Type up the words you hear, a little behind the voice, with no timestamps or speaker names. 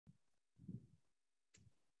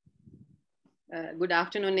Good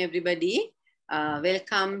afternoon, everybody.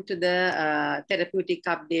 Welcome to the Therapeutic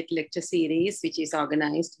Update lecture series, which is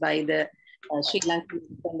organized by the Sri Lankan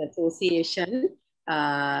Medical Association,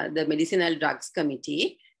 the Medicinal Drugs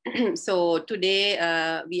Committee. So today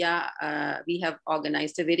we have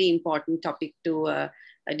organized a very important topic to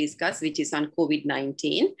discuss, which is on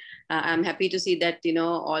COVID-19. I'm happy to see that,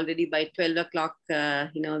 already by 12 o'clock,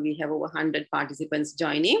 we have over 100 participants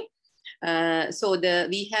joining.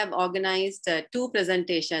 We have organized two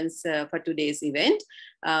presentations for today's event.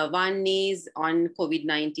 One is on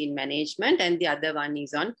COVID-19 management and the other one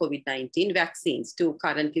is on COVID-19 vaccines, two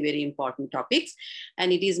currently very important topics.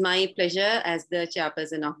 And it is my pleasure as the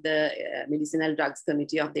chairperson of the Medicinal Drugs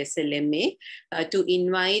Committee of the SLMA to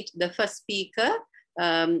invite the first speaker,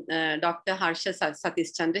 Dr. Harsha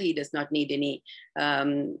Sathischandra. He does not need any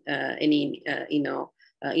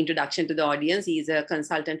introduction to the audience. He is a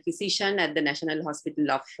consultant physician at the National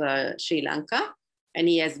Hospital of Sri Lanka, and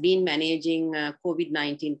he has been managing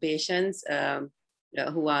COVID-19 patients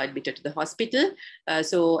who are admitted to the hospital.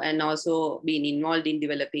 And also been involved in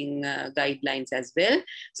developing guidelines as well.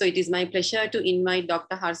 So it is my pleasure to invite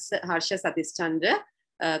Dr. Harsha Sathischandra,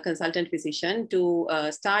 consultant physician, to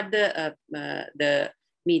start the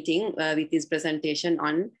meeting with his presentation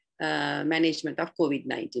on management of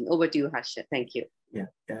COVID-19. Over to you, Harsha. Thank you. Yeah,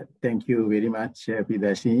 thank you very much,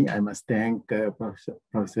 Pidashni. I must thank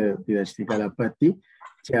Professor Pidashni Kalapati,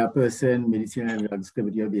 Chairperson, Medicinal Drugs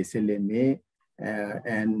Committee of the SLMA,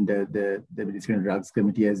 and the Medicinal Drugs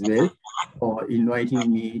Committee as well, for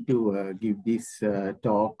inviting me to give this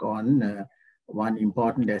talk on one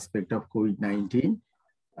important aspect of COVID-19.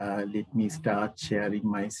 Let me start sharing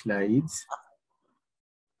my slides.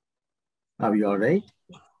 Are we all right?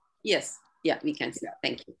 Yes, yeah, we can see.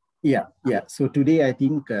 Thank you. Yeah. So today I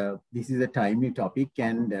think this is a timely topic,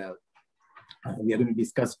 and we are going to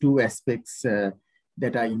discuss two aspects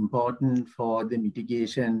that are important for the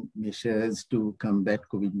mitigation measures to combat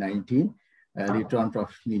COVID-19. Later on,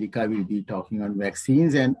 Prof. Neelika will be talking on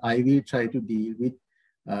vaccines, and I will try to deal with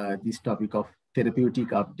this topic of therapeutic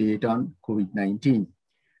update on COVID-19.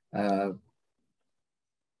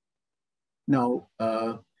 Now,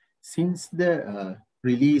 since the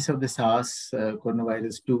release of the SARS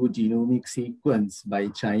coronavirus 2 genomic sequence by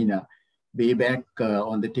China way back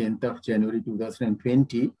on the 10th of January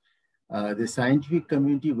 2020, the scientific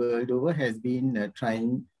community world over has been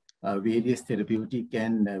trying various therapeutic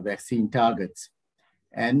and vaccine targets.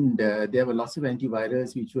 And there were lots of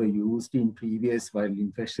antivirals which were used in previous viral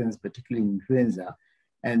infections, particularly influenza,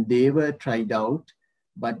 and they were tried out,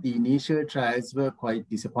 but the initial trials were quite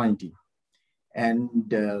disappointing.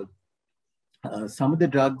 And some of the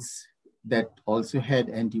drugs that also had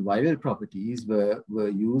antiviral properties were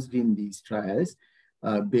used in these trials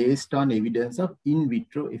based on evidence of in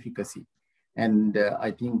vitro efficacy. And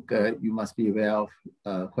I think you must be aware of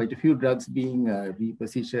quite a few drugs being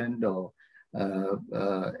repositioned or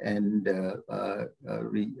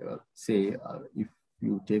if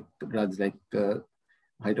you take drugs like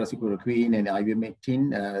hydroxychloroquine and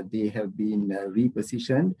ivermectin, they have been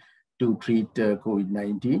repositioned to treat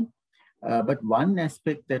COVID-19. But one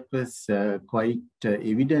aspect that was quite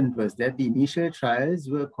evident was that the initial trials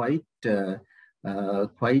were quite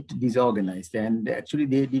disorganized, and actually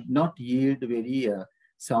they did not yield very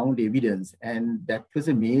sound evidence. And that was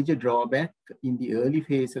a major drawback in the early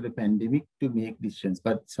phase of the pandemic to make decisions.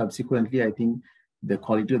 But subsequently, I think the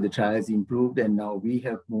quality of the trials improved, and now we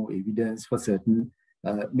have more evidence for certain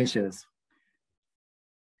measures.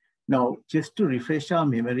 Now, just to refresh our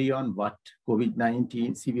memory on what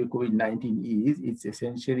COVID-19, severe COVID-19 is, it's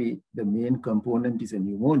essentially the main component is a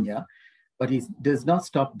pneumonia, but it does not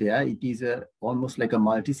stop there. It is almost like a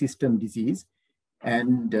multi-system disease.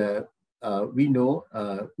 And we know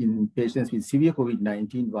in patients with severe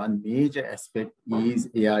COVID-19, one major aspect is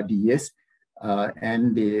ARDS,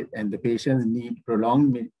 and the patients need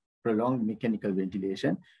prolonged mechanical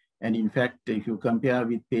ventilation. And in fact, if you compare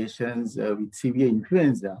with patients with severe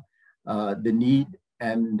influenza, the need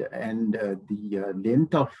and the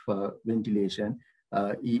length of ventilation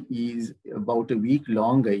is about a week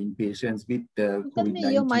longer in patients with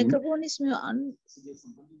COVID-19. Your microphone is on.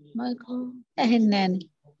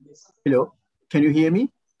 Hello, can you hear me?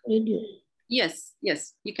 Yes,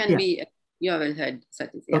 you can be. You are well heard,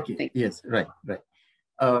 Satish. Yeah, okay. Yes, right.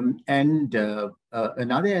 Another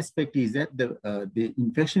aspect is that the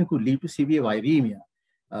infection could lead to severe viremia.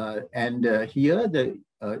 Here the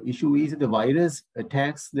issue is that the virus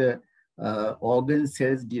attacks the organ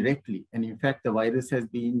cells directly. And in fact, the virus has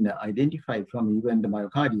been identified from even the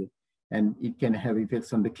myocardium, and it can have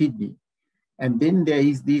effects on the kidney. And then there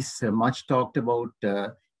is this much talked about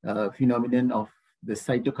phenomenon of the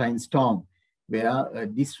cytokine storm, where a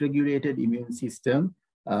dysregulated immune system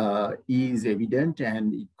is evident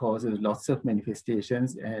and it causes lots of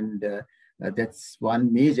manifestations, and that's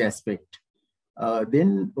one major aspect.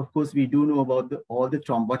 Then, of course, we do know about all the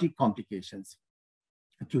thrombotic complications: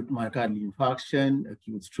 acute myocardial infarction,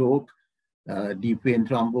 acute stroke, deep vein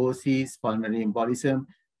thrombosis, pulmonary embolism.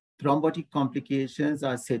 Thrombotic complications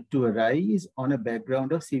are said to arise on a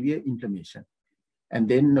background of severe inflammation. And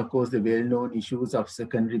then, of course, the well-known issues of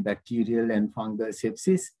secondary bacterial and fungal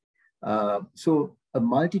sepsis. So a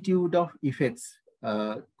multitude of effects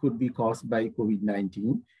could be caused by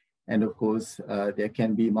COVID-19. And of course, there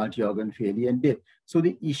can be multi-organ failure and death. So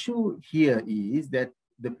the issue here is that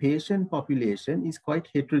the patient population is quite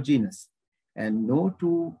heterogeneous, and no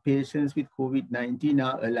two patients with COVID-19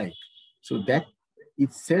 are alike. So that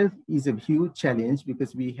itself is a huge challenge,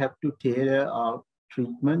 because we have to tailor our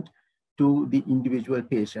treatment to the individual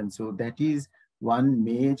patient. So that is one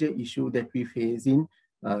major issue that we face in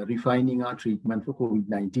refining our treatment for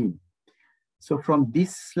COVID-19. So from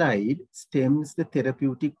this slide stems the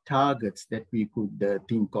therapeutic targets that we could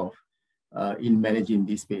think of in managing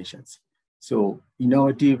these patients. So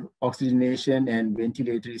innovative oxygenation and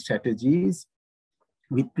ventilatory strategies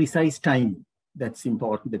with precise timing. That's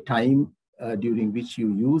important, the time during which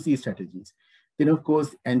you use these strategies. Then, of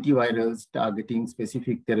course, antivirals targeting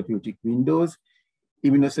specific therapeutic windows,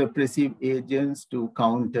 immunosuppressive agents to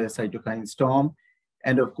counter cytokine storm.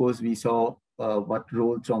 And of course, we saw what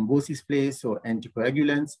role thrombosis plays, so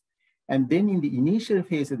anticoagulants. And then in the initial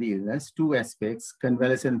phase of the illness, two aspects: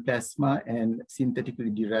 convalescent plasma and synthetically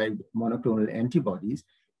derived monoclonal antibodies,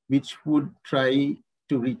 which would try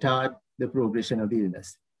to retard the progression of the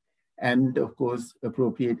illness. And of course,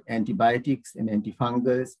 appropriate antibiotics and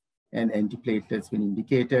antifungals and antiplatelets when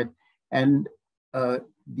indicated. And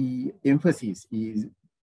the emphasis is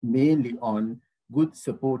mainly on good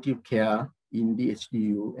supportive care in the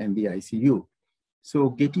HDU and the ICU. So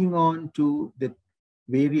getting on to the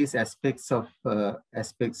various aspects of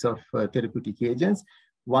therapeutic agents,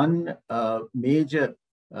 one major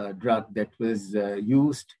drug that was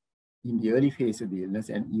used in the early phase of the illness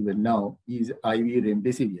and even now is IV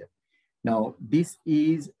remdesivir. Now, this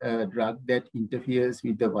is a drug that interferes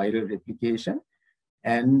with the viral replication,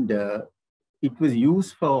 and it was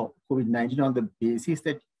used for COVID-19 on the basis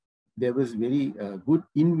that there was very good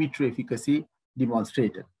in vitro efficacy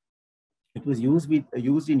demonstrated. It was used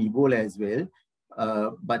in Ebola as well,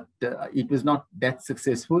 but it was not that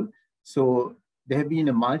successful. So there have been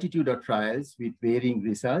a multitude of trials with varying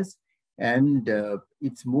results, and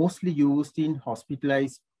it's mostly used in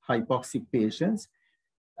hospitalized hypoxic patients.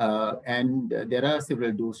 And there are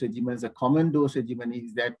several dose regimens. A common dose regimen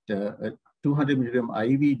is that a 200 milligram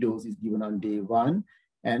IV dose is given on day 1,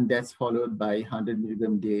 and that's followed by 100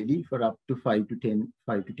 milligram daily for up to 5 to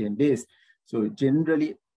 10 days. So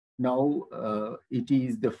generally now it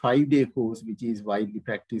is the 5-day course, which is widely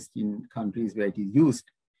practiced in countries where it is used.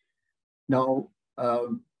 Now,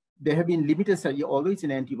 there have been limited studies, although it's an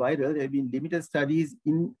antiviral, there have been limited studies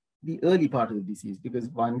in the early part of the disease, because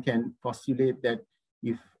one can postulate that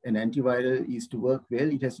if an antiviral is to work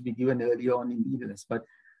well, it has to be given early on in the illness. But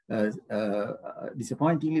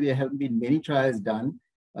disappointingly, there haven't been many trials done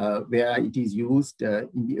where it is used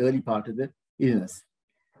in the early part of the illness.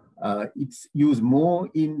 It's used more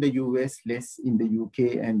in the US, less in the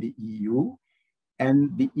UK and the EU.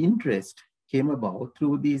 And the interest came about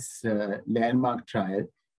through this landmark trial,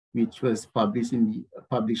 which was published in the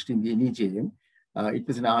NEJM. It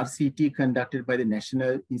was an RCT conducted by the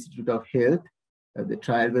National Institute of Health. The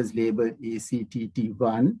trial was labeled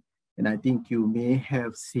ACTT1, and I think you may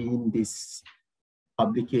have seen this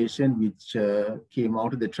publication which came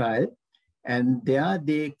out of the trial. And there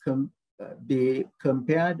they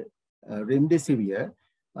compared remdesivir,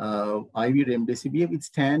 IV remdesivir, with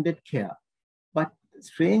standard care. But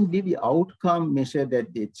strangely, the outcome measure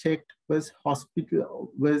that they checked was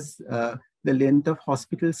the length of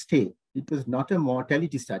hospital stay. It was not a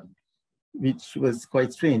mortality study, which was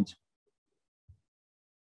quite strange.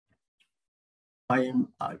 I'm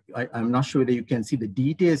not sure whether you can see the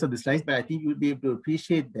details of the slides, but I think you'll be able to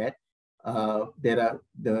appreciate that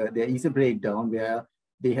there is a breakdown where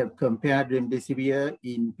they have compared remdesivir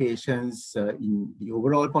in patients in the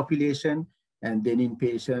overall population, and then in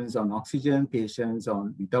patients on oxygen, patients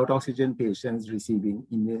without oxygen, patients receiving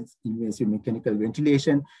invasive mechanical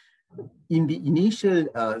ventilation. In the initial,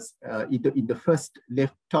 in the first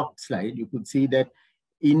left top slide, you could see that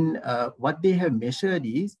in what they have measured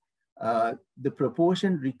is the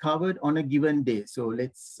proportion recovered on a given day. So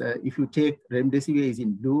let's, if you take remdesivir is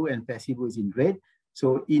in blue and placebo is in red,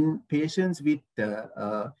 So in patients with,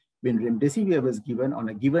 when remdesivir was given on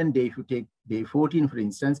a given day, if you take day 14, for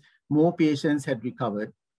instance, more patients had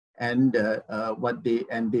recovered, and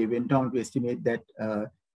they went on to estimate that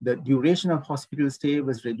the duration of hospital stay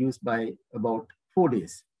was reduced by about 4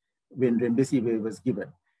 days when remdesivir was given.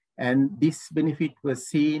 And this benefit was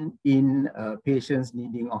seen in patients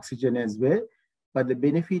needing oxygen as well, but the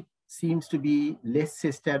benefit seems to be less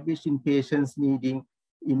established in patients needing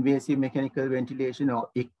invasive mechanical ventilation or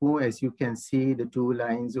ECMO, as you can see the two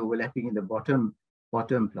lines overlapping in the bottom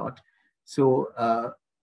plot. So,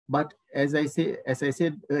 but as I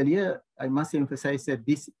said earlier, I must emphasize that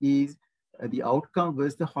this is the outcome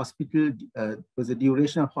was the hospital, was the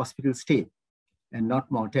duration of hospital stay and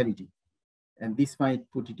not mortality. And this might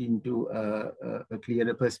put it into a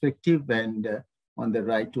clearer perspective. And on the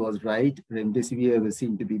right, towards right, remdesivir was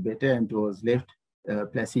seen to be better, and towards left,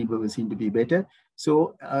 placebo was seen to be better.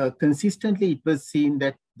 So consistently, it was seen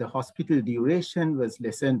that the hospital duration was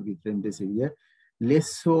lessened with remdesivir, less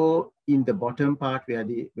so in the bottom part where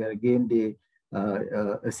again they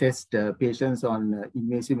assessed patients on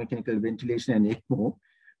invasive mechanical ventilation and ECMO,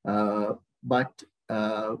 but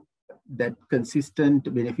that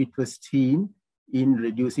consistent benefit was seen in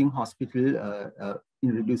reducing hospital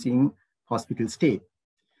stay.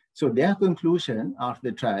 So their conclusion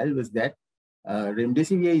after the trial was that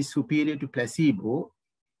remdesivir is superior to placebo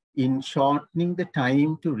in shortening the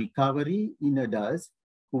time to recovery in adults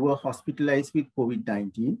who were hospitalized with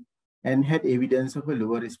COVID-19 and had evidence of a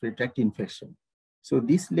lower respiratory tract infection. So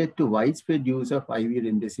this led to widespread use of IV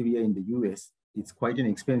remdesivir in the US. It's quite an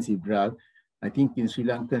expensive drug. I think in Sri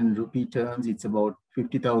Lankan rupee terms, it's about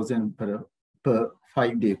 50,000 per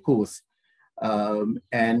 5-day course. So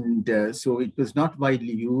it was not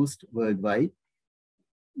widely used worldwide.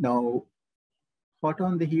 Now, hot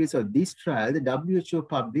on the heels of this trial, the WHO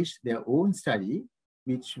published their own study,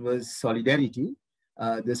 which was Solidarity.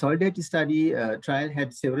 The Solidarity study trial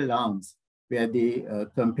had several arms where they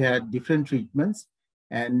compared different treatments.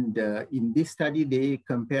 And in this study, they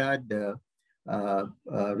compared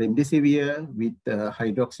remdesivir with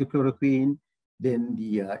hydroxychloroquine, then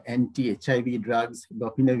the anti-HIV drugs,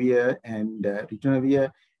 lopinavir and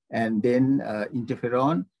ritonavir, and then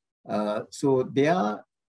interferon. So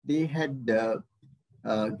they had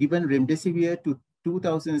given remdesivir to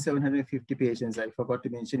 2,750 patients. I forgot to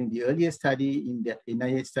mention in the earlier study, in the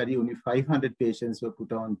NIH study, only 500 patients were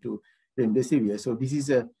put on to remdesivir. So this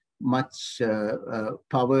is a much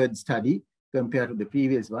powered study compared to the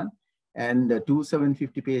previous one. And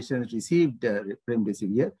 2,750 patients received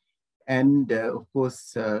remdesivir. And of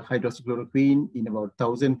course, hydroxychloroquine in about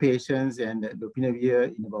 1,000 patients and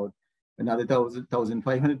lopinavir in about another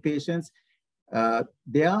 1,500 patients.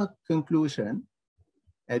 Their conclusion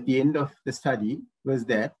at the end of the study was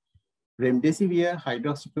that remdesivir,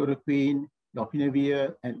 hydroxychloroquine,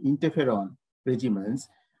 lopinavir, and interferon regimens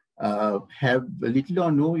have little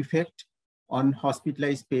or no effect on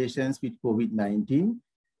hospitalized patients with COVID-19,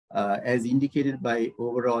 as indicated by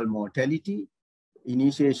overall mortality,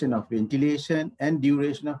 initiation of ventilation, and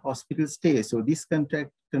duration of hospital stay. So this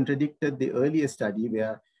contradicted the earlier study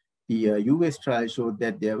where the US trial showed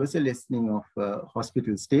that there was a lessening of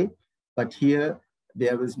hospital stay, but here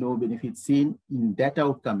there was no benefit seen in that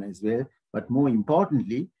outcome as well. But more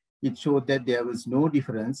importantly, it showed that there was no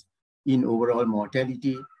difference in overall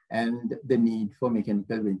mortality and the need for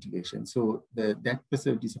mechanical ventilation. So that was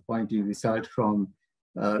a disappointing result from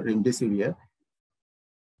remdesivir.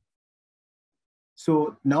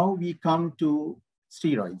 So now we come to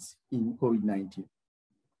steroids in COVID-19.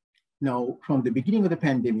 Now, from the beginning of the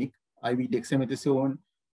pandemic, IV dexamethasone,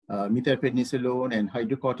 methylprednisolone, and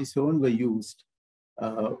hydrocortisone were used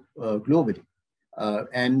globally.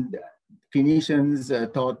 And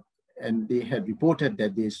clinicians thought, and they had reported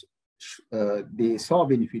that they saw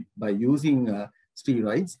benefit by using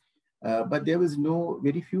steroids, but there was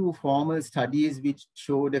very few formal studies which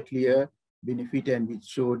showed a clear benefit and which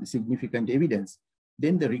showed significant evidence.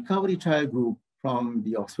 Then the recovery trial group from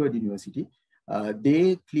the Oxford University,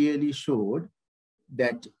 they clearly showed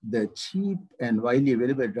that the cheap and widely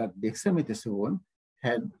available drug dexamethasone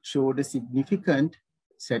had showed a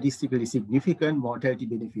statistically significant mortality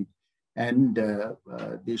benefit. And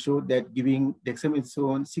they showed that giving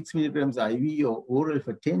dexamethasone 6 milligrams IV or oral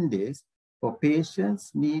for 10 days for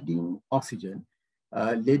patients needing oxygen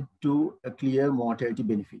led to a clear mortality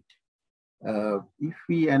benefit. If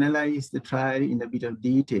we analyze the trial in a bit of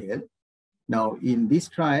detail, now in this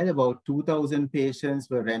trial, about 2,000 patients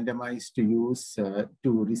were randomized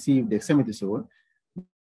to receive dexamethasone.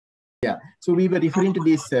 Yeah, so we were referring to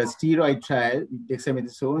this steroid trial with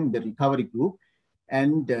dexamethasone in the recovery group.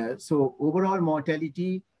 And so overall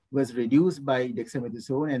mortality was reduced by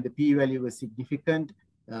dexamethasone, and the p-value was significant,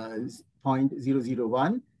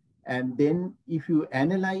 0.001. And then if you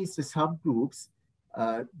analyze the subgroups,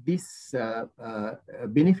 this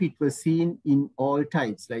benefit was seen in all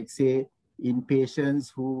types, like say in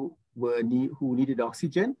patients who needed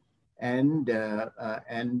oxygen, and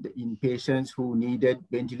in patients who needed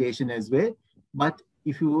ventilation as well. But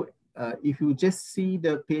if you just see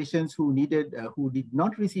the patients who did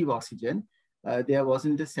not receive oxygen, there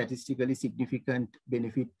wasn't a statistically significant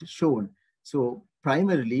benefit shown. So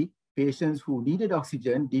primarily, patients who needed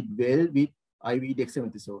oxygen did well with IV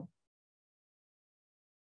dexamethasone.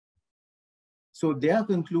 So their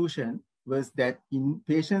conclusion was that in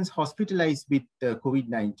patients hospitalized with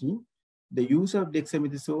COVID-19, the use of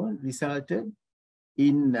dexamethasone resulted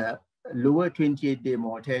in lower 28-day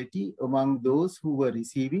mortality among those who were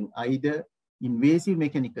receiving either invasive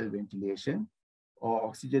mechanical ventilation or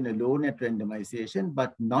oxygen alone at randomization,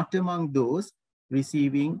 but not among those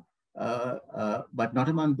receiving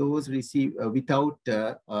without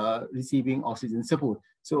receiving oxygen support.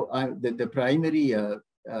 So the primary,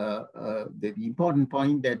 the important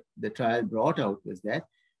point that the trial brought out was that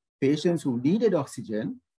patients who needed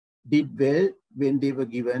oxygen did well when they were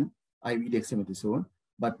given IV dexamethasone,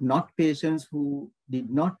 but not patients who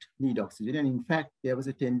did not need oxygen. And in fact, there was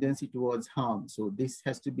a tendency towards harm. So this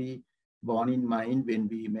has to be borne in mind when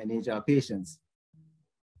we manage our patients.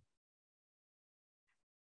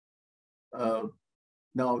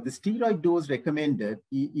 Now, the steroid dose recommended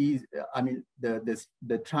is,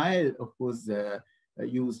 the trial, of course,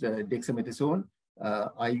 used dexamethasone,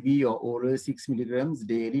 IV or oral 6 milligrams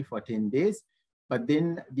daily for 10 days. But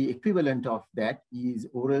then the equivalent of that is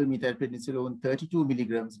oral methylprednisolone 32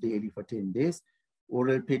 milligrams daily for 10 days,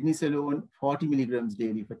 oral prednisolone 40 milligrams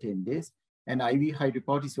daily for 10 days, and IV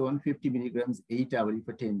hydrocortisone 50 milligrams 8 hourly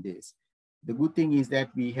for 10 days. The good thing is that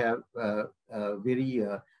we have very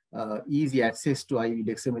easy access to IV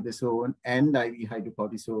dexamethasone and IV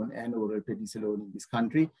hydrocortisone and oral prednisolone in this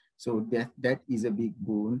country. So that is a big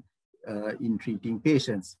boon in treating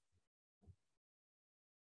patients.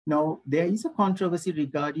 Now, there is a controversy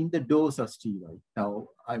regarding the dose of steroid. Now,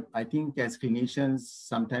 I think as clinicians,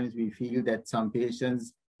 sometimes we feel that some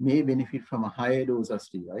patients may benefit from a higher dose of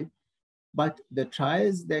steroid, but the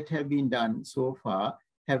trials that have been done so far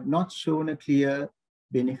have not shown a clear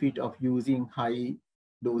benefit of using high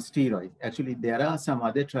dose steroids. Actually, there are some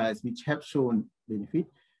other trials which have shown benefit,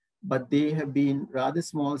 but they have been rather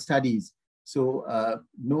small studies. So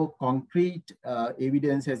no concrete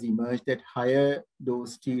evidence has emerged that higher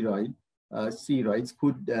dose steroids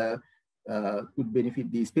could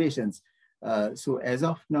benefit these patients. So as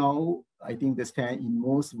of now, I think in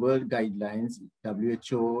most world guidelines,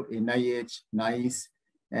 WHO, NIH, NICE,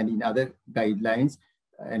 and in other guidelines,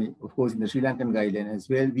 and of course in the Sri Lankan guideline as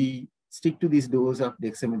well, we stick to this dose of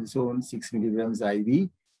dexamethasone 6 milligrams IV.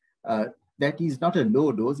 That is not a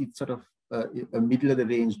low dose, it's sort of a middle of the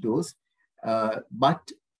range dose.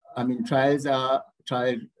 But I mean, trials are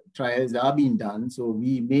being done, so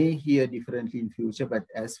we may hear differently in future, but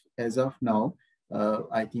as of now,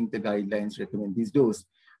 I think the guidelines recommend this dose.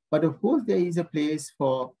 But of course, there is a place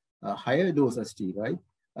for a higher dose of steroid.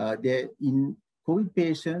 In COVID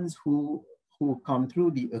patients who come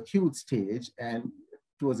through the acute stage and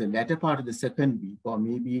towards the latter part of the second week or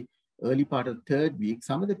maybe early part of the third week,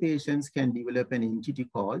 some of the patients can develop an entity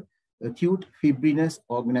called acute fibrinous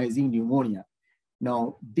organizing pneumonia.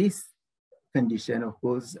 Now, this condition, of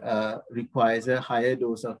course, requires a higher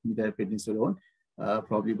dose of methylprednisolone,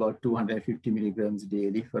 probably about 250 milligrams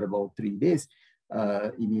daily for about 3 days,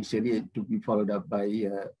 initially to be followed up by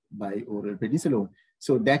oral prednisolone.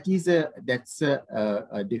 So that's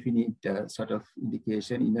a definite sort of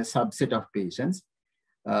indication in a subset of patients.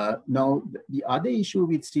 Now, the other issue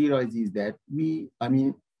with steroids is that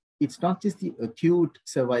it's not just the acute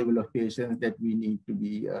survival of patients that we need to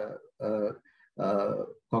be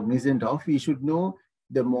cognizant of. We should know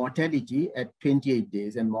the mortality at 28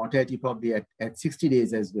 days and mortality probably at 60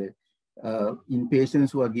 days as well. In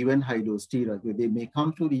patients who are given high-dose steroids, they may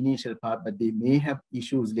come through the initial part, but they may have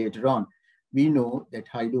issues later on. We know that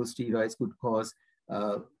high-dose steroids could cause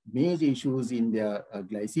major issues in their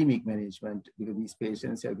glycemic management because these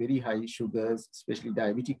patients have very high sugars, especially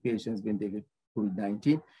diabetic patients when they get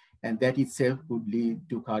COVID-19. And that itself could lead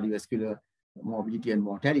to cardiovascular morbidity and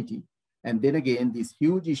mortality. And then again, this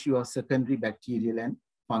huge issue of secondary bacterial and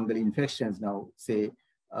fungal infections. Now,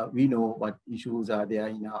 we know what issues are there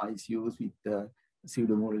in our ICUs with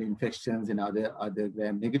pseudomonal infections and other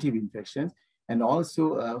gram-negative infections, and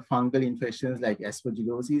also fungal infections like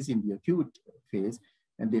aspergillosis in the acute phase.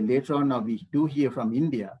 And then later on, now we do hear from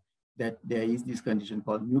India that there is this condition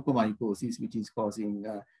called mucormycosis, which is causing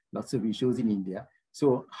lots of issues in India.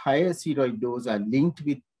 So higher steroid doses are linked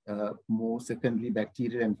with more secondary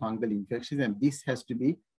bacterial and fungal infections, and this has to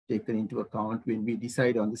be taken into account when we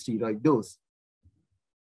decide on the steroid dose.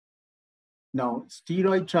 Now,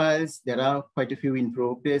 steroid trials, there are quite a few in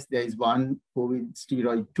progress. There is one COVID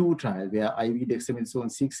steroid 2 trial where IV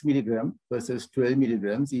dexamethasone 6 milligram versus 12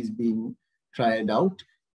 milligrams is being trialed out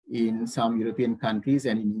in some European countries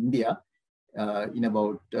and in India in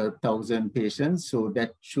about 1,000 patients. So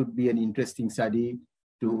that should be an interesting study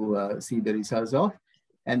to see the results of.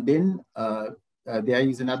 And then there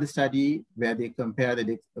is another study where they compare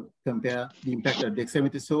the impact of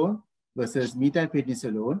dexamethasone versus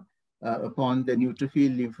methylprednisolone upon the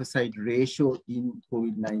neutrophil lymphocyte ratio in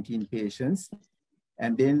COVID-19 patients.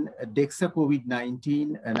 And then DEXA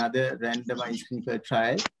COVID-19, another randomized clinical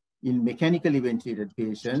trial in mechanically ventilated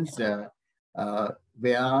patients where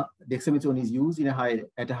dexamethasone is used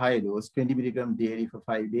at a higher dose, 20 milligram daily for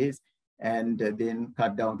 5 days, and then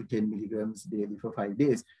cut down to 10 milligrams daily for 5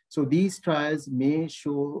 days. So these trials may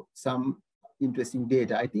show some interesting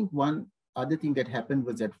data. I think one other thing that happened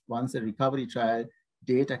was that once a recovery trial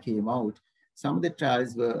data came out, some of the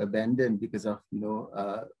trials were abandoned because of,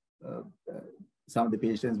 some of the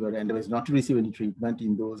patients were randomized not to receive any treatment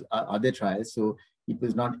in those other trials. So it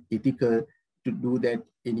was not ethical to do that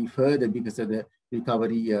any further because of the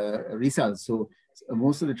recovery results. So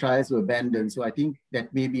most of the trials were abandoned. So I think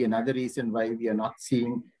that may be another reason why we are not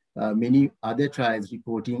seeing many other trials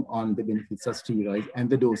reporting on the benefits of steroids and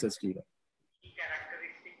the dose of steroids.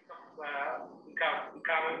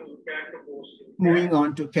 Moving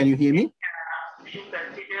on to, can you hear me?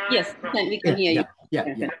 Yes, we can hear you.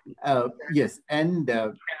 Yes, and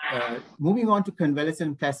moving on to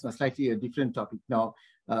convalescent plasma, slightly a different topic now.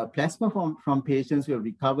 Plasma from patients who have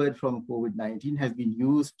recovered from COVID-19 has been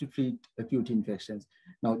used to treat acute infections.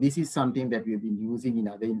 Now, this is something that we have been using in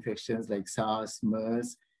other infections like SARS,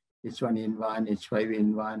 MERS, H1N1,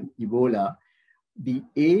 H5N1, Ebola. The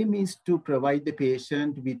aim is to provide the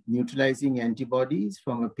patient with neutralizing antibodies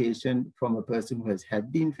from a person who has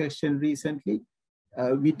had the infection recently,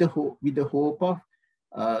 with the hope of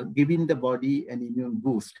giving the body an immune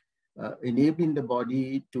boost, enabling the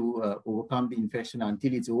body to overcome the infection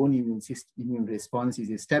until its own immune response is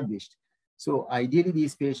established. So ideally,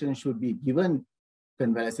 these patients should be given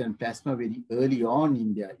convalescent plasma very early on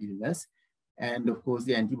in their illness. And of course,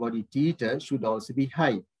 the antibody titer should also be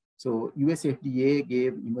high. So US FDA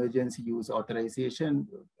gave emergency use authorization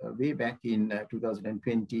way back in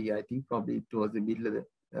 2020, I think probably towards the middle of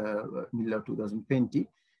 2020.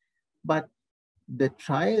 But the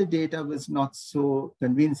trial data was not so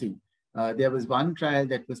convincing. There was one trial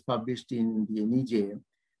that was published in the NEJ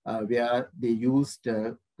where they used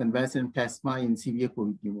convalescent plasma in severe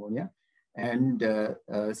COVID pneumonia, and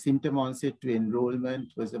symptom onset to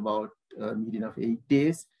enrollment was about a median of 8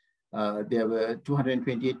 days. There were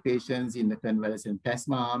 228 patients in the convalescent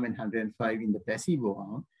plasma arm and 105 in the placebo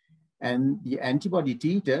arm. And the antibody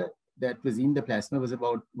titer that was in the plasma was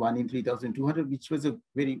about 1 in 3,200, which was a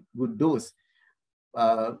very good dose.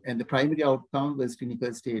 And the primary outcome was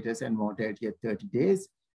clinical status and mortality at 30 days.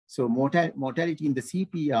 So mortality in the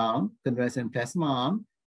CP arm, convalescent plasma arm,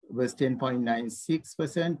 was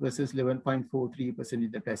 10.96% versus 11.43%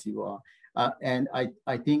 in the placebo arm. And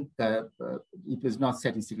I think it was not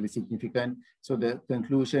statistically significant. So the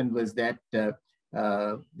conclusion was that there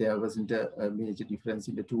wasn't a major difference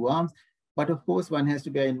in the two arms. But of course, one has to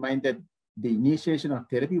bear in mind that the initiation of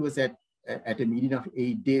therapy was at a median of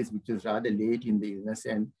 8 days, which was rather late in the illness,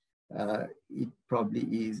 and it probably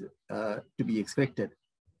is to be expected.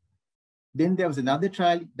 Then there was another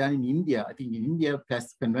trial done in India. I think in India,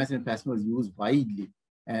 convalescent plasma was used widely.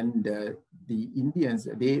 And the Indians,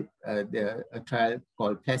 a trial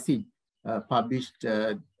called PLACID published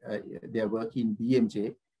their work in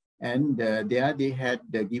BMJ. And there they had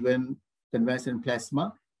given convalescent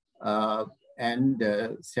plasma and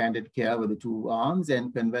standard care were the two arms,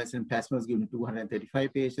 and convalescent plasma was given to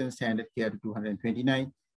 235 patients, standard care to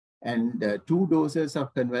 229. And 2 doses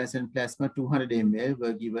of convalescent plasma, 200 ml,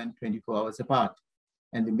 were given 24 hours apart.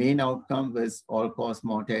 And the main outcome was all-cause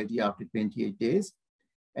mortality after 28 days.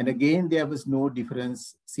 And again, there was no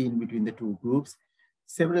difference seen between the two groups.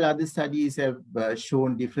 Several other studies have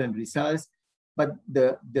shown different results, but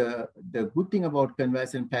the good thing about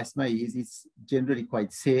convalescent plasma is it's generally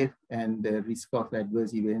quite safe, and the risk of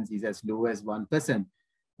adverse events is as low as 1%.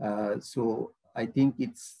 So I think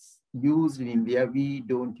it's used in India. We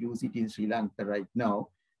don't use it in Sri Lanka right now,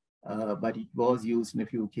 but it was used in a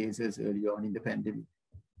few cases early on in the pandemic.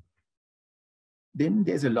 Then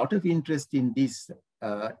there's a lot of interest in this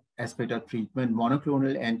aspect of treatment,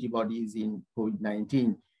 monoclonal antibodies in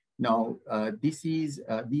COVID-19. Now, these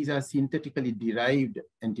are synthetically derived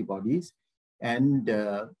antibodies, and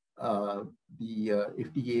the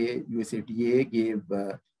FDA, US FDA gave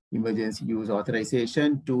emergency use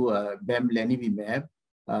authorization to bamlanivimab,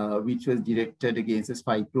 which was directed against the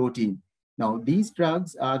spike protein. Now, these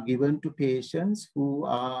drugs are given to patients who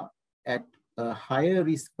are at a higher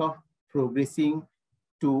risk of progressing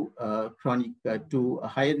to to a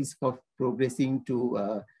higher risk of progressing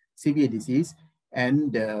to severe disease.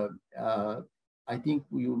 And I think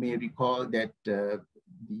you may recall that the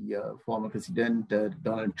former President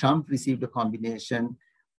Donald Trump received a combination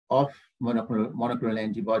of monoclonal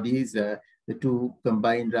antibodies. The two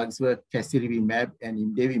combined drugs were casirivimab and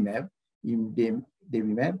imdevimab,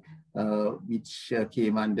 which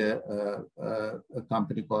came under a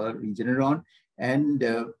company called Regeneron, and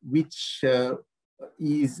which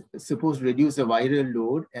is supposed to reduce the viral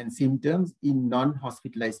load and symptoms in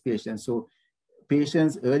non-hospitalized patients. So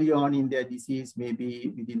patients early on in their disease,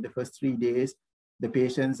 maybe within the first 3 days, the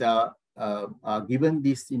patients are given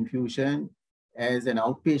this infusion as an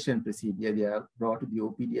outpatient procedure. They are brought to the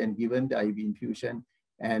OPD and given the IV infusion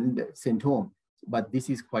and sent home. But this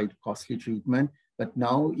is quite costly treatment. But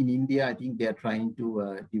now in India, I think they are trying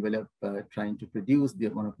to trying to produce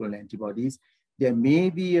their monoclonal antibodies. There may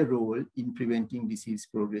be a role in preventing disease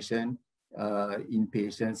progression in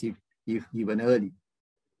patients if given early.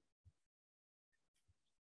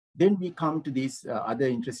 Then we come to this other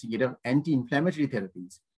interesting area of anti-inflammatory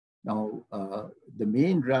therapies. Now, the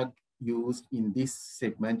main drug used in this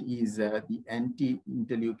segment is the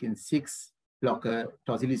anti-interleukin-6 blocker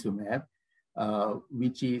tocilizumab,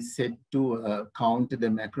 which is said to counter the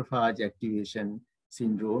macrophage activation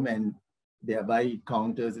syndrome, and thereby it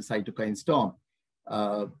counters the cytokine storm.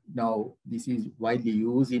 Now, this is widely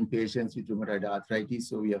used in patients with rheumatoid arthritis,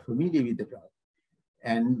 so we are familiar with the drug.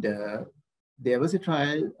 And there was a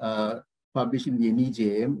trial published in the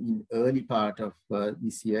NEJM in early part of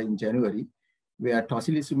this year in January, where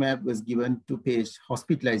tocilizumab was given to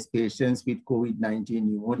hospitalized patients with COVID-19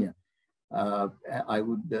 pneumonia. I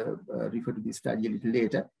would refer to this study a little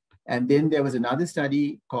later. And then there was another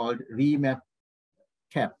study called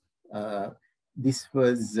REMAP-CAP. This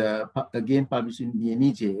was again published in the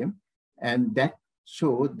NEJM, and that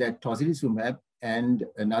showed that tocilizumab and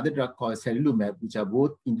another drug called sarilumab, which are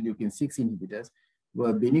both interleukin-6 inhibitors,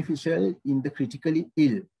 were beneficial in the critically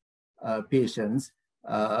ill patients,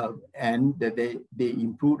 and that they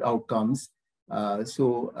improved outcomes.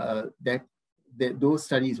 Those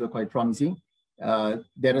studies were quite promising.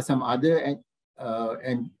 There are some other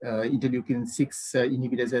interleukin-6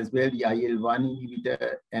 inhibitors as well, the IL-1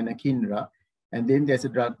 inhibitor, anakinra. And then there's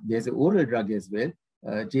an oral drug as well,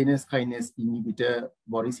 Janus kinase inhibitor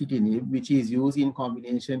voricitinib, which is used in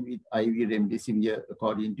combination with IV remdesivir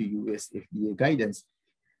according to US FDA guidance.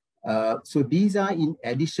 So these are in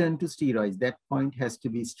addition to steroids. That point has to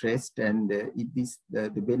be stressed, and the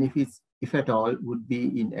benefits, if at all, would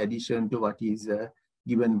be in addition to what is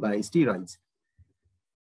given by steroids.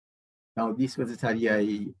 Now, this was a study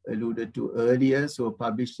I alluded to earlier, so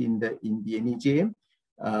published in the NEJM.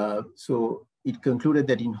 So it concluded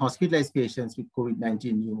that in hospitalized patients with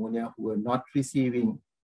COVID-19 pneumonia who were not receiving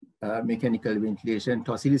mechanical ventilation,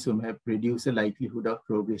 tocilizumab reduced the likelihood of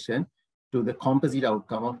progression to the composite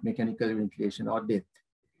outcome of mechanical ventilation or death.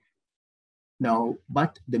 Now,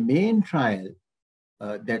 but the main trial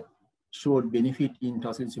that showed benefit in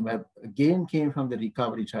tocilizumab again came from the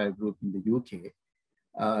recovery trial group in the UK.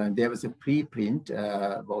 There was a preprint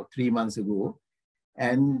about 3 months ago,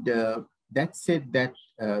 and that said that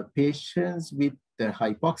patients with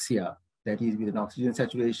hypoxia, that is with an oxygen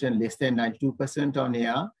saturation less than 92% on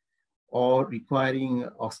air or requiring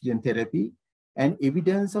oxygen therapy, and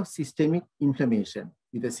evidence of systemic inflammation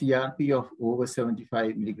with a CRP of over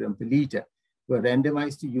 75 milligram per liter were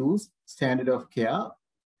randomized to use standard of care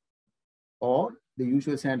or the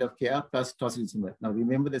usual standard of care plus tocilizumab. Now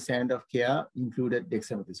remember, the standard of care included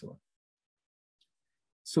dexamethasone.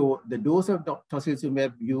 So the dose of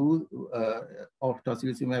tocilizumab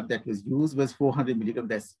that was used was 400 milligrams.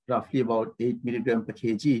 That's roughly about 8 milligrams per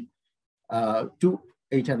kg to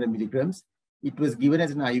 800 milligrams. It was given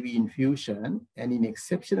as an IV infusion, and in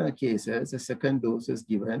exceptional cases, a second dose was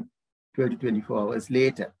given 12 to 24 hours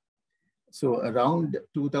later. So around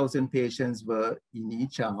 2,000 patients were in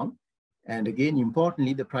each arm. And again,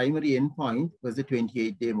 importantly, the primary endpoint was the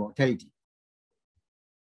 28-day mortality.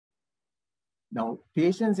 Now,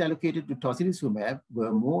 patients allocated to tocilizumab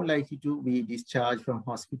were more likely to be discharged from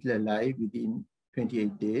hospital alive within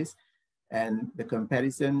 28 days. And the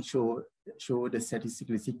comparison showed a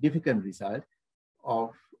statistically significant result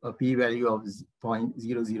of a p-value of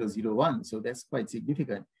 0.0001. So that's quite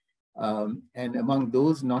significant. And among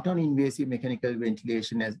those not on invasive mechanical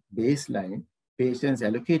ventilation as baseline, patients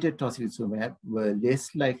allocated tocilizumab were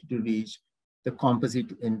less likely to reach the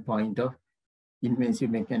composite endpoint of invasive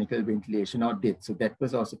mechanical ventilation or death. So that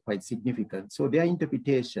was also quite significant. So their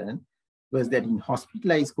interpretation was that in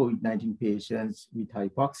hospitalized COVID-19 patients with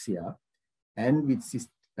hypoxia and with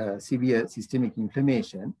severe systemic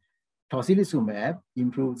inflammation, tocilizumab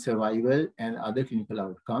improved survival and other clinical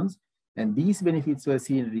outcomes. And these benefits were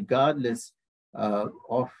seen regardless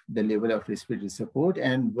of the level of respiratory support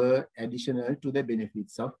and were additional to the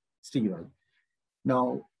benefits of steroid.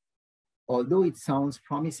 Now, although it sounds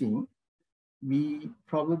promising, we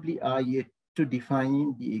probably are yet to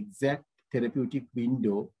define the exact therapeutic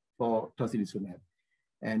window for tocilizumab.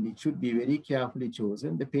 And it should be very carefully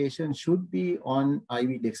chosen. The patient should be on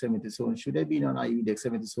IV dexamethasone, should have been on IV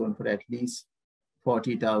dexamethasone for at least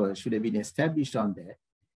 48 hours, should have been established on that.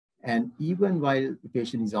 And even while the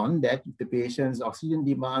patient is on that, if the patient's oxygen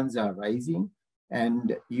demands are rising,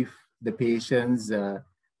 and if the patient's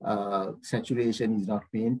saturation is not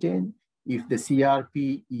maintained, if the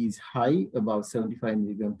CRP is high, about 75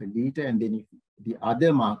 milligram per liter, and then if the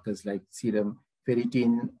other markers like serum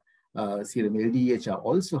ferritin, serum LDH are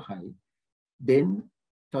also high, then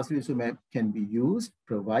tocilizumab can be used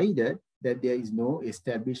provided that there is no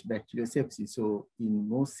established bacterial sepsis. So in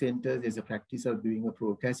most centers, there's a practice of doing a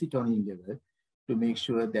procalcitonin level to make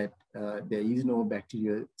sure that there is no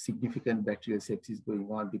significant bacterial sepsis going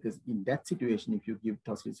on, because in that situation, if you give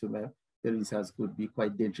tocilizumab, the results could be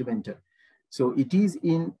quite detrimental. So it is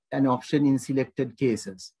an option in selected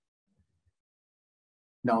cases.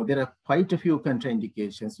 Now, there are quite a few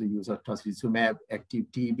contraindications to use of tocilizumab: active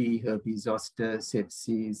TB, herpes zoster,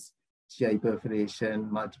 sepsis, GI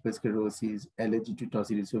perforation, multiple sclerosis, allergy to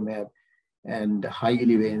tocilizumab, and high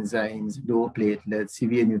liver enzymes, low platelets,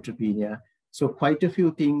 severe neutropenia. So quite a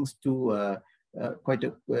few things to, quite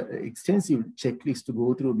an extensive checklist to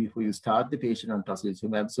go through before you start the patient on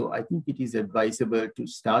tocilizumab. So I think it is advisable to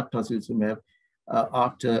start tocilizumab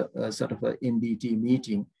after a sort of an MDT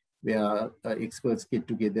meeting where experts get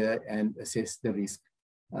together and assess the risk,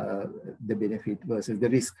 the benefit versus the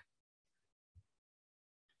risk.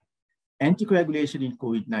 Anticoagulation in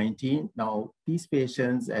COVID-19. Now, these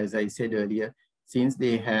patients, as I said earlier, since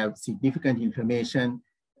they have significant inflammation,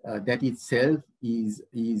 that itself is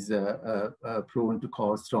prone to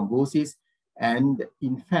cause thrombosis. And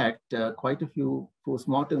in fact, quite a few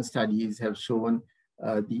postmortem studies have shown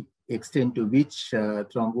the extent to which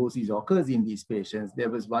thrombosis occurs in these patients. There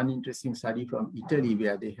was one interesting study from Italy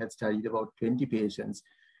where they had studied about 20 patients.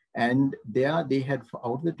 And there they had,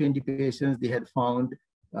 out of the 20 patients, they had found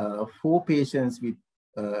 4 patients with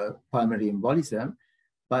pulmonary embolism,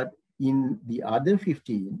 but in the other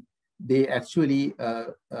 15, they actually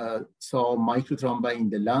saw microthrombi in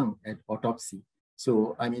the lung at autopsy.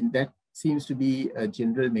 So, I mean, that seems to be a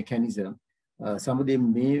general mechanism. Some of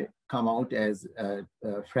them may come out as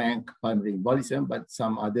frank pulmonary embolism, but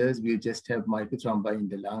some others will just have microthrombi in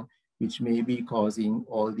the lung, which may be causing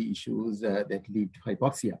all the issues that lead to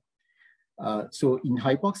hypoxia. So in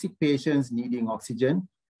hypoxic patients needing oxygen,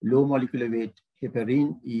 low molecular weight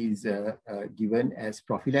heparin is given as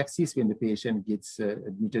prophylaxis when the patient gets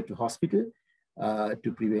admitted to hospital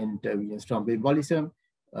to prevent venous thromboembolism.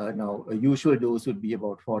 Now, a usual dose would be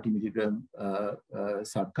about 40 milligram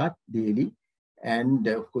subcut daily. And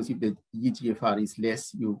of course, if the eGFR is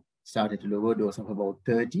less, you start at a lower dose of about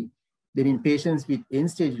 30. Then in patients with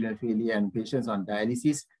end-stage renal failure and patients on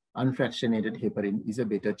dialysis, unfractionated heparin is a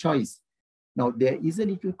better choice. Now, there is a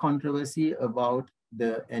little controversy about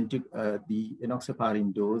the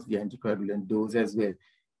enoxaparin dose, the anticoagulant dose as well.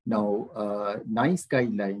 Now, NICE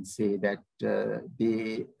guidelines say that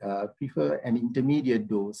they prefer an intermediate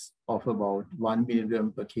dose of about 1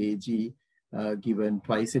 milligram per kg given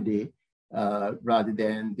twice a day, rather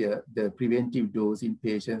than the preventive dose in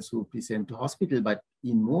patients who present to hospital. But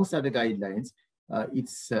in most other guidelines,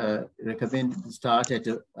 it's recommended to start at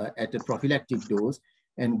a prophylactic dose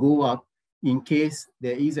and go up in case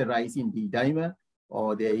there is a rise in D-dimer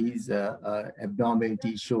or there is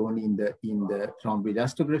abnormality shown in the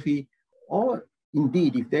thromboelastography, or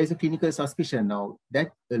indeed, if there is a clinical suspicion. Now,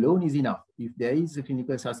 that alone is enough. If there is a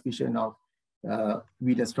clinical suspicion of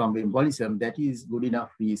venous thromboembolism, that is good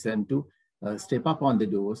enough reason to step up on the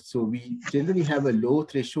dose. So we generally have a low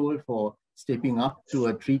threshold for stepping up to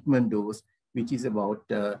a treatment dose, which is about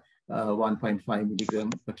 1.5 milligram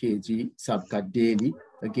per kg subcut daily.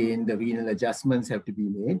 Again, the renal adjustments have to be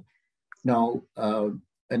made. Now,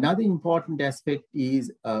 Another important aspect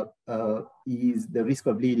is the risk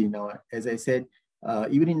of bleeding. Now, as I said,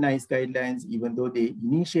 even in NICE guidelines, even though they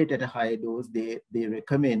initiate at a higher dose, they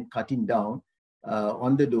recommend cutting down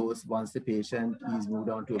on the dose once the patient is moved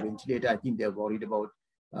on to a ventilator. I think they're worried about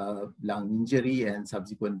lung injury and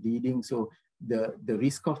subsequent bleeding. So the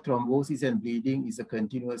risk of thrombosis and bleeding is a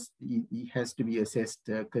continuous, it has to be assessed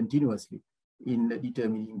continuously in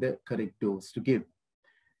determining the correct dose to give.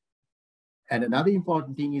 And another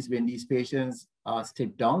important thing is when these patients are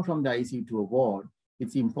stepped down from the ICU to a ward,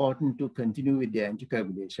 it's important to continue with their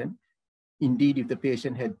anticoagulation. Indeed, if the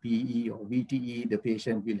patient had PE or VTE, the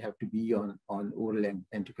patient will have to be on oral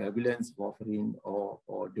anticoagulants, warfarin or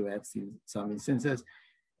DOACs in some instances.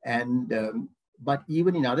 And but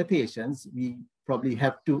even in other patients, we probably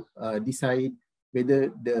have to decide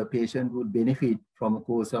whether the patient would benefit from a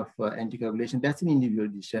course of anticoagulation. That's an individual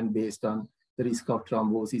decision based on the risk of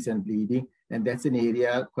thrombosis and bleeding. And that's an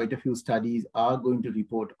area quite a few studies are going to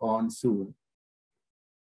report on soon.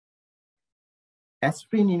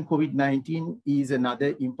 Aspirin in COVID-19 is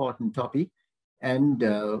another important topic. And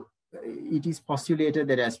it is postulated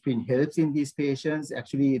that aspirin helps in these patients.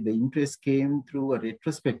 Actually, the interest came through a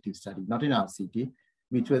retrospective study, not an RCT,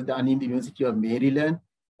 which was done in the University of Maryland.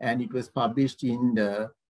 And it was published in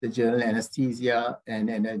the journal Anesthesia and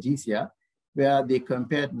Analgesia, where they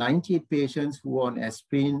compared 98 patients who were on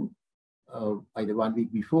aspirin either 1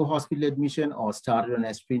 week before hospital admission or started on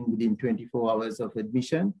aspirin within 24 hours of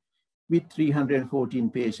admission, with 314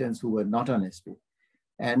 patients who were not on aspirin.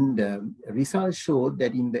 And results showed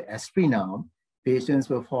that in the aspirin arm, patients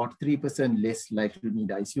were 43% less likely to need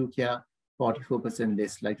ICU care, 44%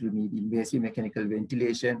 less likely to need invasive mechanical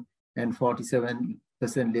ventilation, and 47%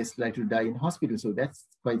 less likely to die in hospital. So that's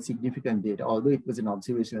quite significant data, although it was an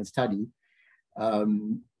observational study.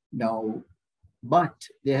 But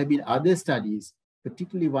there have been other studies,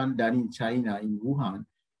 particularly one done in China, in Wuhan,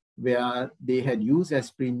 where they had used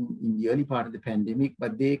aspirin in the early part of the pandemic,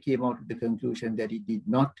 but they came out with the conclusion that it did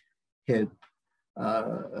not help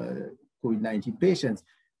COVID-19 patients.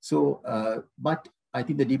 So, but I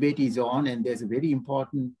think the debate is on, and there's a very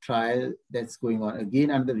important trial that's going on, again,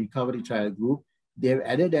 under the recovery trial group. They've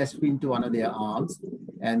added aspirin to one of their arms,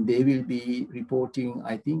 and they will be reporting,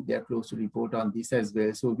 I think they're close to report on this as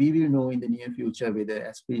well. So we will know in the near future whether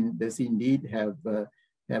aspirin does indeed have an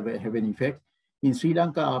effect. In Sri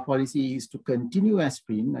Lanka, our policy is to continue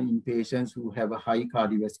aspirin in patients who have a high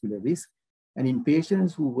cardiovascular risk. And in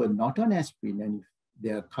patients who were not on aspirin, and if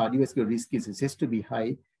their cardiovascular risk is assessed to be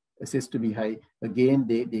high, again,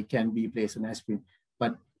 they can be placed on aspirin.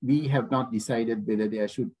 But we have not decided whether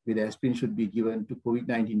aspirin should be given to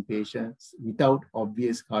COVID-19 patients without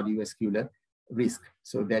obvious cardiovascular risk.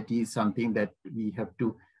 So that is something that we have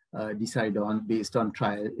to decide on based on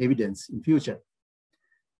trial evidence in future.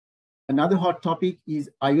 Another hot topic is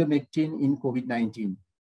ivermectin in COVID-19.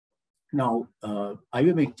 Now,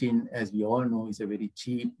 ivermectin, as we all know, is a very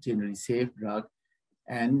cheap, generally safe drug.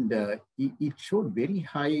 And it showed very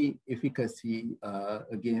high efficacy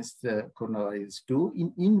against coronavirus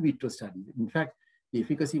 2 in vitro studies. In fact, the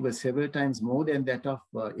efficacy was several times more than that of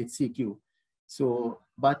HCQ. So,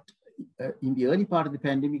 but in the early part of the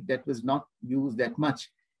pandemic, that was not used that much.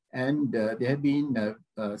 And there have been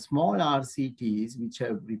small RCTs which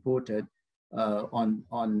have reported on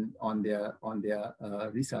their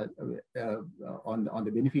result on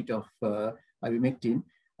the benefit of ivermectin.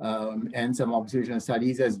 And some observational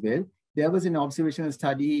studies as well. There was an observational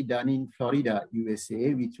study done in Florida,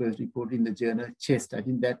 USA, which was reported in the journal Chest. I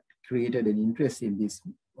think that created an interest in this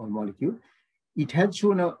molecule. It had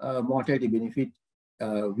shown a mortality benefit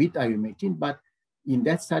with ivermectin, but in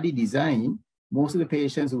that study design, most of the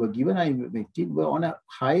patients who were given ivermectin were on a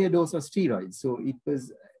higher dose of steroids. So it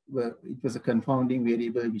was a confounding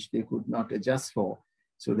variable which they could not adjust for.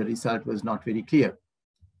 So the result was not very clear.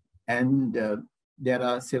 And there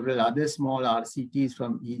are several other small RCTs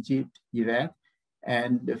from Egypt, Iraq,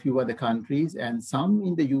 and a few other countries, and some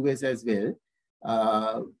in the US as well.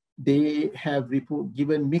 They have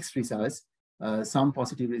given mixed results, some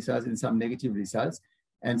positive results and some negative results,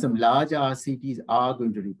 and some large RCTs are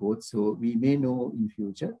going to report, so we may know in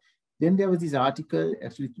future. Then there was this article,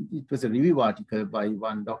 actually it was a review article by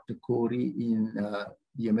one Dr. Corey in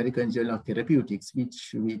the American Journal of Therapeutics,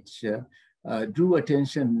 which drew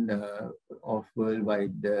attention of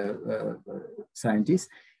worldwide scientists.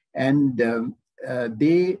 And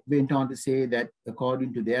they went on to say that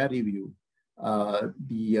according to their review,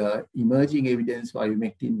 the emerging evidence for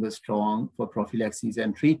ivermectin was strong for prophylaxis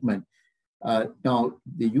and treatment. Now,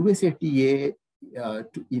 the US FDA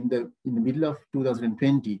in the middle of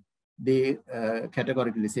 2020 they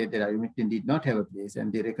categorically said that ivermectin did not have a place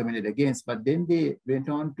and they recommended against, but then they went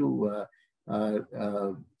on to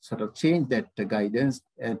sort of change that guidance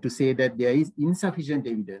to say that there is insufficient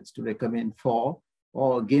evidence to recommend for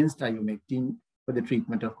or against ivermectin for the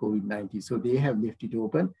treatment of COVID-19. So they have left it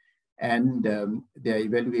open and they're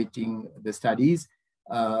evaluating the studies.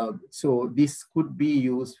 So this could be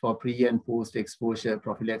used for pre and post exposure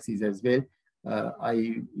prophylaxis as well.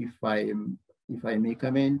 If I may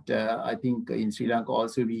comment, I think in Sri Lanka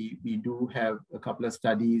also we do have a couple of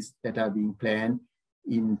studies that are being planned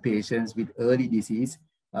in patients with early disease,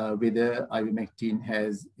 whether ivermectin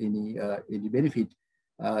has any benefit.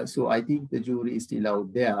 So I think the jury is still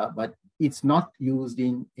out there, but it's not used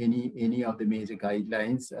in any of the major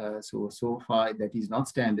guidelines. So far that is not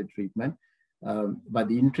standard treatment, but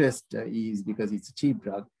the interest is because it's a cheap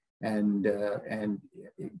drug and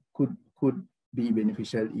it could be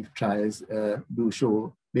beneficial if trials do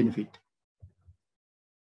show benefit.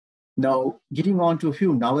 Now, getting on to a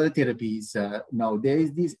few novel therapies. Now, there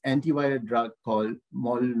is this antiviral drug called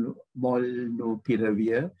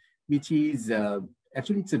molnupiravir, which is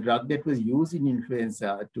actually it's a drug that was used in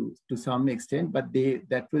influenza to some extent, but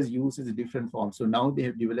that was used as a different form. So now they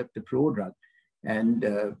have developed a prodrug, and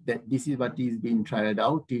this is what is being tried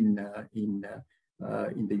out in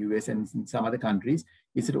the US and in some other countries.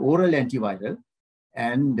 It's an oral antiviral,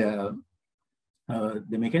 and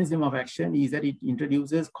the mechanism of action is that it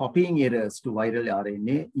introduces copying errors to viral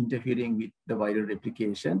RNA, interfering with the viral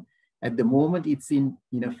replication. At the moment, it's in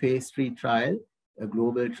a phase 3 trial, a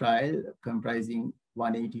global trial comprising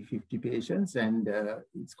 150 patients, and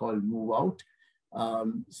it's called Move Out.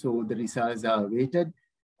 So the results are awaited.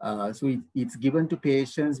 So it's given to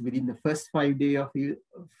patients within the first 5 days of the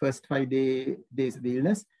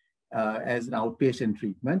illness as an outpatient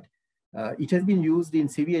treatment. It has been used in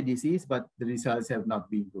severe disease, but the results have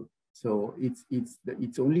not been good. So its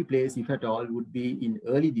only place, if at all, would be in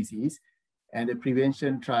early disease, and a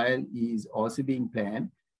prevention trial is also being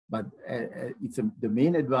planned. But the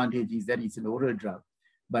main advantage is that it's an oral drug.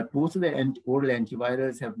 But most of the oral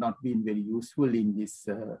antivirals have not been very useful in this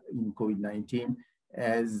in COVID-19,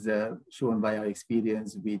 as shown by our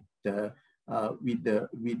experience with the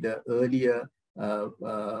earlier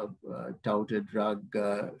touted drug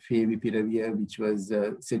favipiravir, which was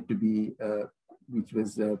said to be which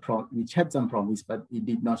had some promise, but it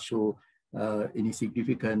did not show any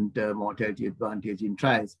significant mortality advantage in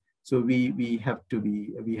trials. So we have to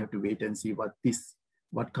wait and see what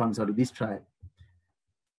comes out of this trial.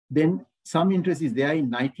 Then some interest is there in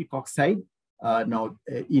nitric oxide now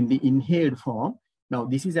in the inhaled form. Now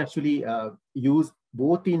this is actually used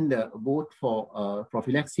both for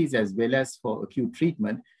prophylaxis as well as for acute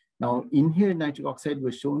treatment. Now, inhaled nitric oxide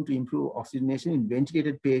was shown to improve oxygenation in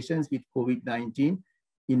ventilated patients with COVID-19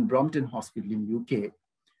 in Brompton Hospital in UK.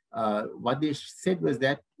 What they said was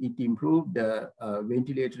that it improved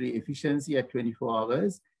ventilatory efficiency at 24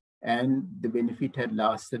 hours, and the benefit had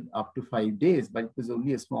lasted up to 5 days, but it was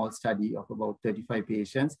only a small study of about 35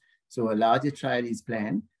 patients. So a larger trial is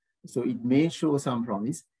planned. So it may show some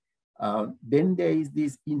promise. Then there is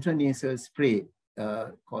this intranasal spray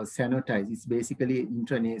called Sanotize. It's basically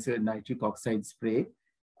intranasal nitric oxide spray.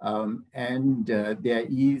 There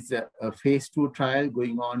is a phase 2 trial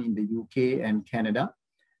going on in the UK and Canada.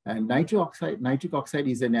 And nitric oxide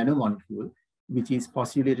is a nanomolecule, which is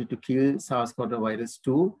postulated to kill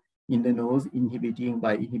SARS-CoV-2 in the nose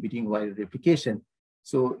by inhibiting viral replication.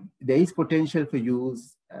 So there is potential for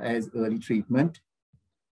use as early treatment.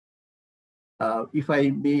 If I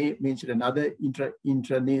may mention another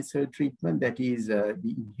intranasal treatment, that is the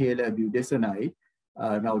inhaler budesonide.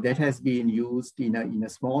 Now that has been used in a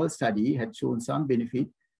small study, had shown some benefit,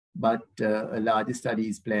 but a larger study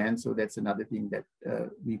is planned. So that's another thing that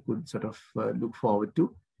we could sort of look forward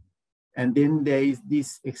to. And then there is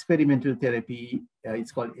this experimental therapy.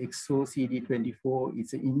 It's called XOCD24.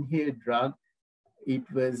 It's an inhaled drug. It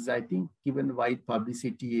was, I think, given wide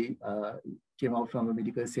publicity, came out from a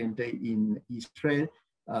medical center in Israel.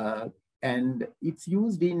 And it's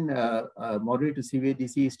used in moderate to severe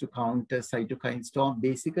disease to counter cytokine storm.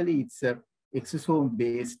 Basically, it's an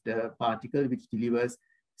exosome-based particle which delivers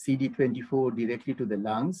CD24 directly to the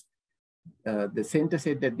lungs. The center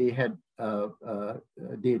said that they had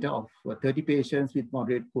data of 30 patients with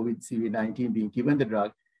moderate COVID-19 being given the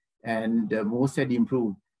drug, and most had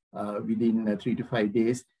improved within 3 to 5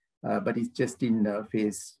 days, but it's just in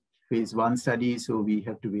phase 1 study, so we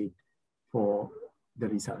have to wait for the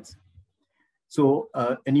results. So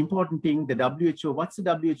an important thing, the WHO, what's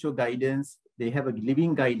the WHO guidance? They have a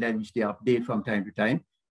living guideline which they update from time to time.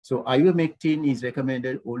 So ivermectin is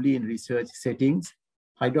recommended only in research settings.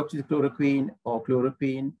 hydroxychloroquine or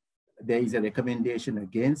chloroquine, there is a recommendation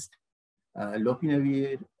against.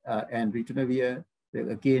 Lopinavir and ritonavir,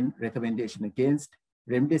 again, recommendation against.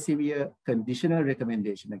 Remdesivir, conditional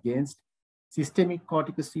recommendation against. Systemic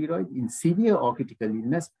corticosteroid in severe or critical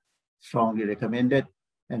illness, strongly recommended.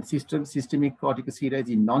 And systemic corticosteroids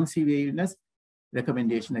in non-severe illness,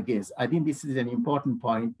 recommendation against. I think this is an important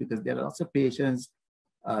point because there are also patients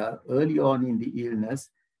early on in the illness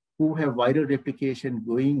who have viral replication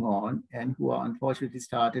going on and who are unfortunately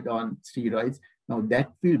started on steroids. Now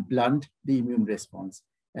that will blunt the immune response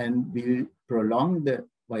and will prolong the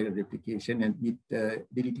viral replication and with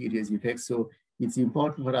deleterious effects. So it's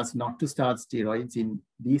important for us not to start steroids in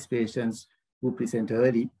these patients who present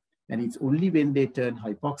early. And it's only when they turn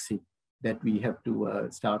hypoxic that we have to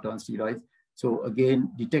start on steroids. So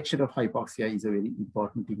again, detection of hypoxia is a very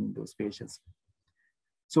important thing in those patients.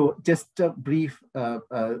 So just a brief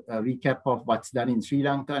recap of what's done in Sri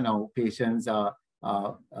Lanka. Now patients are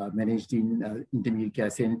managed in intermediate care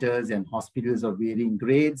centers and hospitals of varying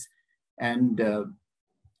grades. And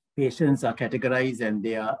patients are categorized, and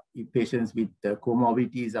they are patients with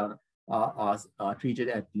comorbidities are treated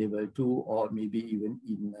at level 2 or maybe even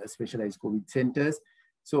in specialized COVID centers.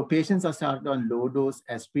 So patients are started on low dose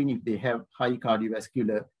aspirin if they have high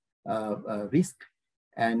cardiovascular risk.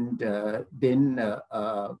 And then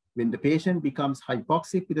when the patient becomes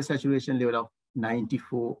hypoxic with a saturation level of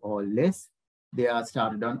 94 or less, they are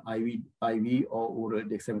started on IV or oral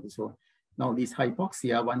dexamethasone. Now, this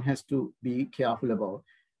hypoxia, one has to be careful about.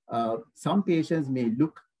 Some patients may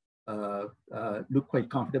look quite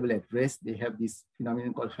comfortable at rest. They have this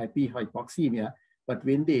phenomenon called happy hypoxemia, but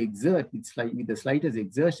when they exert, it's like with the slightest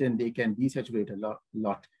exertion, they can desaturate a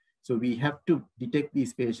lot. So we have to detect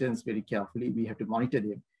these patients very carefully. We have to monitor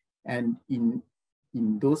them. And in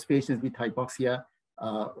those patients with hypoxia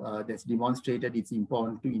that's demonstrated, it's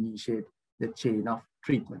important to initiate the chain of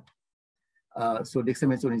treatment. So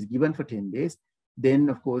dexamethasone is given for 10 days. Then,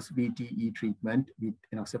 of course, VTE treatment with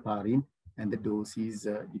enoxaparin, and the dose is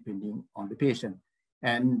depending on the patient.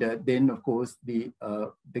 And then, of course, the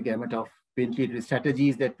gamut of ventilator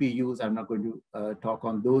strategies that we use, I'm not going to talk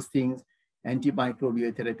on those things.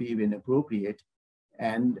 Antimicrobial therapy when appropriate.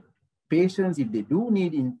 And patients, if they do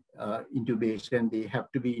need intubation, they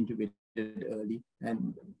have to be intubated early.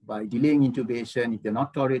 And by delaying intubation, if they're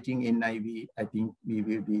not tolerating NIV, I think we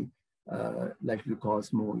will be likely to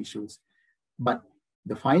cause more issues. But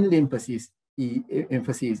the final emphasis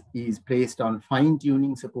is placed on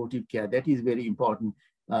fine-tuning supportive care. That is very important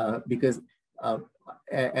because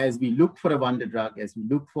as we look for a wonder drug, as we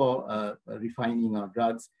look for refining our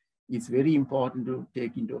drugs, it's very important to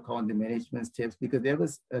take into account the management steps, because there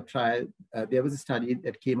was a trial, there was a study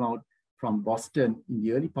that came out from Boston in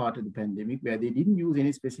the early part of the pandemic where they didn't use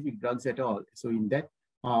any specific drugs at all. So in that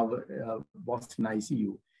Boston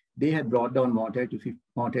ICU, they had brought down mortality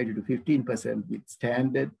to 15% with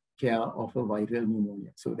standard care of a viral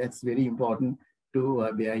pneumonia. So that's very important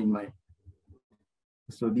to bear in mind.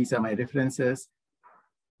 So these are my references.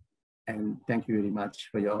 And thank you very much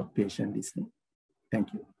for your patient listening.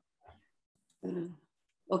 Thank you.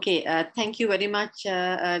 Okay, thank you very much,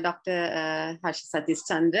 Dr. Harsha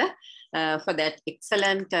Sathischandra, for that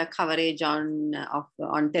excellent coverage on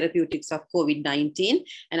therapeutics of COVID-19.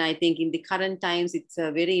 And I think in the current times, it's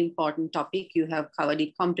a very important topic. You have covered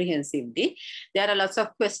it comprehensively. There are lots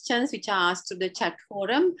of questions which are asked to the chat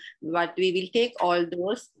forum, but we will take all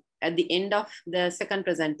those at the end of the second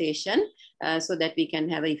presentation so that we can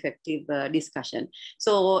have an effective discussion.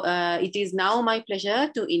 So it is now my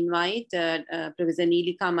pleasure to invite Professor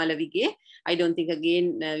Neelika Malavige. I don't think,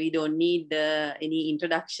 again, we don't need any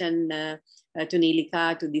introduction to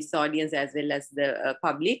Neelika, to this audience as well as the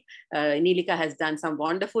public. Neelika has done some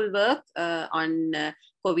wonderful work on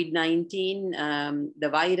COVID-19, the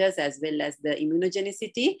virus, as well as the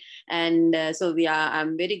immunogenicity. And so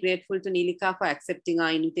I'm very grateful to Neelika for accepting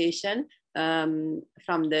our invitation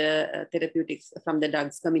from the therapeutics, from the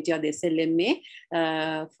drugs committee or the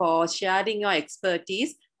SLMA, for sharing your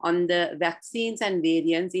expertise on the vaccines and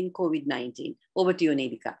variants in COVID-19. Over to you,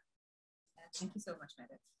 Neelika. Thank you so much,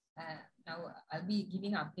 Madam. Now I'll be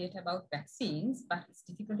giving an update about vaccines, but it's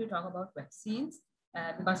difficult to talk about vaccines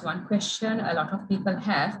because one question a lot of people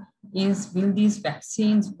have is, will these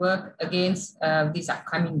vaccines work against these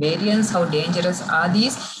upcoming variants? How dangerous are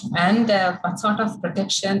these? And what sort of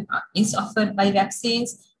protection is offered by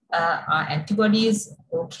vaccines? Are antibodies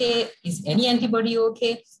okay? Is any antibody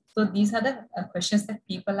okay? So these are the questions that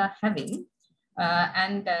people are having.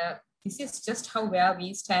 This is just where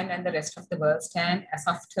we stand and the rest of the world stand as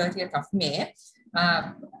of 30th of May.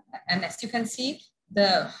 And as you can see,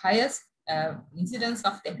 the highest incidence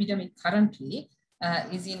of the epidemic currently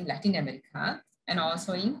is in Latin America and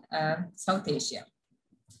also in South Asia.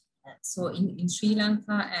 So in Sri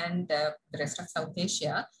Lanka and the rest of South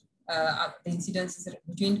Asia, the incidence is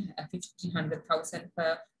between 1,500,000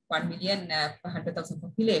 per 1 million per 100,000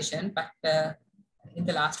 population, but in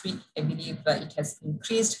the last week, I believe it has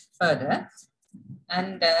increased further.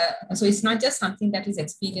 And so it's not just something that is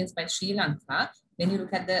experienced by Sri Lanka. When you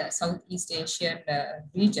look at the Southeast Asian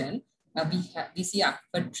region, we see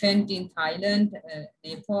upward trend in Thailand,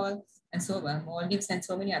 Nepal, and so Maldives and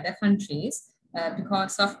so many other countries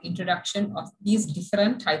because of introduction of these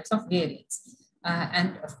different types of variants.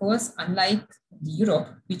 And of course, unlike Europe,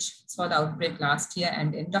 which saw the outbreak last year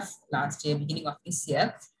and end of last year, beginning of this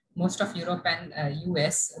year, most of Europe and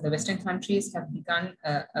US, the Western countries have begun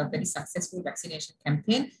a very successful vaccination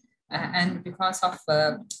campaign. And because of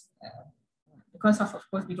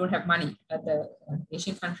course, we don't have money. The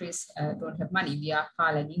Asian countries don't have money. We are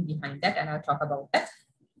far lagging behind that, and I'll talk about that.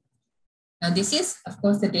 Now, this is, of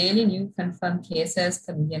course, the daily new confirmed cases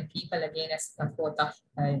per million people again as the 4th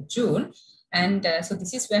of June. And so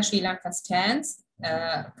this is where Sri Lanka stands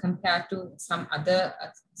compared to some other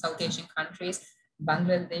South Asian countries.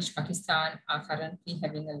 Bangladesh, Pakistan are currently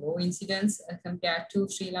having a low incidence compared to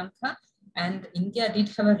Sri Lanka. And India did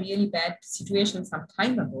have a really bad situation some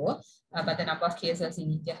time ago, but the number of cases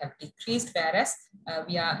in India have decreased, whereas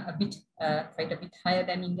we are a bit, quite a bit higher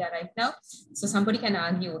than India right now. So somebody can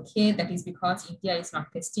argue, okay, that is because India is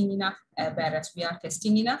not testing enough, whereas we are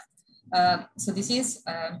testing enough. So this is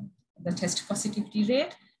the test positivity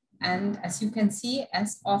rate. And as you can see,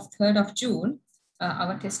 as of 3rd of June,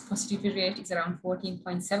 our test positivity rate is around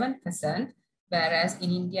 14.7%, whereas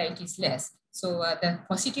in India it is less. So the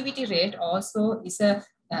positivity rate also is an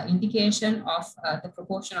indication of the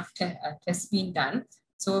proportion of tests being done.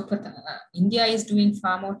 So India is doing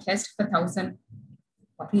far more tests per 1,000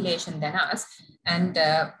 population than us. And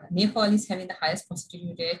Nepal is having the highest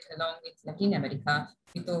positivity rate along with Latin America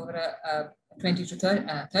with over 20 to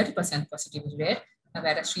 30% positivity rate,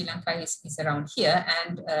 whereas Sri Lanka is around here.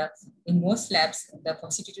 And in most labs, the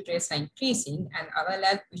positivity rates are increasing. And our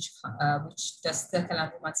lab, which does the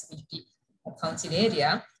Colombo Municipality Council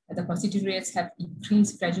area, the positivity rates have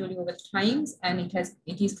increased gradually over time, and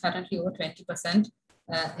it is currently over 20%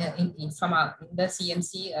 in the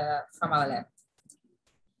CMC from our lab.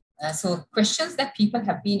 So questions that people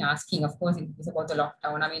have been asking, of course, is about the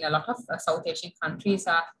lockdown. I mean, a lot of South Asian countries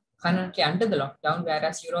are currently under the lockdown,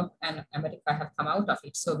 whereas Europe and America have come out of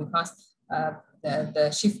it. So because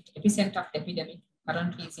the shift epicenter of the epidemic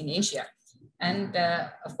currently is in Asia. And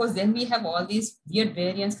of course, then we have all these weird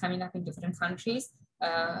variants coming up in different countries.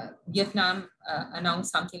 Vietnam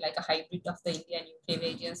announced something like a hybrid of the India and UK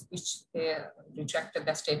variants, which they retracted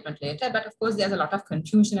that statement later. But of course, there's a lot of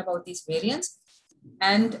confusion about these variants.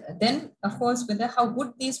 And then, of course, how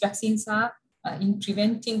good these vaccines are in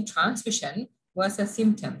preventing transmission versus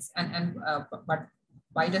symptoms, but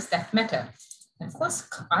why does that matter? And of course,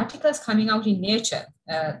 articles coming out in Nature,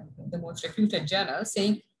 the most reputed journal,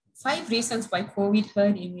 saying 5 reasons why COVID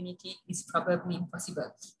herd immunity is probably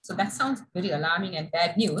impossible. So that sounds very alarming and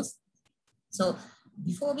bad news. So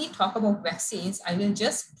before we talk about vaccines, I will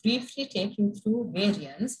just briefly take you through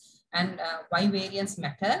variants and why variants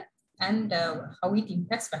matter and how it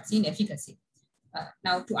impacts vaccine efficacy.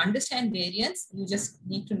 Now, to understand variants, you just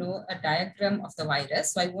need to know a diagram of the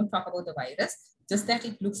virus. So I won't talk about the virus, just that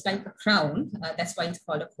it looks like a crown. That's why it's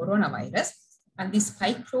called a coronavirus. And this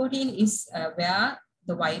spike protein is where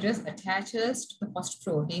the virus attaches to the host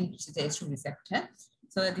protein, which is the ACE2 receptor.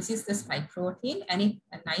 So this is the spike protein, and it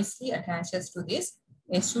nicely attaches to this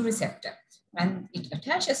ACE2 receptor. And it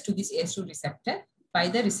attaches to this ACE2 receptor by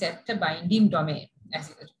the receptor binding domain,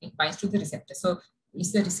 as it binds to the receptor. So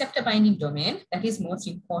it's the receptor binding domain that is most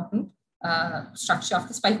important structure of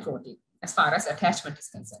the spike protein as far as attachment is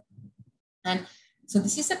concerned. And so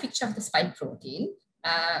this is a picture of the spike protein.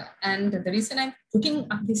 And the reason I'm putting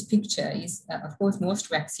up this picture is, of course, most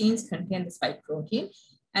vaccines contain the spike protein,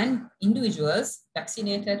 and individuals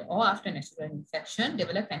vaccinated or after natural infection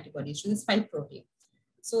develop antibodies to the spike protein.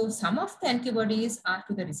 So some of the antibodies are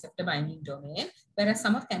to the receptor binding domain, whereas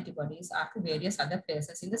some of the antibodies are to various other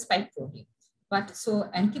places in the spike protein. But so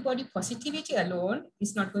antibody positivity alone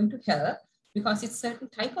is not going to help, because it's certain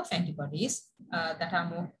type of antibodies that are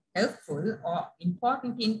more helpful or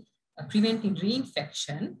important in preventing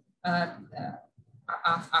reinfection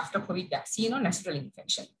after COVID vaccine or natural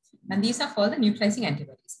infection. And these are called the neutralizing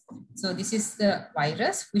antibodies. So this is the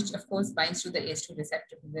virus, which of course binds to the ACE2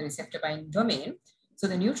 receptor, the receptor binding domain. So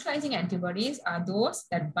the neutralizing antibodies are those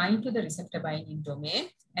that bind to the receptor binding domain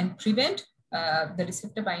and prevent the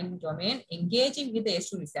receptor binding domain engaging with the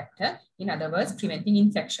ACE2 receptor, in other words, preventing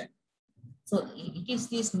infection. So it is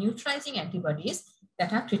these neutralizing antibodies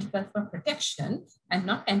that are critical for protection and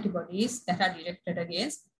not antibodies that are directed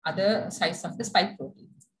against other sites of the spike protein.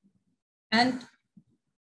 And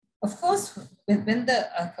of course, when the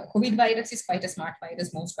COVID virus is quite a smart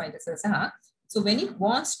virus, most viruses are. So when it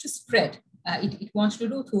wants to spread, it wants to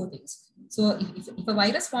do two things. So if a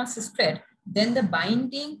virus wants to spread, then the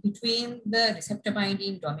binding between the receptor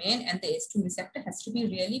binding domain and the ACE2 receptor has to be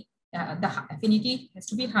really, the affinity has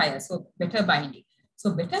to be higher, so better binding.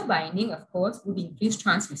 So better binding, of course, would increase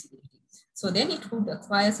transmissibility. So then it would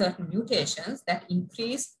acquire certain mutations that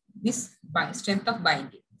increase this strength of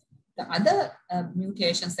binding. The other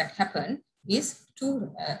mutations that happen is to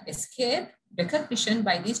escape recognition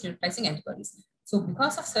by these neutralizing antibodies. So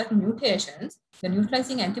because of certain mutations, the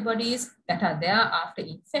neutralizing antibodies that are there after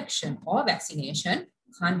infection or vaccination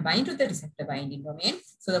can't bind to the receptor binding domain.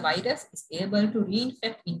 So the virus is able to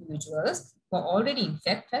reinfect individuals who are already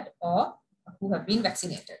infected or who have been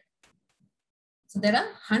vaccinated. So there are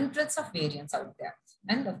hundreds of variants out there.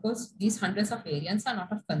 And of course, these hundreds of variants are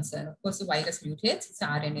not of concern. Of course, the virus mutates, it's an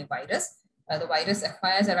RNA virus. The virus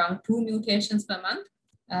acquires around 2 mutations per month.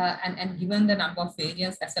 And given the number of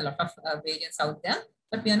variants, that's a lot of variants out there,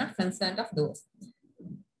 but we are not concerned of those.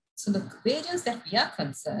 So the variants that we are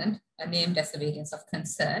concerned, named as the variants of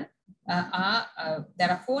concern, there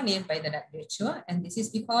are 4 named by the WHO, and this is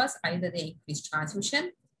because either they increase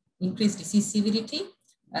transmission, increase disease severity,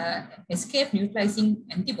 escape neutralizing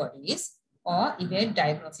antibodies, or evade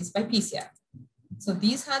diagnosis by PCR. So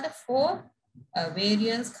these are the 4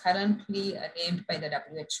 variants currently named by the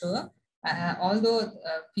WHO. Although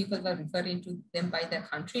people were referring to them by their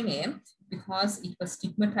country name, because it was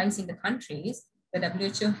stigmatizing the countries, the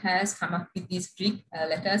WHO has come up with these Greek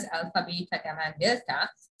letters, alpha, beta, gamma, and delta.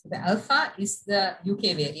 So the alpha is the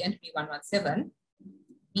UK variant, B117,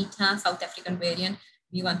 beta, South African variant,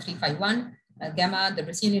 B1351, gamma, the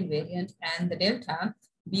Brazilian variant, and the delta,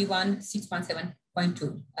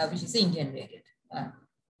 B1617.2, which is the Indian variant.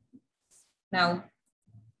 Now,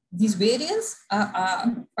 these variants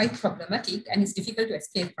are quite problematic and it's difficult to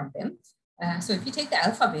escape from them. So if you take the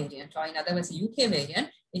alpha variant, or in other words, the UK variant,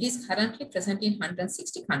 it is currently present in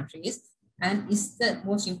 160 countries and is the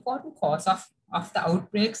most important cause of the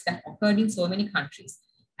outbreaks that occurred in so many countries.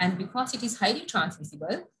 And because it is highly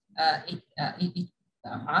transmissible,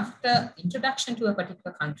 after introduction to a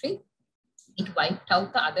particular country, it wiped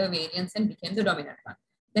out the other variants and became the dominant one.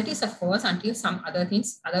 That is, of course, until some other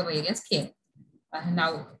variants came.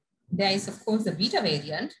 Now, there is, of course, the beta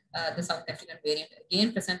variant, the South African variant,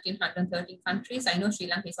 again present in 113 countries. I know Sri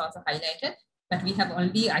Lanka is also highlighted, but we have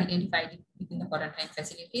only identified it within the quarantine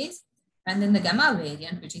facilities. And then the gamma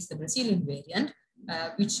variant, which is the Brazilian variant,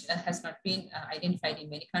 which has not been identified in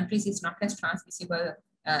many countries, is not as transmissible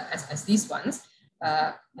as these ones,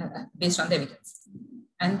 based on the evidence.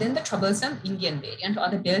 And then the troublesome Indian variant, or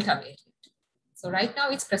the Delta variant. So right now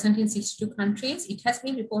it's present in 62 countries. It has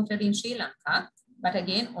been reported in Sri Lanka, but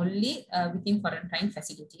again, only within quarantine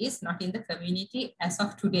facilities, not in the community as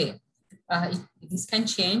of today. This can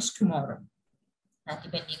change tomorrow,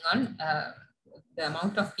 depending on the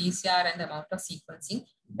amount of PCR and the amount of sequencing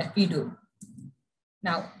that we do.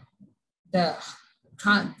 Now,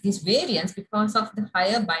 these variants, because of the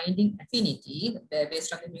higher binding affinity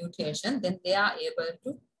based on the mutation, then they are able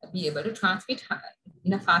to transmit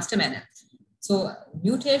in a faster manner. So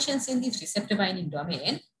mutations in this receptor binding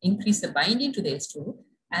domain increase the binding to the ACE2,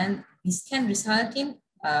 and this can result in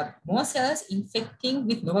more cells infecting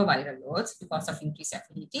with lower viral loads because of increased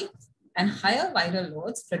affinity, and higher viral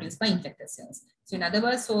loads produced by infected cells. So in other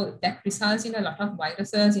words, so that results in a lot of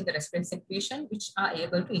viruses in the respiratory secretion, which are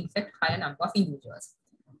able to infect higher number of individuals.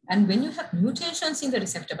 And when you have mutations in the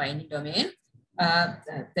receptor binding domain,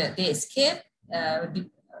 they escape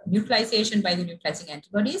the neutralization by the neutralizing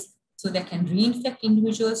antibodies, so they can reinfect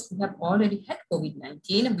individuals who have already had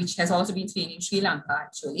COVID-19, which has also been seen in Sri Lanka,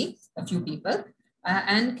 actually, a few people,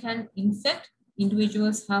 and can infect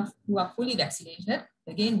individuals who are fully vaccinated.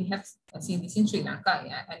 Again, we have seen this in Sri Lanka,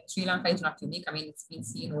 and Sri Lanka is not unique. I mean, it's been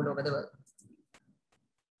seen all over the world.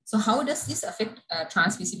 So how does this affect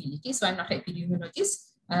transmissibility? So I'm not an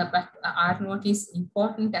epidemiologist, but R0 is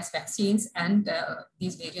important as vaccines and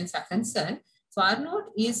these variants are concerned. So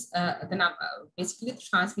R0 is basically the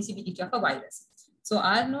transmissibility of a virus. So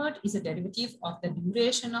R0 is a derivative of the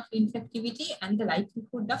duration of infectivity and the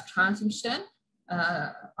likelihood of transmission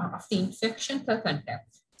of the infection per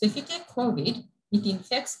contact. So if you take COVID, it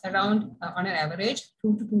infects around, on an average,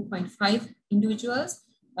 2 to 2.5 individuals.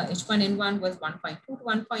 H1N1 was 1.2 to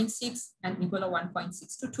 1.6 and Ebola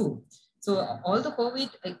 1.6 to 2. So although COVID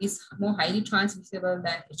is more highly transmissible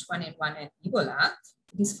than H1N1 and Ebola,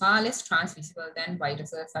 it is far less transmissible than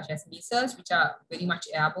viruses such as measles, which are very much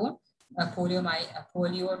airborne, polio,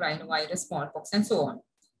 rhinovirus, smallpox, and so on.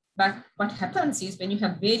 But what happens is when you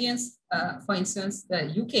have variants, for instance, the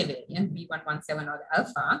UK variant, B117 or the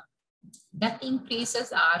alpha, that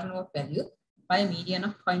increases R0 value by a median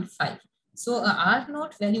of 0.5. So a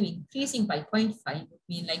R0 value increasing by 0.5 would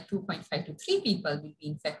mean like 2.5 to 3 people will be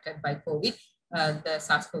infected by COVID, the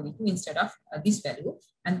SARS-CoV-2 instead of this value.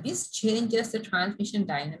 And this changes the transmission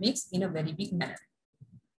dynamics in a very big manner.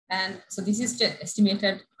 And so this is the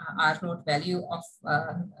estimated R0 value of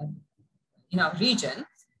in our region.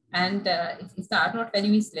 And if the R0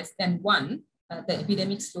 value is less than 1, the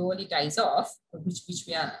epidemic slowly dies off, which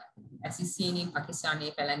we are, as is seen in Pakistan,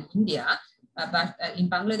 Nepal, and India. But in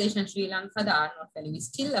Bangladesh and Sri Lanka, the R0 value is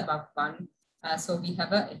still above 1. So we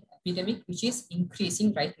have an epidemic which is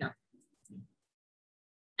increasing right now.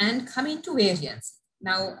 And coming to variants.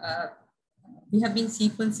 Now, we have been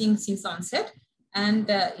sequencing since onset. And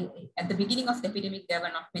at the beginning of the epidemic, there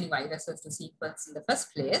were not many viruses to sequence in the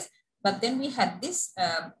first place. But then we had this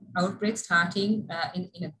outbreak starting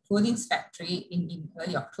in a clothing factory in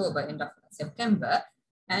early October, end of September.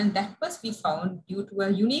 And that was we found due to a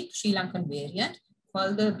unique Sri Lankan variant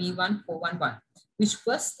called the B1411, which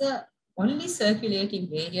was the only circulating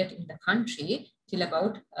variant in the country till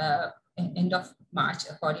about end of March,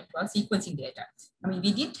 according to our sequencing data. I mean,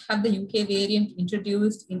 we did have the UK variant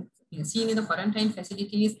introduced seen in the quarantine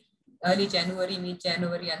facilities early January,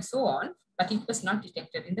 mid-January, and so on, but it was not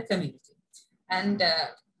detected in the community. And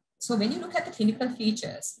so when you look at the clinical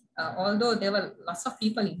features, although there were lots of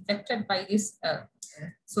people infected by this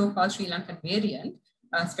so-called Sri Lankan variant,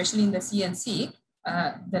 especially in the CNC,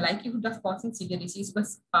 the likelihood of causing severe disease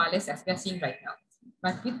was far less as we are seeing right now.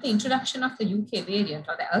 But with the introduction of the UK variant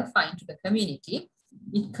or the alpha into the community,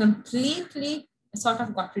 it completely sort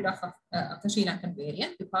of got rid of the Sri Lankan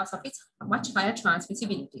variant because of its much higher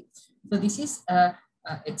transmissibility. So this is a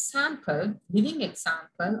living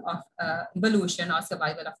example of evolution or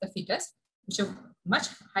survival of the fittest, which is much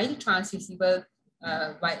highly transmissible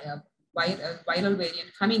viral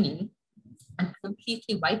variant coming in and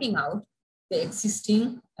completely wiping out the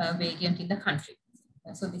existing variant in the country.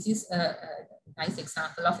 So this is a nice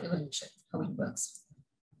example of evolution, how it works.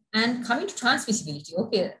 And coming to transmissibility,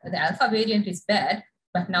 okay, the alpha variant is bad,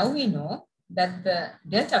 but now we know that the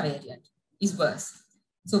delta variant is worse.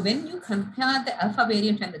 So when you compare the alpha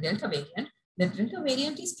variant and the delta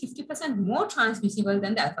variant is 50% more transmissible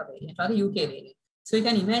than the alpha variant or the UK variant. So you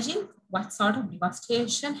can imagine what sort of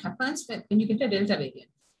devastation happens when you get a delta variant.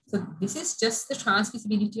 So this is just the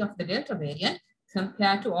transmissibility of the delta variant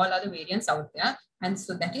compared to all other variants out there. And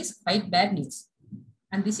so that is quite bad news.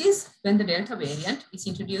 And this is when the delta variant is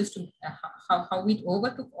introduced to how it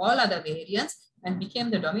overtook all other variants and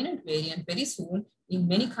became the dominant variant very soon in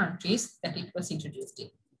many countries that it was introduced in.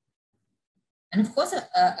 And of course,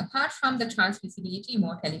 apart from the transmissibility,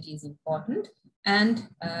 mortality is important. And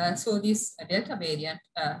so this delta variant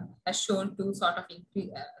has shown to sort of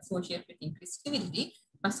associate with increased severity,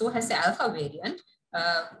 but so has the alpha variant.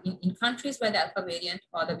 In countries where the alpha variant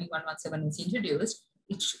or the B117 was introduced,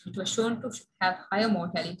 it was shown to have higher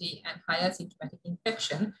mortality and higher symptomatic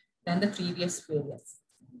infection than the previous variants.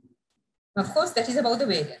 Of course, that is about the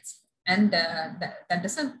variants. And that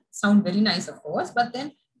doesn't sound very nice, of course, but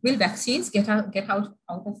then will vaccines get out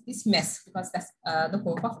of this mess? Because that's the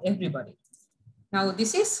hope of everybody. Now,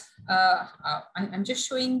 this is, I'm just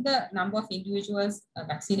showing the number of individuals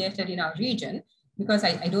vaccinated in our region, because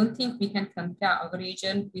I don't think we can compare our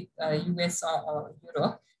region with US or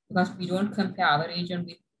Europe, because we don't compare our region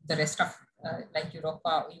with the rest of like Europe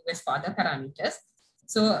or US for other parameters.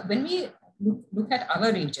 So when we look at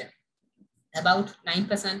our region, about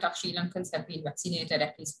 9% of Sri Lankans have been vaccinated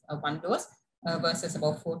at least one dose versus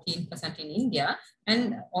about 14% in India.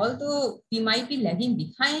 And although we might be lagging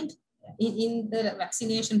behind in the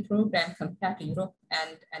vaccination program compared to Europe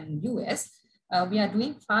and US, we are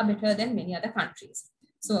doing far better than many other countries.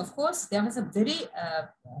 So of course, there was a very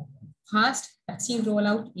fast vaccine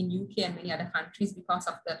rollout in UK and many other countries because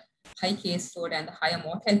of the high case load and the higher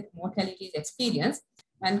mortality experience.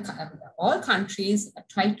 And all countries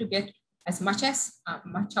try to get as much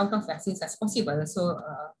out of vaccines as possible. So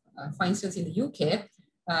for instance, in the UK,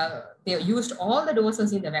 they used all the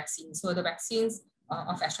doses in the vaccine. So the vaccines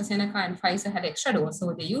of AstraZeneca and Pfizer had extra dose,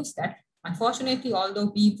 so they used that. Unfortunately,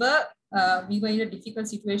 although we were in a difficult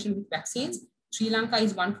situation with vaccines, Sri Lanka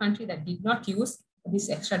is one country that did not use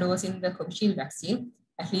this extra dose in the COVID vaccine,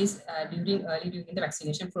 at least early during the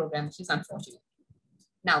vaccination program, which is unfortunate.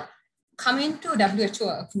 Now, Coming to WHO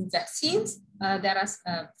approved vaccines, there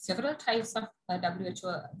are several types of WHO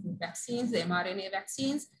approved vaccines, the mRNA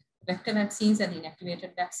vaccines, vector vaccines, and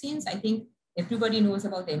inactivated vaccines. I think everybody knows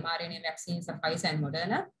about the mRNA vaccines, the Pfizer and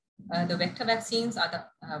Moderna. The vector vaccines are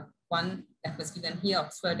the one that was given here,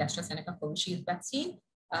 Oxford AstraZeneca Covishield vaccine,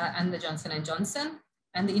 and the Johnson & Johnson.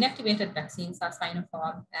 And the inactivated vaccines are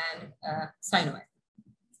Sinopharm and Sinovac.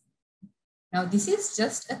 Now, this is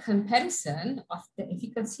just a comparison of the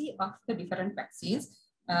efficacy of the different vaccines.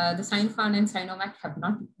 The Sinopharm and Sinovac have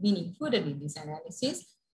not been included in this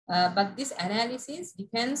analysis, but this analysis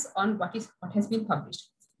depends on what has been published.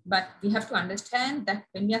 But we have to understand that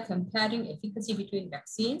when we are comparing efficacy between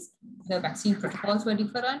vaccines, the vaccine protocols were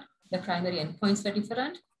different, the primary endpoints were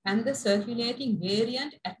different, and the circulating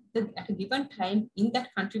variant at a given time in that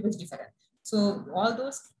country was different. So all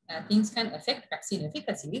those things can affect vaccine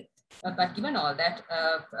efficacy. But given all that,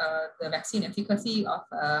 the vaccine efficacy of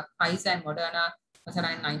Pfizer and Moderna was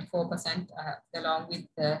around 94%, along with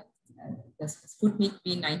the Sputnik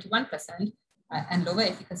being 91%, and lower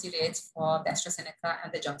efficacy rates for the AstraZeneca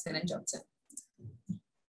and the Johnson & Johnson.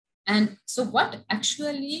 And so what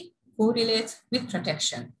actually correlates with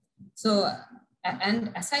protection? So,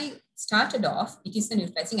 and as I started off, it is the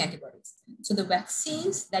neutralizing antibodies. So the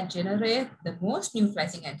vaccines that generate the most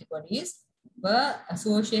neutralizing antibodies were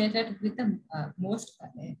associated with the most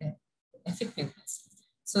effectiveness.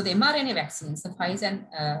 So the mRNA vaccines, the Pfizer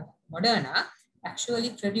and Moderna,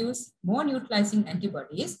 actually produce more neutralizing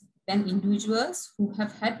antibodies than individuals who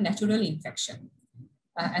have had natural infection.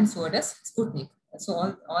 And so does Sputnik.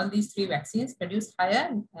 So all these three vaccines produce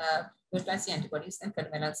higher neutralizing antibodies than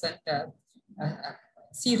convalescent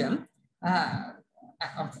serum.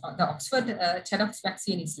 The Oxford Chadox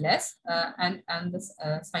vaccine is less, and the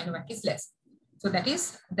Sinovac is less. So that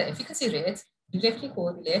is, the efficacy rates directly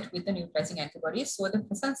correlate with the neutralizing antibodies. So the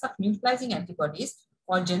presence of neutralizing antibodies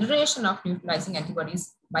or generation of neutralizing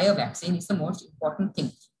antibodies by a vaccine is the most important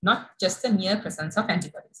thing, not just the mere presence of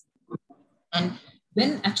antibodies. And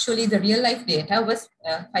when actually the real life data was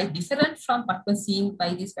quite different from what was seen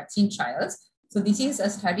by these vaccine trials. So this is a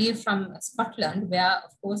study from Scotland where,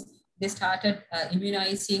 of course, they started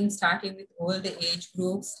immunizing, starting with all the age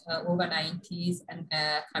groups, over 90s and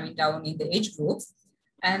coming down in the age groups.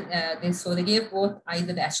 And they gave both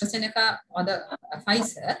either the AstraZeneca or the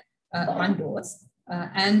Pfizer, one dose.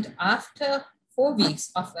 And after 4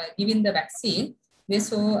 weeks of giving the vaccine, they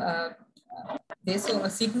saw a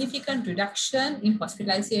significant reduction in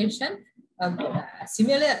hospitalization,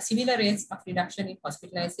 similar rates of reduction in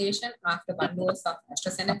hospitalization after 1 dose of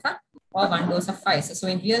AstraZeneca or 1 dose of Pfizer. So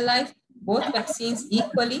in real life, both vaccines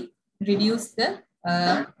equally reduce the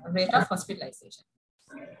rate of hospitalization.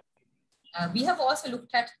 We have also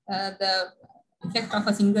looked at the effect of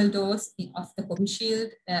a single dose of the Covishield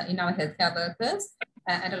in our healthcare workers,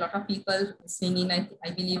 and a lot of people listening in, I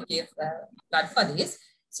believe, gave blood for this.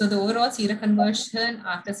 So the overall seroconversion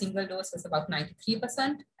after single dose was about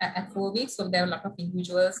 93% at 4 weeks. So there were a lot of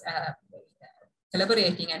individuals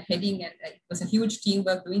collaborating and heading, and it was a huge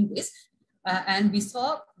teamwork doing this. And we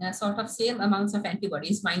saw sort of same amounts of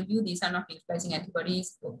antibodies. Mind you, these are not neutralizing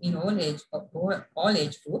antibodies in all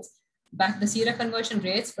age groups, but the seroconversion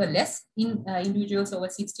rates were less in individuals over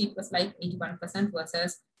 60. It was like 81%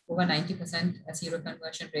 versus over 90%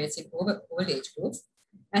 seroconversion rates in all age groups.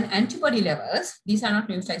 And antibody levels, these are not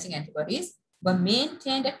neutralizing antibodies, were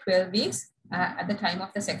maintained at 12 weeks at the time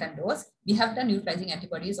of the second dose. We have done neutralizing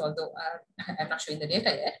antibodies, although I'm not showing the data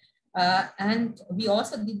yet. And we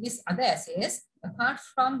also did these other assays. Apart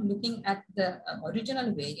from looking at the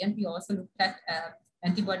original variant, we also looked at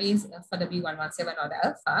antibodies for the B117 or the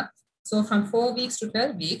alpha. So from 4 weeks to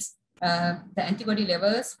 12 weeks, the antibody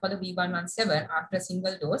levels for the B117 after a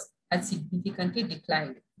single dose had significantly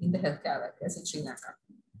declined in the healthcare workers in Sri Lanka.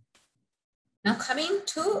 Now coming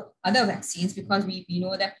to other vaccines, because we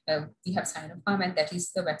know that we have Sinopharm, and that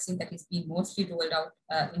is the vaccine that is being mostly rolled out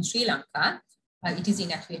in Sri Lanka. It is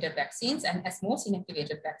inactivated vaccines, and as most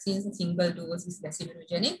inactivated vaccines, a single dose is less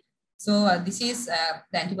immunogenic. So this is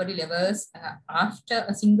the antibody levels after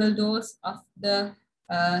a single dose of the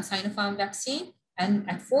Sinopharm vaccine. And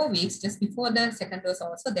at 4 weeks, just before the second dose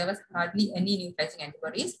also, there was hardly any neutralizing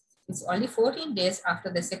antibodies. It's only 14 days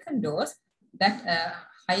after the second dose that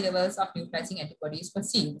high levels of neutralizing antibodies were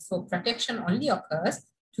seen. So protection only occurs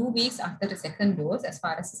 2 weeks after the second dose as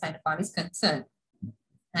far as the Sinopharm is concerned.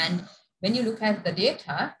 And when you look at the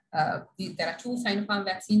data, there are 2 Sinopharm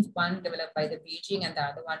vaccines, one developed by the Beijing and the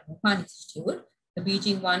other one Wuhan Institute. The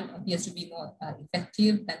Beijing one appears to be more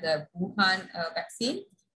effective than the Wuhan vaccine.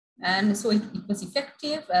 And so it was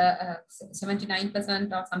effective,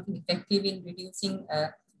 79% or something effective in reducing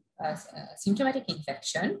symptomatic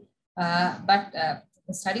infection, but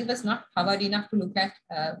the study was not powered enough to look at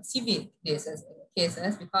severe cases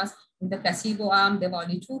because in the placebo arm, there were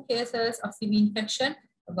only 2 cases of severe infection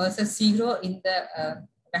versus 0 in the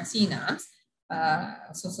vaccine arms.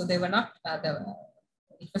 So they were not,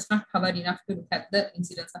 it was not powered enough to look at the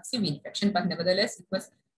incidence of severe infection, but nevertheless, it was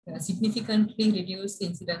significantly reduced the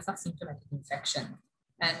incidence of symptomatic infection.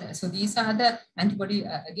 And so these are the antibody,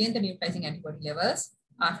 again, the neutralizing antibody levels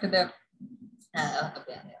after the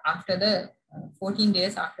 14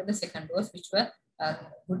 days after the second dose, which were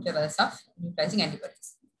good levels of neutralizing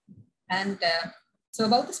antibodies. And so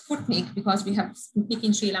about the Sputnik, because we have Sputnik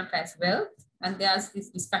in Sri Lanka as well, and there's this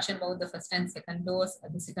discussion about the first and second dose.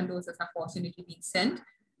 The second doses are fortunately being sent.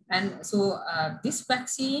 And so this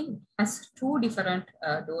vaccine has 2 different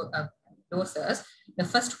doses. The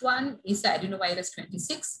first one is the adenovirus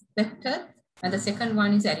 26 vector, and the second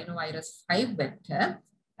one is adenovirus 5 vector.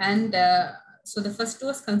 And so the first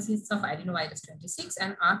dose consists of adenovirus 26,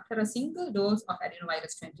 and after a single dose of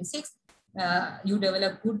adenovirus 26, you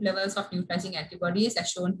develop good levels of neutralizing antibodies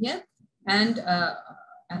as shown here. And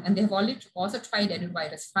they have also tried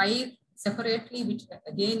adenovirus 5 separately, which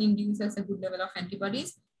again induces a good level of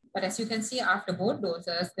antibodies. But as you can see, after both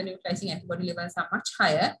doses, the neutralizing antibody levels are much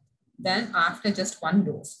higher than after just 1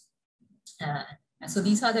 dose. So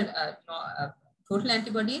these are the total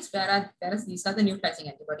antibodies, whereas these are the neutralizing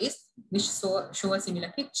antibodies, which show a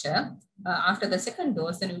similar picture. After the second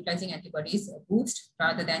dose, the neutralizing antibodies boost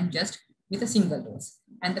rather than just with a single dose.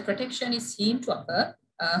 And the protection is seen to occur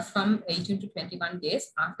from 18 to 21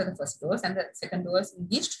 days after the first dose, and the second dose in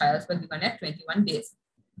these trials were given at 21 days.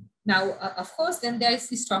 Now, of course, then there is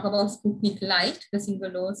this talk about Sputnik Light, the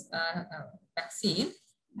single dose vaccine,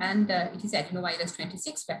 and it is adenovirus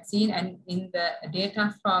 26 vaccine. And in the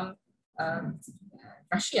data from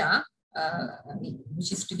Russia,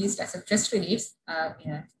 which is released as a press release,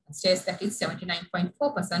 says that it's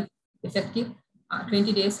 79.4% effective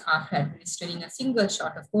 20 days after administering a single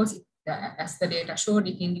shot. Of course, as the data showed,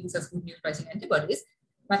 it induces good neutralizing antibodies.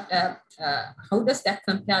 But how does that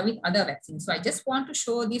compare with other vaccines? So I just want to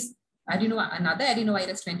show this another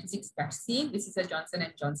adenovirus 26 vaccine. This is a Johnson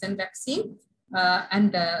 & Johnson vaccine.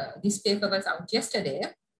 And this paper was out yesterday.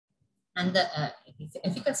 And the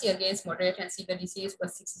efficacy against moderate and severe disease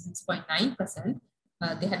was 66.9%.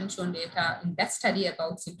 They hadn't shown data in that study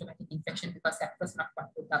about symptomatic infection because that was not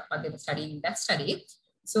what they were studying in that study.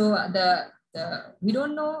 So we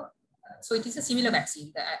don't know. So it is a similar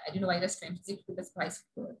vaccine, the adenovirus 26 with the spike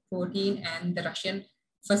protein, and the Russian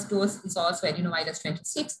first dose is also adenovirus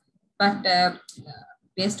 26. But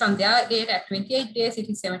based on their data at 28 days, it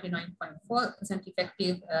is 79.4%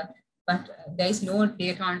 effective. But there is no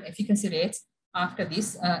data on efficacy rates after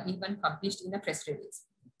this, even published in a press release.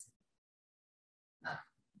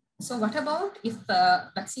 So what about if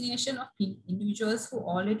vaccination of individuals who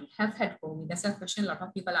already have had COVID? That's a question a lot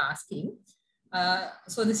of people are asking.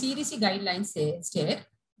 So the CDC guidelines state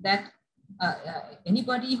that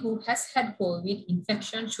anybody who has had COVID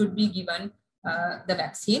infection should be given the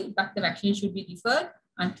vaccine, but the vaccine should be deferred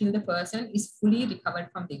until the person is fully recovered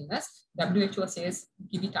from the illness. WHO says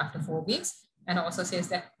give it after 4 weeks, and also says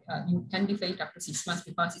that you can defer it up to 6 months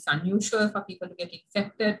because it's unusual for people to get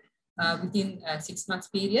infected within a 6 months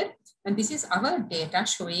period. And this is our data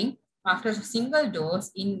showing after a single dose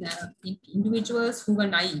in individuals who were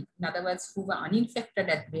naive, in other words, who were uninfected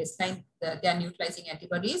at baseline, their neutralizing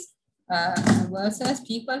antibodies, versus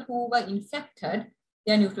people who were infected,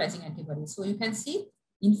 their neutralizing antibodies. So you can see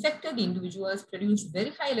infected individuals produce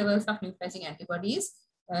very high levels of neutralizing antibodies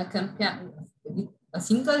compared with a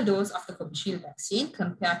single dose of the Covishield vaccine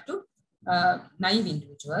compared to naive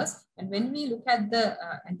individuals. And when we look at the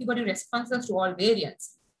antibody responses to all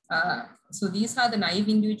variants, so these are the naive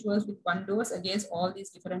individuals with 1 dose against all these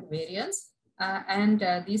different variants. And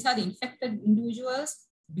these are the infected individuals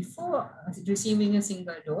before receiving a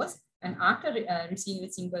single dose. And after receiving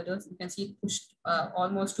a single dose, you can see it pushed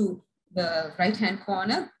almost to the right-hand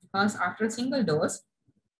corner, because after a single dose,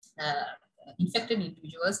 infected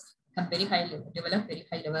individuals have develop very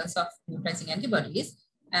high levels of neutralizing antibodies.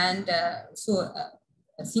 And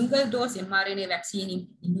a single dose mRNA vaccine in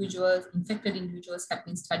individuals, infected individuals, have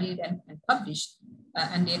been studied and published.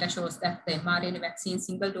 And data shows that the mRNA vaccine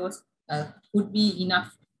single dose could be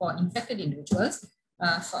enough for infected individuals.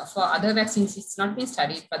 For other vaccines, it's not been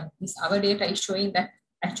studied, but our data is showing that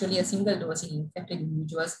actually a single dose in infected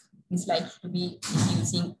individuals is likely to be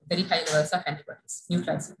inducing very high levels of antibodies,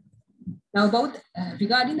 neutralizing. Now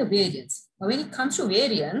regarding the variants, when it comes to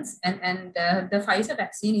variants, and the Pfizer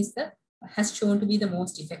vaccine has shown to be the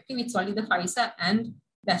most effective. It's only the Pfizer and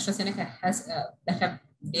the AstraZeneca that have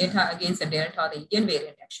data against the Delta or the Indian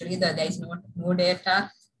variant. Actually, there is no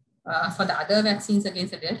data for the other vaccines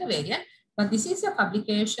against the Delta variant, but this is a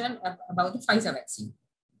publication about the Pfizer vaccine.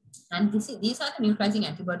 And these are the neutralizing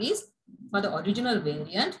antibodies for the original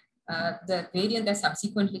variant, the variant that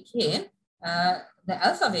subsequently came, the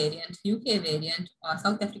Alpha variant, UK variant,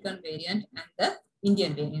 South African variant, and the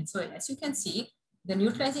Indian variant. So as you can see, the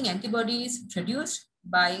neutralizing antibodies produced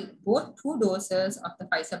by both 2 doses of the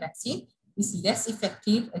Pfizer vaccine is less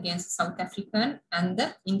effective against South African and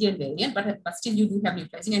the Indian variant, but still you do have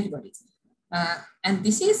neutralizing antibodies. And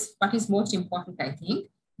this is what is most important, I think.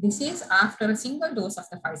 This is after a single dose of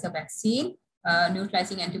the Pfizer vaccine,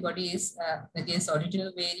 neutralizing antibodies against the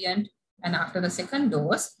original variant, and after the second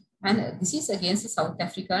dose, and this is against the South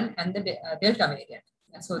African and the Delta variant.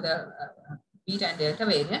 So the Beta and Delta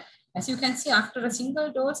variant. As you can see, after a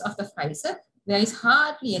single dose of the Pfizer, there is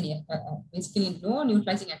hardly any, basically no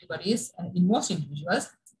neutralizing antibodies in most individuals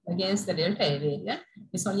against the Delta variant.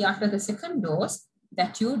 It's only after the second dose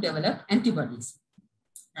that you develop antibodies.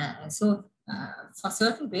 For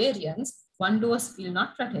certain variants, 1 dose will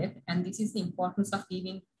not protect, and this is the importance of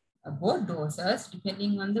giving both doses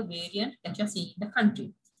depending on the variant that you're seeing in the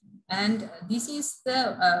country. And this is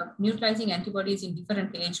the neutralizing antibodies in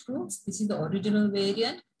different age groups. This is the original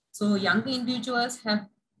variant. So younger individuals have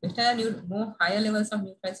better, more higher levels of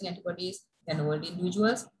neutralizing antibodies than old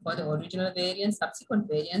individuals for the original variant, subsequent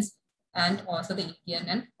variants, and also the Indian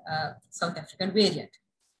and South African variant.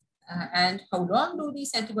 And how long do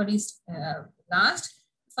these antibodies last?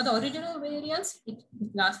 For the original variants, it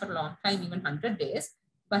lasts for a long time, even 100 days.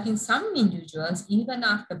 But in some individuals, even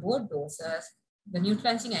after both doses, the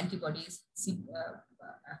neutralizing antibodies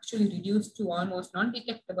actually reduce to almost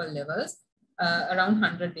non-detectable levels around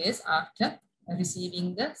 100 days after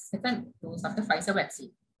receiving the second dose of the Pfizer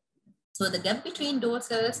vaccine. So the gap between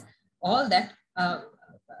doses, all that,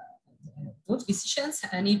 those decisions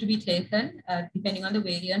need to be taken depending on the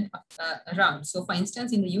variant around. So for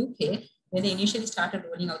instance, in the UK, when they initially started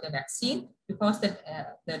rolling out the vaccine, because the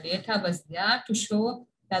data was there to show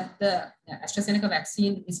that the AstraZeneca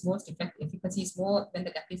vaccine is most effective, efficacy is more when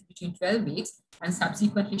the gap is between 12 weeks, and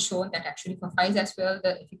subsequently shown that actually for Pfizer as well,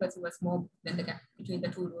 the efficacy was more when the gap between the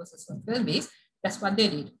 2 doses was 12 weeks. That's what they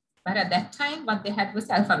did. But at that time, what they had was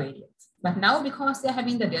Alpha variant. But now, because they're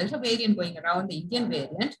having the Delta variant going around, the Indian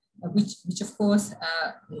variant, which of course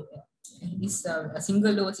is a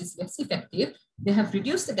single dose is less effective, they have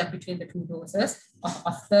reduced the gap between the 2 doses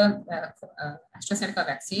of the AstraZeneca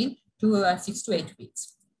vaccine to 6 to 8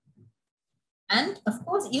 weeks. And of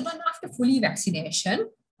course, even after fully vaccination,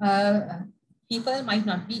 people might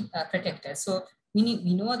not be protected. So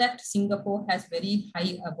we know that Singapore has very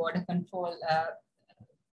high border control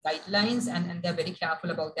guidelines, and they're very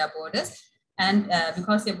careful about their borders. And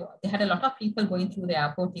because they had a lot of people going through the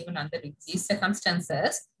airport, even under these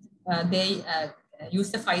circumstances, they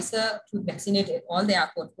used the Pfizer to vaccinate all the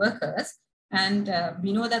airport workers. And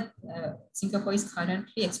we know that Singapore is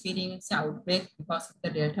currently experiencing an outbreak because of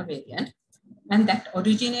the Delta variant. And that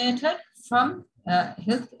originated from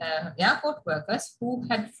airport workers who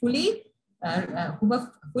had who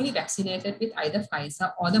were fully vaccinated with either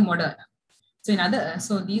Pfizer or the Moderna.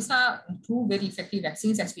 So these are 2 very effective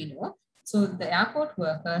vaccines, as we know. So the airport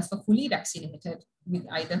workers were fully vaccinated with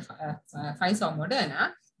either Pfizer or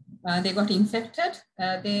Moderna. They got infected,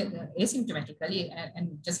 asymptomatically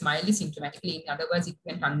and just mildly symptomatically. In other words, it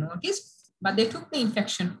went unnoticed, but they took the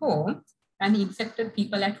infection home and infected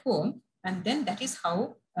people at home. And then that is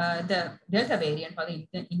how the Delta variant or the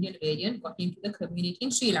Indian variant got into the community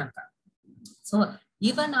in Sri Lanka. So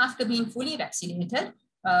even after being fully vaccinated,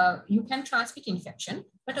 you can transmit infection,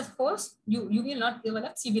 but of course, you will not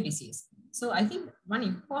develop severe disease. So I think one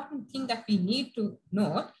important thing that we need to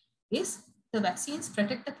note is the vaccines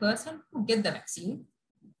protect the person who get the vaccine.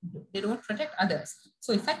 They don't protect others.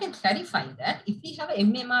 So if I can clarify that, if we have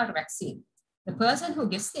an MMR vaccine, the person who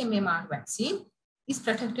gets the MMR vaccine is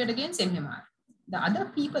protected against MMR. The other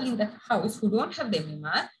people in the house who don't have the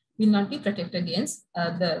MMR will not be protected against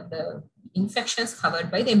the infections covered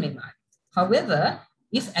by the MMR. However,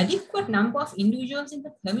 if adequate number of individuals in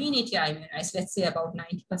the community are immunized, let's say about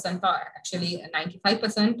 90% or actually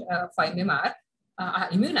 95% for MMR are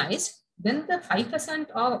immunized, then the 5%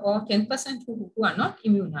 or 10% who are not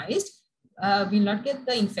immunized will not get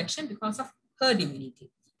the infection because of herd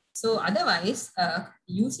immunity. So otherwise,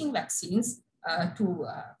 using vaccines to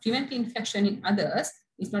prevent infection in others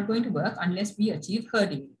is not going to work unless we achieve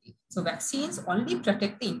herd immunity. So vaccines only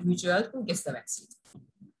protect the individual who gets the vaccine.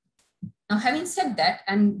 Now, having said that,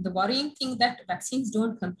 and the worrying thing that vaccines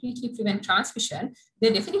don't completely prevent transmission,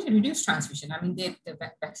 they definitely reduce transmission. I mean, the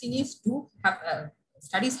vaccines do have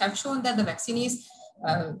studies have shown that the vaccine is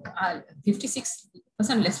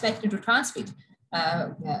 56% less likely to transmit.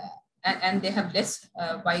 And they have less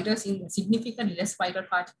virus in significantly less viral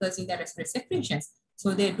particles in their respiratory secretions.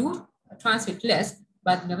 So they do transmit less,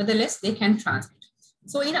 but nevertheless, they can transmit.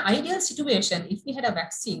 So in an ideal situation, if we had a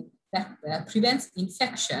vaccine that prevents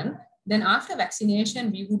infection, then after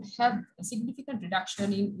vaccination, we would have a significant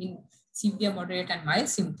reduction in severe, moderate, and mild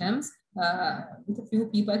symptoms with a few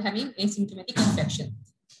people having asymptomatic infection.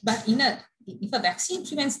 But if a vaccine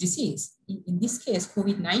prevents disease, in this case,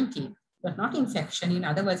 COVID-19, but not infection, in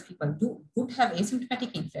other words, people would have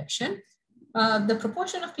asymptomatic infection, the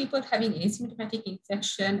proportion of people having asymptomatic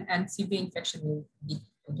infection and severe infection will be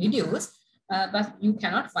reduced, but you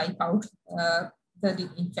cannot wipe out the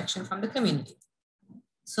infection from the community.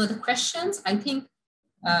 So the questions I think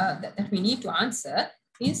that we need to answer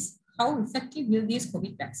is how effective will these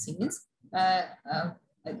COVID vaccines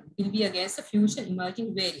will be against the future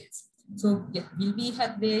emerging variants. So will we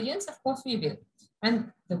have variants? Of course we will.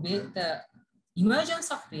 And the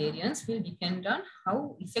emergence of variants will depend on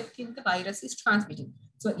how effective the virus is transmitting.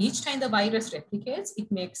 So each time the virus replicates,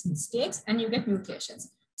 it makes mistakes and you get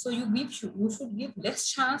mutations. So you should give less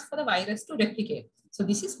chance for the virus to replicate. So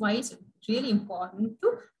this is why it's really important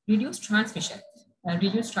to reduce transmission.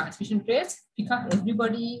 Reduce transmission rates, pick up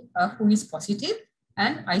everybody who is positive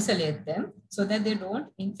and isolate them so that they don't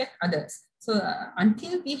infect others. So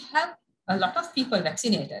until we have a lot of people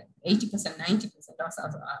vaccinated, 80%, 90%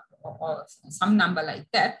 or some number like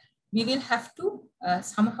that, we will have to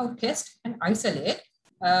somehow test and isolate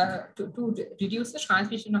to reduce the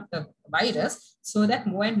transmission of the virus so that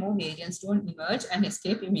more and more variants don't emerge and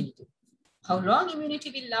escape immunity. How long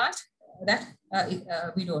immunity will last, that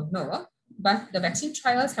we don't know, but the vaccine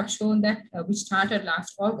trials have shown that, which started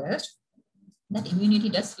last August, that immunity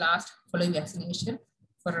does last following vaccination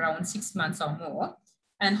for around 6 months or more.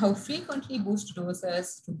 And how frequently booster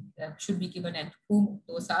doses should be given and whom,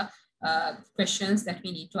 those are questions that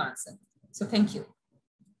we need to answer. So thank you.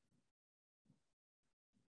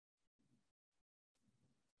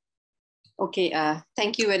 Okay,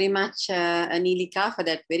 thank you very much, Neelika, for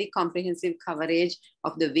that very comprehensive coverage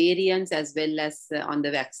of the variants as well as on the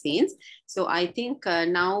vaccines. So I think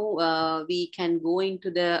now we can go into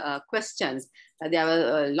the questions. There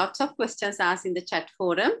were lots of questions asked in the chat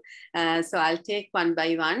forum. So I'll take one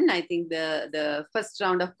by one. I think the first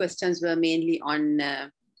round of questions were mainly on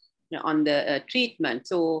the treatment.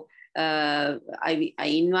 So I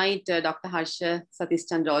invite Dr. Harsha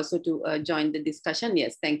Sathischandra also to join the discussion.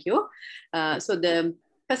 Yes, thank you. So the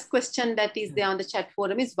first question that is there on the chat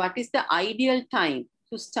forum is, what is the ideal time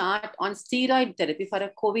to start on steroid therapy for a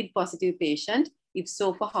COVID positive patient? If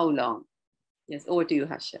so, for how long? Yes, over to you,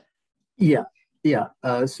 Harsha. Yeah.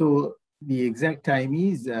 So the exact time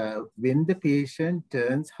is when the patient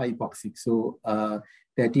turns hypoxic. So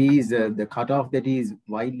that is the cutoff that is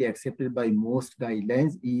widely accepted by most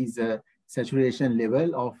guidelines is a saturation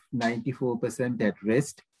level of 94% at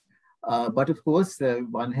rest. But of course,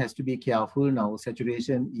 one has to be careful now.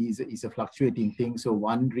 Saturation is a fluctuating thing. So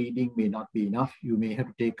one reading may not be enough. You may have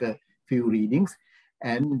to take a few readings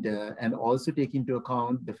and also take into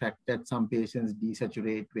account the fact that some patients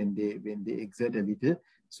desaturate when they exert a little.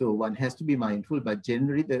 So one has to be mindful, but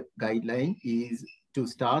generally the guideline is to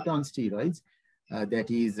start on steroids. That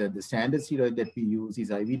is the standard steroid that we use is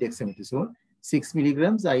IV dexamethasone, 6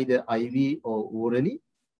 milligrams, either IV or orally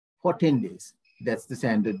for 10 days. That's the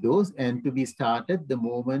standard dose, and to be started the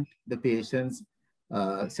moment the patient's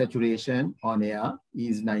saturation on air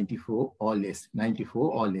is 94 or less.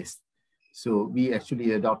 So we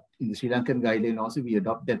actually adopt, in the Sri Lankan guideline also, we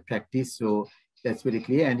adopt that practice. So that's very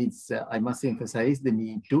clear. And it's, I must emphasize the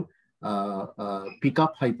need to pick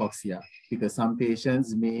up hypoxia, because some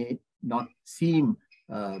patients may not seem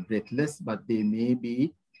breathless, but they may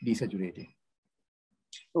be desaturating.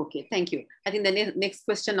 Okay, thank you. I think the next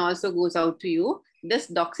question also goes out to you. Does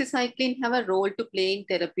doxycycline have a role to play in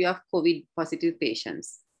therapy of COVID positive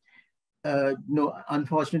patients? No,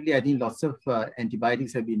 unfortunately, I think lots of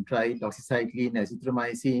antibiotics have been tried, doxycycline,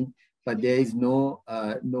 azithromycin, but there is no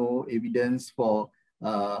evidence for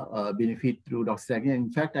benefit through doxycycline.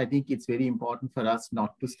 In fact, I think it's very important for us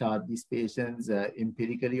not to start these patients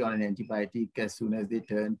empirically on an antibiotic as soon as they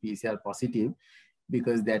turn PCR positive,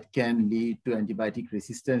 because that can lead to antibiotic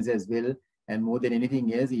resistance as well. And more than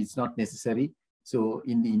anything else, it's not necessary. So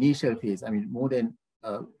in the initial phase, I mean, more than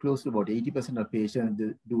close to about 80% of patients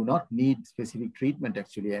do not need specific treatment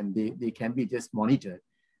actually, and they can be just monitored.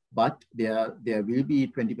 But there will be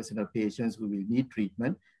 20% of patients who will need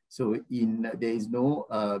treatment. So there is no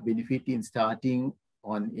benefit in starting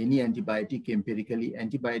on any antibiotic empirically.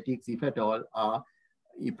 Antibiotics, if at all, are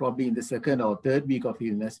probably in the second or third week of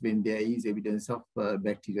illness when there is evidence of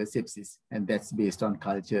bacterial sepsis, and that's based on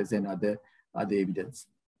cultures and other evidence.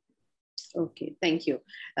 Okay, thank you.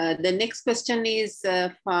 The next question is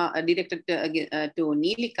directed to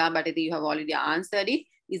Neelika, but I think you have already answered it.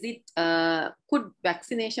 Is it, could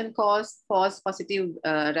vaccination cause false positive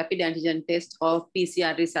rapid antigen test or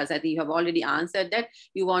PCR results? I think you have already answered that.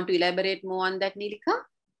 You want to elaborate more on that, Neelika?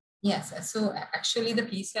 Yes, so actually the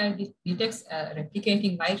PCR detects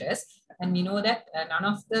replicating virus, and we know that none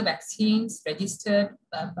of the vaccines registered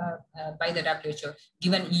by the WHO,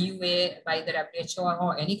 given EUA by the WHO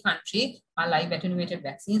or any country, are live attenuated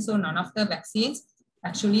vaccines. So none of the vaccines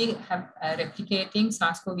actually have replicating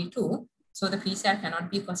SARS-CoV-2. So the PCR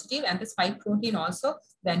cannot be positive, and the spike protein also,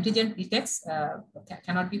 the antigen detects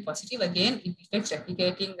cannot be positive. Again, it detects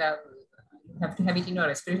replicating, you have to have it in your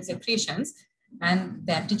respiratory secretions, and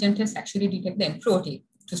the antigen test actually detect the N protein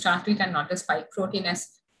to start with, and not the spike protein as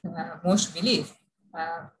most believe.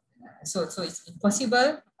 So it's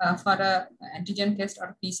impossible for an antigen test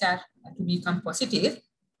or PCR to become positive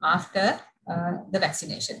after the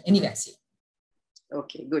vaccination, any vaccine.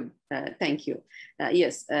 Okay, good. Thank you.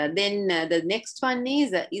 Yes, then the next one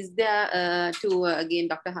is there, again,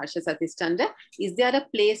 Dr. Harsha Sathischandra, is there a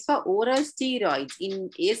place for oral steroids in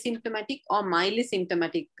asymptomatic or mildly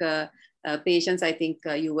symptomatic patients? I think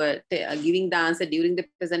you were giving the answer during the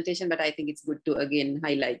presentation, but I think it's good to again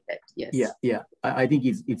highlight that. Yes. Yeah. I think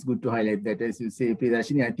it's good to highlight that. As you say,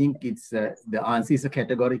 Priydarshini, I think it's the answer is a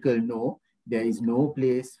categorical no. There is no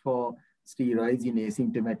place for steroids in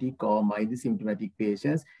asymptomatic or mildly symptomatic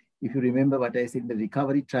patients. If you remember what I said in the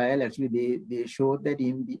recovery trial, actually they showed that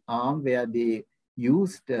in the arm where they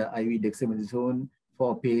used IV dexamethasone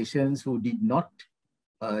for patients who did not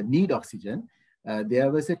need oxygen,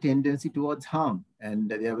 there was a tendency towards harm, and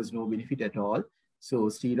there was no benefit at all. So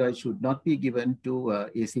steroids should not be given to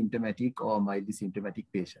asymptomatic or mildly symptomatic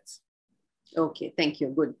patients. Okay, thank you.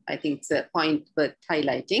 Good. I think it's a point worth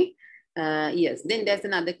highlighting. Yes, then there's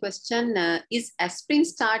another question. Is aspirin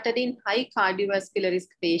started in high cardiovascular risk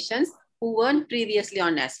patients who weren't previously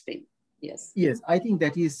on aspirin? Yes. Yes, I think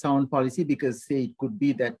that is sound policy, because say it could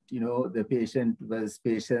be that, the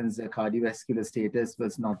patient's cardiovascular status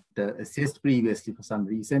was not assessed previously for some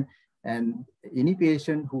reason. And any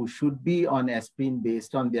patient who should be on aspirin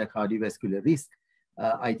based on their cardiovascular risk,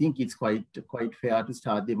 I think it's quite fair to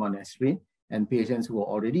start them on aspirin. And patients who are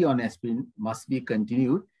already on aspirin must be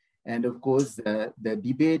continued. And of course, the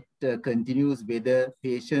debate continues whether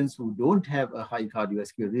patients who don't have a high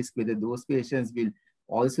cardiovascular risk, whether those patients will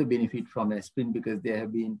also benefit from aspirin, because there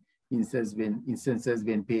have been instances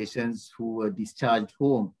when patients who were discharged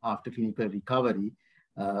home after clinical recovery,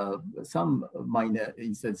 some minor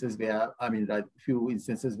instances where, a few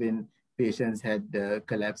instances when patients had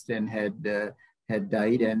collapsed and had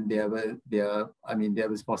died, and there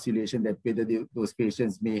was postulation that whether those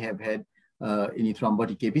patients may have had any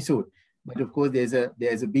thrombotic episode. But of course, there's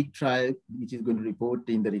a big trial which is going to report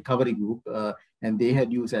in the recovery group, and they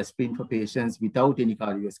had used aspirin for patients without any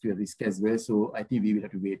cardiovascular risk as well. So I think we will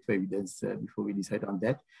have to wait for evidence before we decide on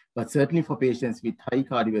that. But certainly for patients with high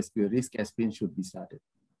cardiovascular risk, aspirin should be started.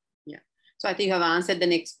 Yeah. So I think you have answered the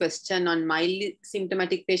next question on mildly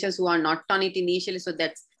symptomatic patients who are not on it initially. So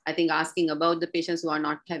that's, I think, asking about the patients who are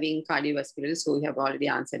not having cardiovascular risk. So we have already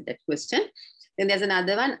answered that question. Then there's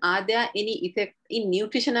another one. Are there any effect in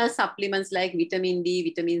nutritional supplements like vitamin D,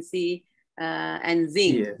 vitamin C, and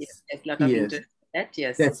zinc? Yes. There's a lot of interest in that.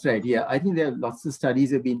 Yes. That's right. Yeah, I think there are lots of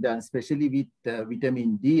studies have been done, especially with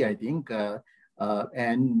vitamin D, I think. Because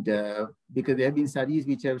there have been studies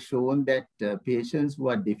which have shown that patients who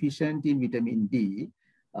are deficient in vitamin D,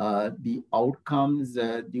 the outcomes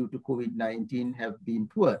due to COVID-19 have been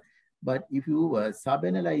poor. But if you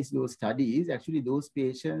sub-analyze those studies, actually those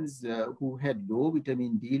patients who had low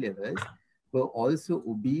vitamin D levels were also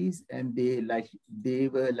obese, and they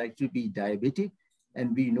were likely to be diabetic.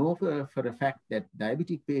 And we know for a fact that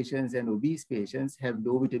diabetic patients and obese patients have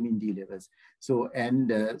low vitamin D levels. So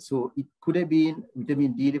it could have been,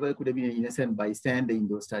 vitamin D level could have been an innocent bystander in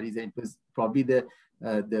those studies. And it was probably the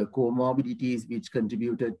comorbidities which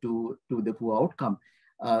contributed to the poor outcome.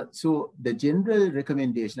 So the general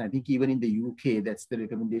recommendation, I think even in the UK, that's the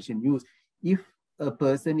recommendation used. If a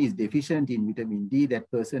person is deficient in vitamin D,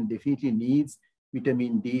 that person definitely needs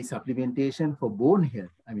vitamin D supplementation for bone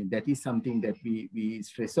health. I mean, that is something that we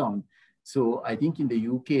stress on. So I think in the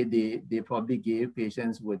UK, they probably gave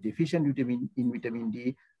patients who were deficient in vitamin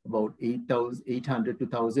D about 800 to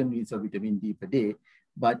 1,000 units of vitamin D per day.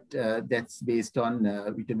 but that's based on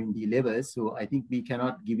vitamin D levels. So I think we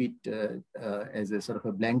cannot give it as a sort of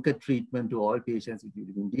a blanket treatment to all patients with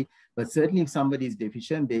vitamin D. But certainly if somebody is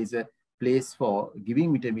deficient, there is a place for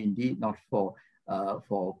giving vitamin D, not for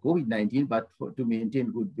COVID-19, but to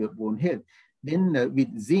maintain good bone health. Then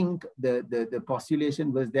with zinc, the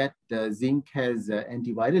postulation was that zinc has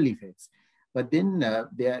antiviral effects. But then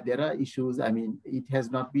there are issues. I mean, it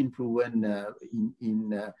has not been proven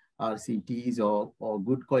in RCTs or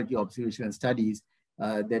good quality observational studies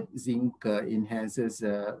that zinc enhances,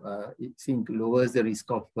 zinc lowers the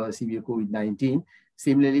risk of severe COVID-19.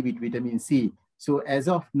 Similarly with vitamin C. So as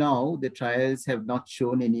of now, the trials have not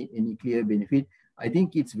shown any clear benefit. I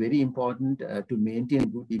think it's very important to maintain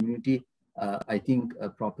good immunity. I think a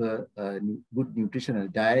proper good nutritional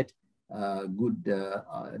diet, good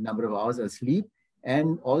number of hours of sleep,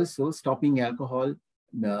 and also stopping alcohol,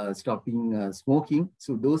 stopping smoking.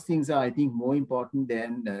 So those things are, I think, more important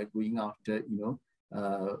than going after,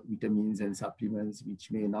 vitamins and supplements, which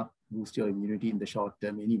may not boost your immunity in the short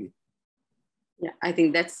term anyway. Yeah, I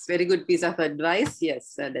think that's very good piece of advice.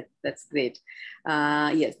 Yes, that's great.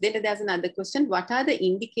 Yes, then there's another question. What are the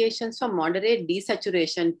indications for moderate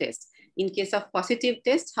desaturation test? In case of positive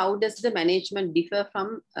test, how does the management differ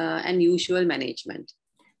from an usual management?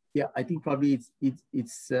 Yeah, I think probably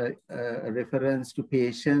it's a reference to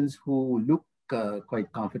patients who look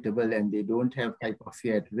quite comfortable and they don't have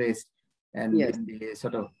hypoxia at rest. And yes, when they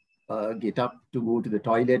sort of get up to go to the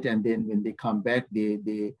toilet, and then when they come back,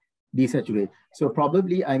 they desaturate. So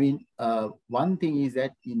probably, I mean, one thing is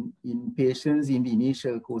that in patients in the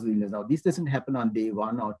initial course of illness, now this doesn't happen on day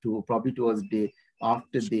 1 or 2, probably towards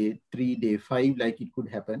after day 3, day 5, like it could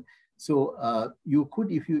happen. So you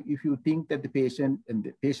could, if you think that the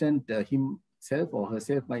patient himself or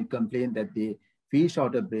herself might complain that they feel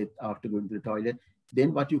short of breath after going to the toilet,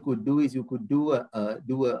 then what you could do is you could do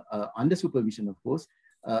under supervision, of course,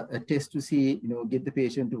 a test to see, get the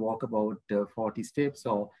patient to walk about 40 steps,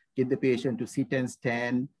 or get the patient to sit and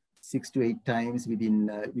stand 6 to 8 times within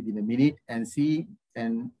a minute, and see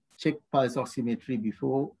and check pulse oximetry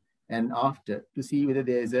before and after to see whether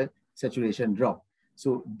there is a saturation drop.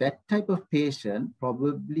 So that type of patient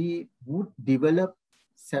probably would develop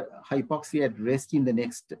hypoxia at rest in the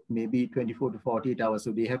next maybe 24 to 48 hours.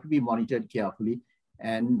 So they have to be monitored carefully,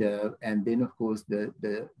 and then of course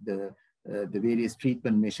the various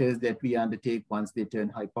treatment measures that we undertake once they turn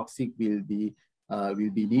hypoxic will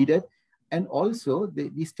be needed. And also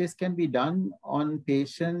these tests can be done on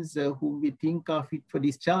patients who we think are fit for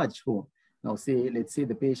discharge home. Now let's say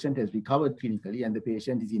the patient has recovered clinically and the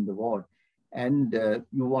patient is in the ward, and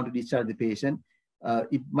you want to discharge the patient.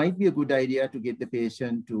 It might be a good idea to get the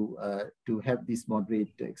patient to have this moderate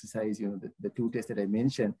exercise, the 2 tests that I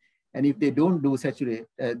mentioned. And if they don't do saturate,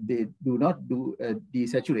 they do not do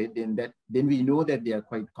desaturate, then we know that they are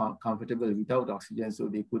quite comfortable without oxygen, so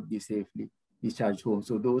they could be safely discharged home.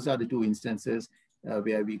 So those are the 2 instances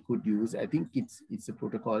where we could use. I think it's a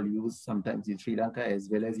protocol used sometimes in Sri Lanka as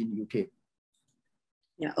well as in UK.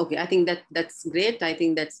 Yeah, okay. I think that's great. I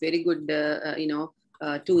think that's very good,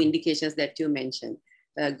 2 indications that you mentioned.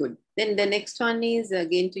 Good. Then the next one is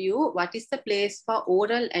again to you. What is the place for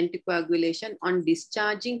oral anticoagulation on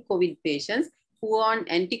discharging COVID patients who are on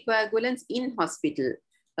anticoagulants in hospital?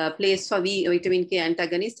 Place for vitamin K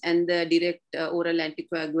antagonist and the direct oral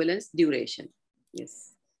anticoagulants duration.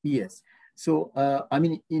 Yes. Yes. So, I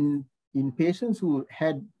mean, in patients who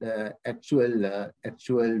had actual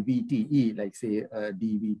VTE, like say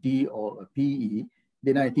DVT or a PE,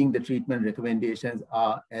 then I think the treatment recommendations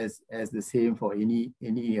are as the same for any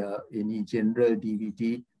general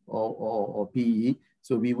DVT or PE.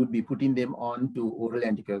 So we would be putting them on to oral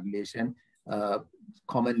anticoagulation,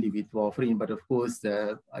 commonly with warfarin. But of course,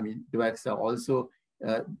 I mean, drugs are also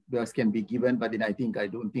drugs can be given, but then I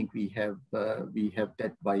don't think we have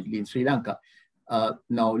that widely in Sri Lanka.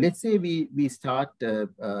 Now, let's say we start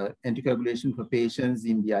anticoagulation for patients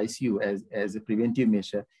in the ICU as a preventive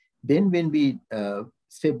measure. Then when we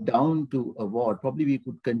step down to a ward, probably we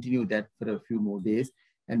could continue that for a few more days.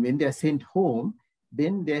 And when they're sent home,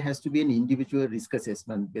 then there has to be an individual risk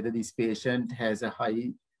assessment, whether this patient has a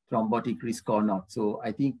high thrombotic risk or not. So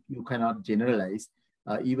I think you cannot generalize.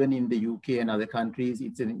 Even in the UK and other countries,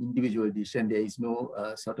 it's an individual decision. There is no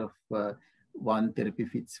sort of one therapy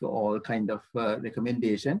fits for all kind of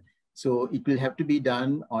recommendation. So it will have to be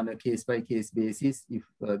done on a case-by-case basis if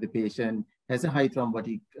the patient has a high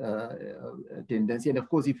thrombotic tendency. And of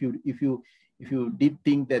course, if you did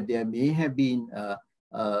think that there may have been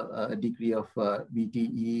a degree of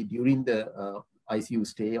VTE during the ICU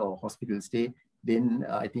stay or hospital stay, then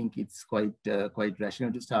I think it's quite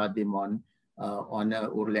rational to start them on on an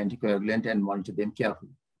oral anticoagulant and monitor them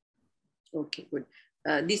carefully. Okay, good.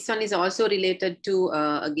 This one is also related to,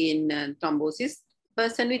 again, thrombosis.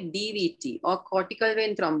 Person with DVT or cortical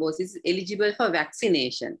vein thrombosis is eligible for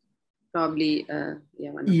vaccination. Probably,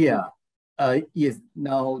 yes.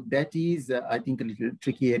 Now that is, I think, a little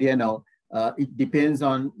tricky area. Now it depends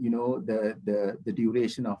on the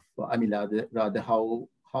duration of, I mean, rather how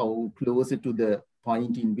closer to the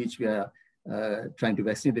point in which we are trying to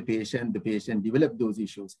vaccinate the patient develop those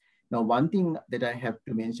issues. Now, one thing that I have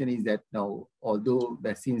to mention is that now, although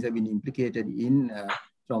vaccines have been implicated in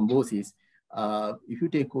thrombosis, if you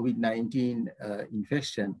take COVID-19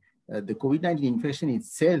 infection, the COVID-19 infection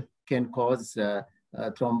itself can cause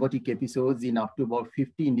thrombotic episodes in up to about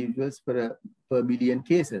 50 individuals per million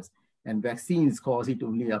cases. And vaccines cause it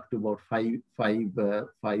only up to about 5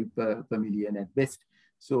 per million at best.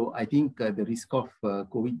 So I think the risk of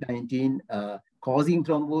COVID-19 causing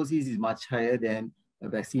thrombosis is much higher than a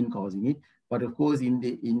vaccine causing it. But of course,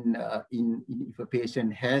 if a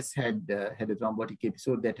patient has had a thrombotic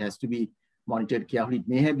episode, that has to be monitored carefully. It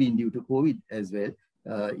may have been due to COVID as well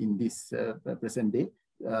in this present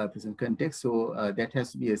context. So that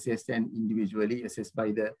has to be assessed and individually assessed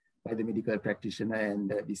by the medical practitioner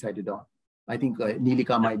and decided on. I think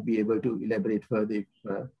Neelika might be able to elaborate further.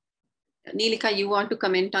 Neelika, you want to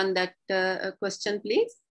comment on that question,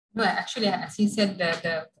 please? No, actually, as he said,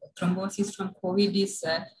 the thrombosis from COVID is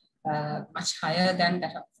much higher than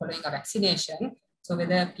that following a vaccination. So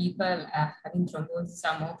whether people having thrombosis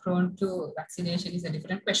are more prone to vaccination is a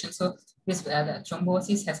different question. So this the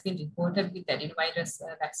thrombosis has been reported with adenovirus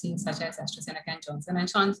vaccines such as AstraZeneca and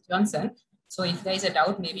Johnson. So if there is a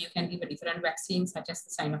doubt, maybe you can give a different vaccine such as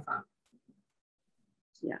the Sinopharm.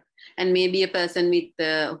 Yeah, and maybe a person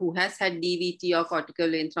with who has had DVT or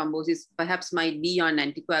cortical vein thrombosis perhaps might be on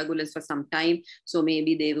anticoagulants for some time. So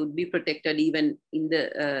maybe they would be protected even in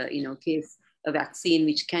the case a vaccine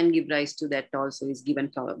which can give rise to that also is given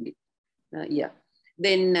probably.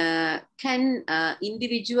 Then can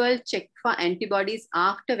individual check for antibodies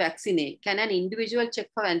after vaccination? Can an individual check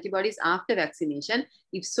for antibodies after vaccination?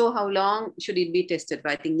 If so, how long should it be tested?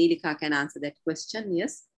 I think Neelika can answer that question.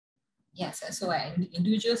 Yes. Yes, so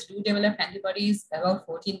individuals do develop antibodies about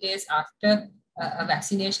 14 days after a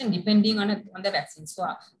vaccination, depending on the vaccine. So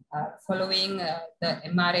following the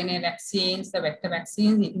mRNA vaccines, the vector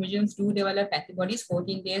vaccines, individuals do develop antibodies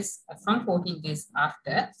 14 days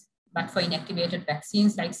after. But for inactivated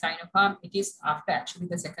vaccines like Sinopharm, it is after actually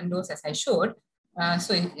the second dose, as I showed.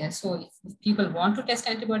 So if people want to test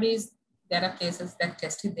antibodies, there are places that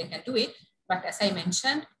test it, they can do it. But as I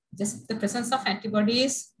mentioned, just the presence of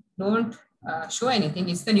antibodies don't show anything.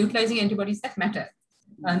 It's the neutralizing antibodies that matter,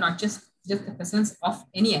 not just the presence of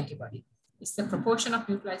any antibody. It's the proportion of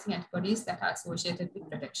neutralizing antibodies that are associated with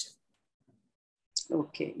protection.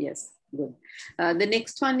 Okay, yes, good. The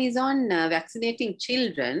next one is on vaccinating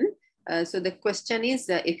children. So the question is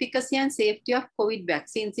efficacy and safety of COVID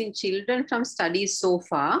vaccines in children from studies so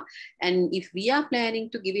far. And if we are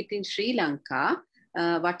planning to give it in Sri Lanka,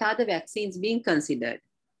 what are the vaccines being considered?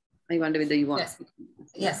 I wonder whether you want.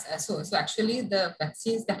 Yes. So actually the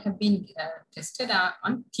vaccines that have been tested are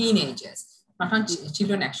on teenagers, not on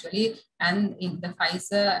children actually. And in the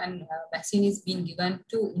Pfizer and vaccine is being given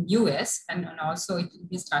to in US and also it will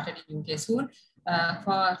be started in UK soon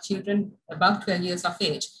for children above 12 years of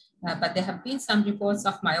age. But there have been some reports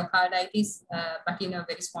of myocarditis, but in a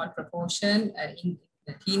very small proportion in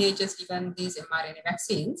the teenagers given these mRNA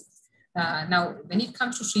vaccines. Now, when it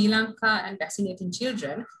comes to Sri Lanka and vaccinating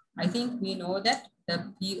children, I think we know that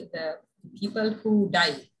the people who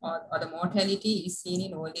die or the mortality is seen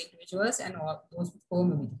in older individuals and all those with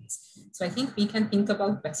comorbidities. So I think we can think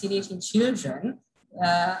about vaccinating children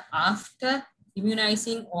after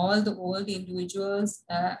immunizing all the old individuals,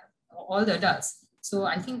 all the adults. So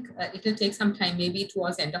I think it will take some time, maybe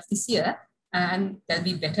towards the end of this year, and there'll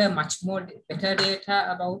be much more better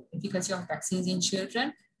data about efficacy of vaccines in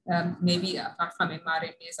children. Maybe apart from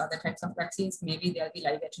mRNAs, other types of vaccines, maybe there'll be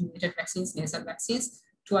live attenuated vaccines, nasal vaccines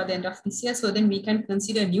toward the end of this year. So then we can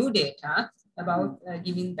consider new data about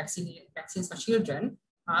giving vaccines for children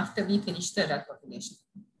after we finish the adult population.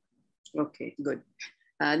 Okay, good.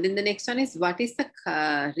 Then the next one is, what is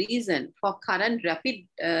the reason for current rapid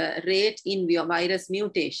rate in virus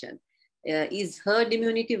mutation? Is herd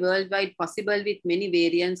immunity worldwide possible with many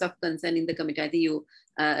variants of concern in the community? I think you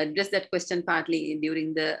addressed that question partly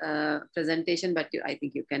during the presentation, but I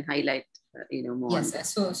think you can highlight more.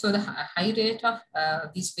 Yes, so the high rate of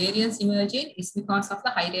these variants emerging is because of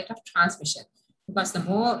the high rate of transmission. Because the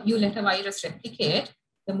more you let a virus replicate,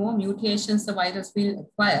 the more mutations the virus will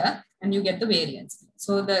acquire, and you get the variants.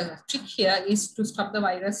 So the trick here is to stop the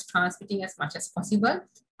virus transmitting as much as possible,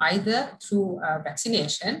 either through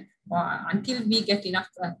vaccination or until we get enough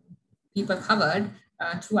people covered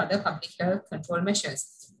through other public health control measures.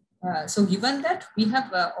 So given that we have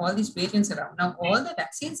all these variants around, now all the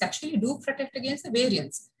vaccines actually do protect against the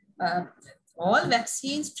variants. All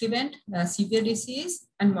vaccines prevent severe disease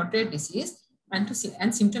and moderate disease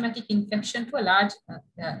and symptomatic infection to a large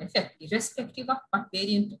effect, irrespective of what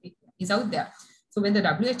variant is out there. So when the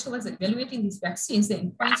WHO was evaluating these vaccines, the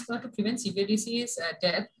endpoints were to prevent severe disease,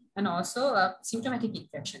 death, and also symptomatic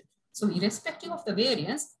infection. So irrespective of the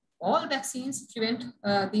variants, all vaccines prevent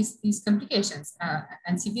these complications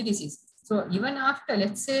and severe disease. So even after,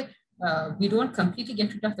 let's say, we don't completely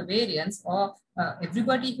get rid of the variants, or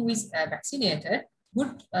everybody who is vaccinated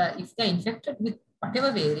would, if they're infected with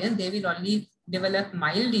whatever variant, they will only develop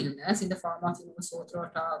mild illness in the form of sore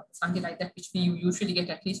throat or something like that, which we usually get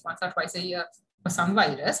at least once or twice a year for some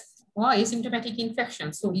virus, or asymptomatic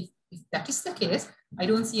infection. So if that is the case, I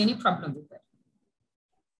don't see any problem with that.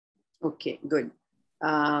 Okay, good.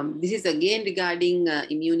 This is again regarding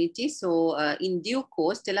immunity. So in due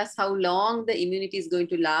course, tell us how long the immunity is going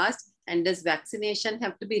to last, and does vaccination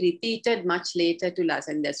have to be repeated much later to last?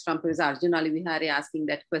 And that's from Professor Arjun Alivihari asking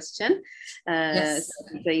that question. Yes.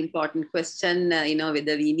 So it's an important question, you know,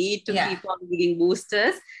 whether we need to keep on giving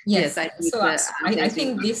boosters. Yes, I think, so I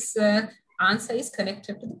think this answer is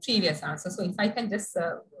connected to the previous answer. So if I can just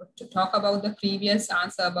to talk about the previous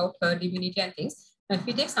answer about herd immunity and things, now if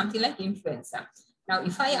we take something like influenza. Now,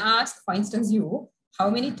 if I ask, for instance, you, how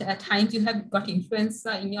many times you have got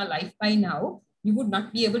influenza in your life by now, you would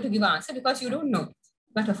not be able to give an answer because you don't know.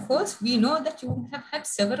 But of course, we know that you have had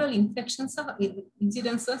several infections or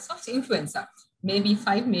incidences of influenza, maybe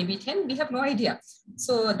 5, maybe 10, we have no idea.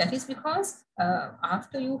 So that is because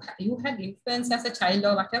after you had influenza as a child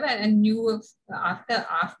or whatever, and you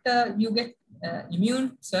after you get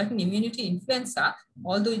certain immunity influenza,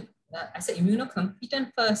 although as an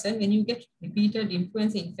immunocompetent person, when you get repeated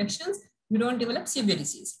influenza infections, you don't develop severe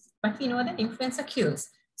disease. But we know that influenza kills.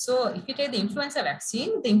 So if you take the influenza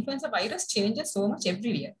vaccine, the influenza virus changes so much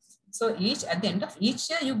every year. So at the end of each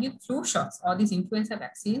year, you give flu shots or these influenza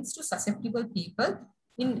vaccines to susceptible people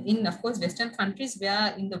in of course, Western countries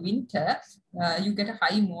where in the winter, you get a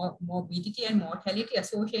high morbidity and mortality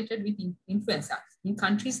associated with influenza. In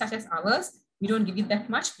countries such as ours, we don't give it that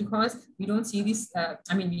much because we don't see this,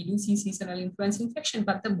 we do see seasonal influenza infection,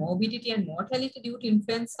 but the morbidity and mortality due to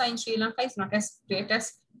influenza in Sri Lanka is not as great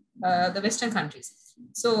as the Western countries.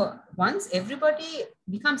 So once everybody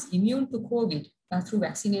becomes immune to COVID through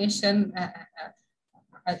vaccination,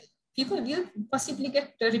 people will possibly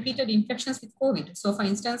get repeated infections with COVID. So for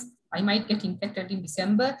instance, I might get infected in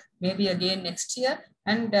December, maybe again next year.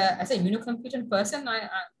 And as an immunocompetent person,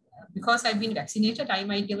 because I've been vaccinated, I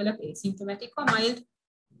might develop asymptomatic or mild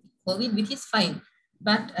COVID, which is fine.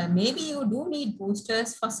 But maybe you do need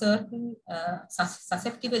boosters for certain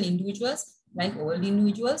susceptible individuals, like old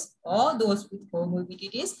individuals or those with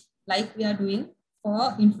comorbidities, like we are doing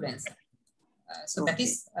for influenza. So that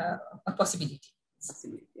is a possibility.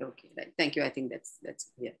 Okay, right. Thank you. I think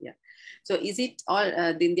that's clear. Yeah. So is it all,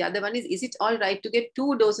 then the other one is it all right to get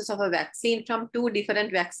 2 doses of a vaccine from 2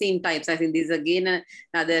 different vaccine types? I think this is again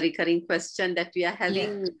another recurring question that we are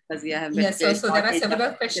having, because we have so there are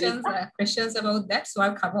several questions about that. So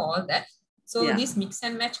I'll cover all that. So these mix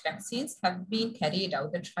and match vaccines have been carried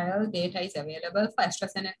out. The trial data is available for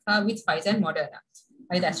AstraZeneca with Pfizer and Moderna.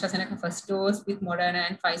 Either AstraZeneca first dose with Moderna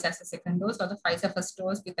and Pfizer as a second dose, or the Pfizer first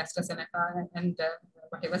dose with AstraZeneca and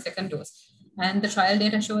whatever second dose. And the trial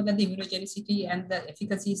data show that the immunogenicity and the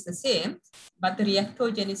efficacy is the same, but the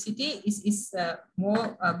reactogenicity is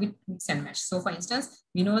more with mix and match. So for instance,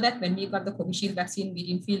 we know that when we got the Covishield vaccine, we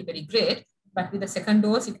didn't feel very great, but with the second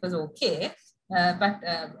dose, it was okay.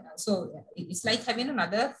 So it's like having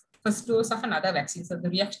another first dose of another vaccine, so the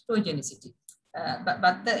reactogenicity.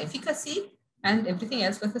 But the efficacy and everything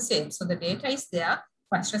else was the same. So the data is there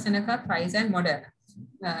for AstraZeneca, Pfizer, and Moderna.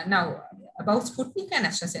 Now, about Sputnik and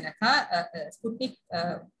AstraZeneca, Sputnik,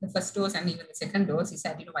 the first dose and even the second dose is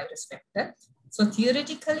adenovirus vector. So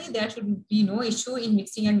theoretically, there should be no issue in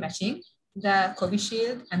mixing and matching the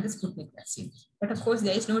Covishield and the Sputnik vaccine. But of course,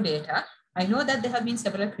 there is no data. I know that there have been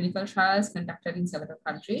several clinical trials conducted in several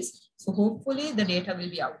countries. So hopefully the data will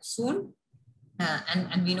be out soon.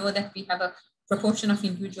 And we know that we have a proportion of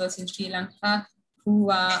individuals in Sri Lanka who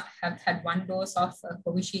have had one dose of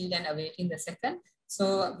Covishield and awaiting the second.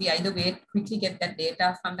 So we either quickly get that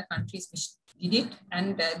data from the countries which did it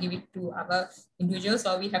and give it to our individuals,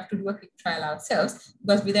 or we have to do a quick trial ourselves,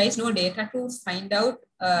 because there is no data to find out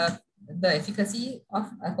the efficacy of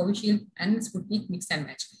Covishield and Sputnik mix and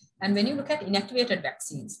match. And when you look at inactivated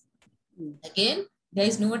vaccines, again, there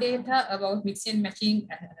is no data about mixing and matching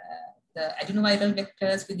the adenoviral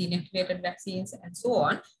vectors with the inactivated vaccines and so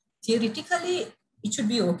on. Theoretically, it should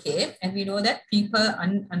be okay. And we know that people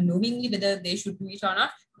unknowingly, whether they should do it or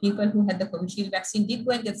not, people who had the Covishield vaccine did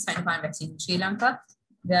go and get the Sinopharm vaccine in Sri Lanka.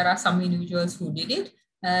 There are some individuals who did it,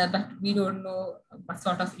 but we don't know what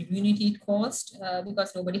sort of immunity it caused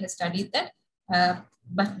because nobody has studied that.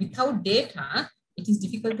 But without data, it is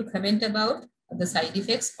difficult to comment about the side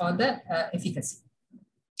effects or the efficacy.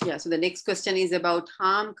 Yeah, so the next question is about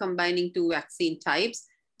harm combining two vaccine types.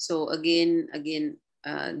 So again,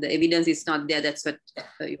 the evidence is not there. That's what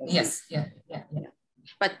yes, yeah.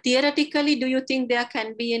 But theoretically, do you think there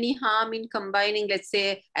can be any harm in combining, let's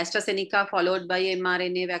say, AstraZeneca followed by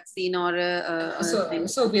mRNA vaccine or?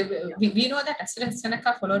 So we know that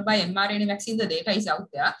AstraZeneca followed by mRNA vaccine, the data is out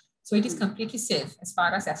there. So it is completely safe as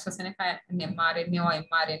far as AstraZeneca and mRNA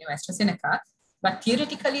or AstraZeneca. But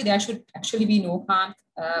theoretically, there should actually be no harm,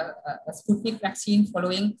 a Sputnik vaccine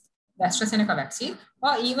following the AstraZeneca vaccine,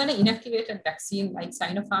 or even an inactivated vaccine like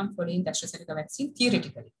Sinopharm following the AstraZeneca vaccine.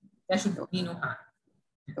 Theoretically, there should be no harm.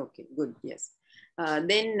 Okay, good, yes.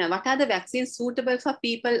 Then what are the vaccines suitable for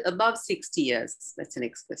people above 60 years? That's the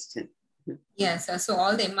next question. Yes, so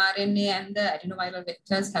all the mRNA and the adenoviral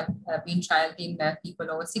vectors have been trialed in people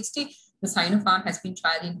over 60. The Sinopharm has been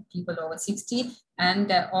trialed in people over 60.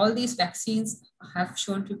 And all these vaccines have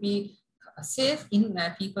shown to be safe in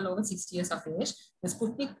people over 60 years of age. The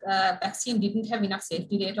Sputnik vaccine didn't have enough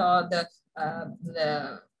safety data, or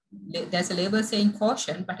there's a label saying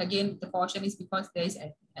caution, but again, the caution is because there is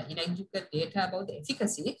inadequate data about the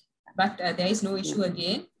efficacy, but there is no issue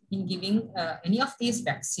again in giving any of these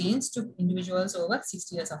vaccines to individuals over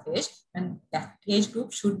 60 years of age, and that age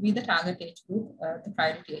group should be the target age group, the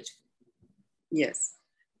priority age group. Yes.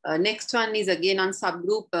 Next one is again on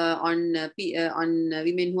subgroup on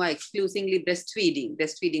women who are exclusively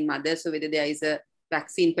breastfeeding mothers. So whether there is a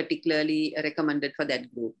vaccine particularly recommended for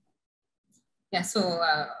that group. Yeah, so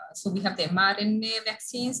we have the mRNA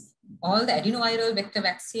vaccines, all the adenoviral vector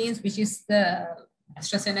vaccines, which is the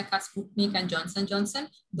AstraZeneca, Sputnik, and Johnson & Johnson.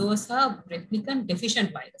 Those are replicant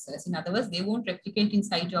deficient viruses. In other words, they won't replicate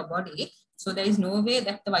inside your body. So there is no way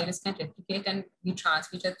that the virus can replicate and be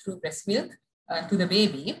transmitted through breast milk to the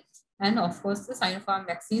baby. And of course, the Sinopharm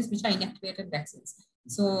vaccines, which are inactivated vaccines.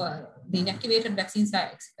 So the inactivated vaccines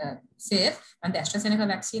are safe, and the AstraZeneca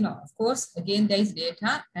vaccine, of course, again, there is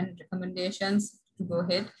data and recommendations to go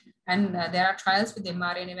ahead. And there are trials with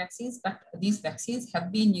mRNA vaccines, but these vaccines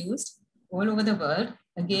have been used all over the world,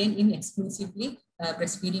 again, in exclusively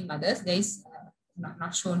breastfeeding mothers. There is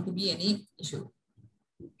not shown to be any issue.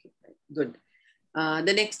 Okay, good.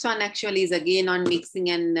 The next one actually is again on mixing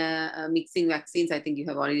and mixing vaccines. I think you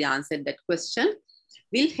have already answered that question.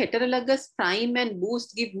 Will heterologous prime and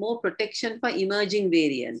boost give more protection for emerging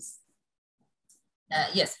variants?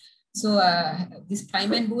 Yes. So this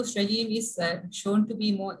prime and boost regime is shown to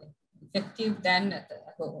be more effective than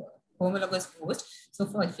homologous boost. So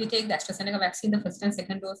if you take the AstraZeneca vaccine, the first and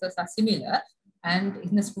second doses are similar. And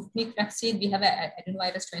in the Sputnik vaccine, we have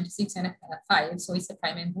adenovirus 26 and 5. So it's a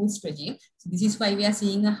prime and boost regime. So this is why we are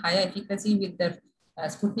seeing a higher efficacy with the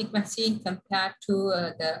Sputnik vaccine compared to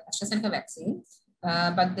the AstraZeneca vaccine.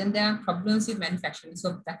 But then there are problems with manufacturing.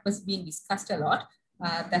 So that was being discussed a lot,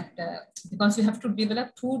 because you have to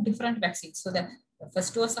develop two different vaccines. So the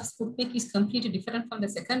first dose of Sputnik is completely different from the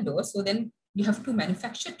second dose. So then you have to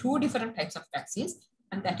manufacture two different types of vaccines.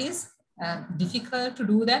 And that is difficult to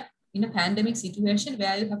do that in a pandemic situation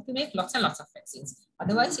where you have to make lots and lots of vaccines.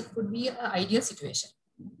 Otherwise, it could be an ideal situation.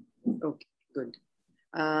 Okay, good.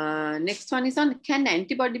 Next one is on, can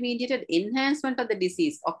antibody-mediated enhancement of the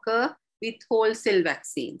disease occur with whole cell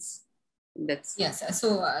vaccines? That's yes.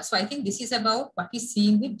 So I think this is about what is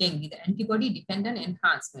seen with dengue, the antibody-dependent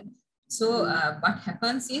enhancement. So what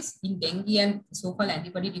happens is in dengue and so-called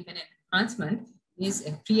antibody-dependent enhancement is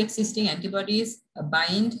pre-existing antibodies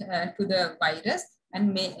bind to the virus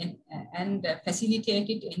and facilitate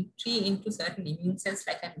its entry into certain immune cells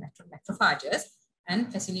like macrophages and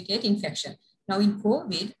facilitate infection. Now in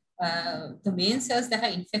COVID, the main cells that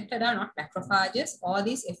are infected are not macrophages or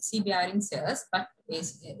these FC bearing cells, but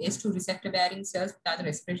ACE2 receptor bearing cells that are the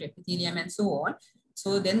respiratory epithelium and so on.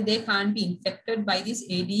 So then they can't be infected by this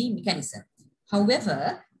ADE mechanism.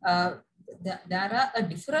 However, there are a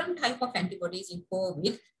different type of antibodies in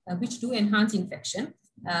COVID which do enhance infection,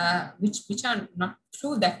 which are not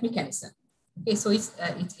through that mechanism. Okay, so it's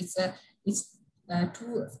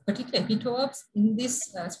two particular epitopes in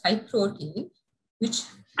this spike protein which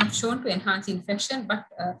have shown to enhance infection, but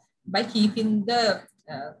by keeping the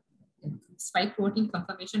spike protein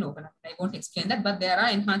conformation open. I won't explain that, but there are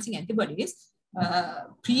enhancing antibodies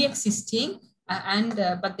pre-existing,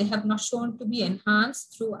 but they have not shown to be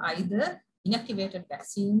enhanced through either inactivated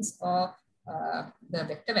vaccines or the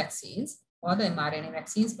vector vaccines or the mRNA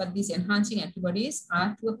vaccines, but these enhancing antibodies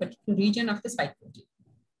are to a particular region of the spike protein.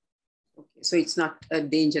 Okay, so it's not a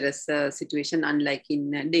dangerous situation, unlike in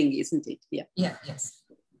dengue, isn't it? Yeah. Yeah. Yes.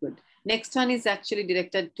 Good. Next one is actually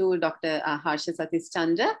directed to Dr. Harsha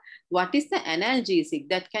Sathischandra. What is the analgesic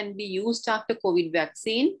that can be used after COVID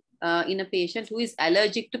vaccine in a patient who is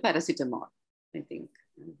allergic to paracetamol? I think.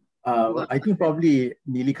 I think probably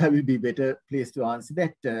Neelika will be better placed to answer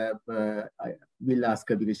that. I will ask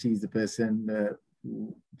her because she's the person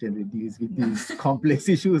who generally deals with these complex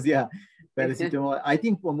issues. Yeah, paracetamol. I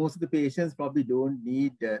think for most of the patients probably don't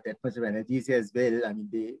need that much of analgesia as well. I mean,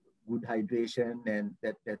 they good hydration and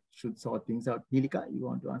that should sort things out. Neelika, you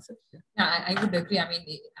want to answer? Yeah, I would agree. I mean,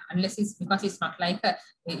 unless it's because it's not like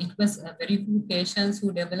it was very few patients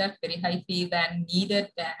who developed very high fever and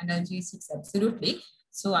needed analgesics, absolutely.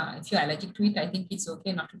 So if you're allergic to it, I think it's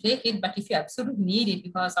okay not to take it. But if you absolutely need it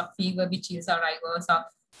because of fever, which is or rigors, or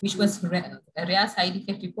which was a rare side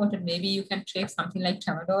effect reported, maybe you can take something like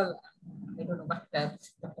tramadol. I don't know what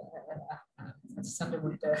Sathischandra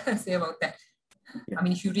would say about that. Yeah. I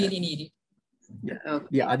mean, if you really need it. Yeah. Okay.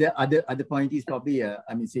 Yeah. Other point is probably,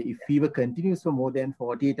 I mean, say if fever continues for more than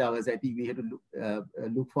 48 hours, I think we have to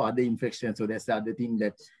look for other infections. So that's the other thing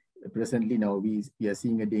that presently now we are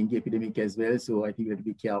seeing a dengue epidemic as well. So I think we have to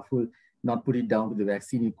be careful, not put it down to the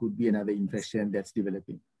vaccine. It could be another infection that's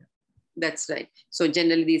developing. Yeah. That's right. So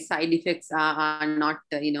generally these side effects are not,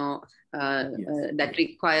 that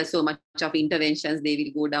require so much of interventions. They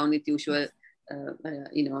will go down with usual,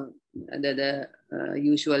 the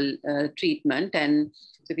usual treatment. And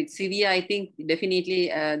so if it's severe, I think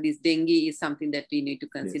definitely this dengue is something that we need to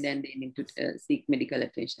consider, yes, and they need to seek medical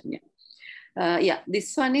attention. Yeah.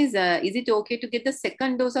 This one is it okay to get the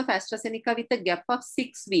second dose of AstraZeneca with a gap of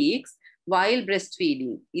 6 weeks while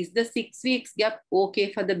breastfeeding? Is the 6 weeks gap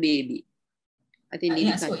okay for the baby? I think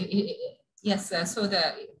yes. So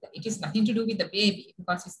it is nothing to do with the baby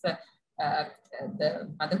because it's the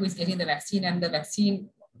mother who is getting the vaccine, and the vaccine,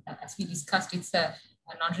 as we discussed, it's a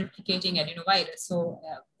non-replicating adenovirus. So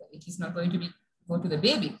it is not going to go to the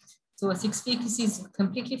baby. So 6 weeks is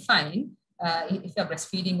completely fine if you're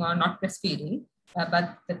breastfeeding or not breastfeeding.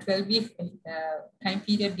 But the 12-week time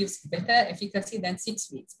period gives better efficacy than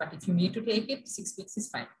 6 weeks. But if you need to take it, 6 weeks is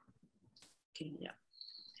fine. Okay, yeah.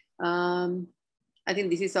 I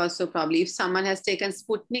think this is also probably if someone has taken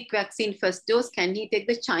Sputnik vaccine first dose, can he take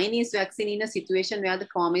the Chinese vaccine in a situation where the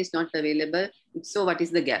form is not available? If so, what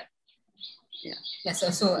is the gap? Yeah.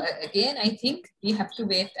 Yes. So again, I think we have to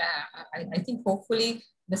wait. I think hopefully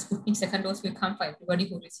the Sputnik second dose will come for everybody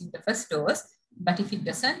who received the first dose. But if it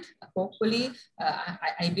doesn't, hopefully,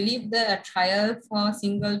 I believe the trial for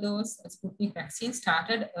single dose Sputnik vaccine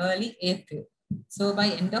started early April. So by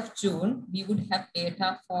end of June, we would have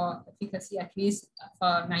data for efficacy, at least for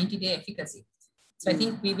 90-day efficacy. So I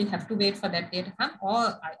think we will have to wait for that data to come,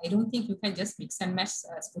 or I don't think you can just mix and match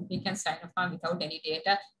Sputnik and Sinopharm without any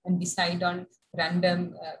data and decide on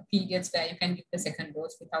random periods where you can give the second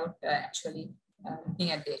dose without actually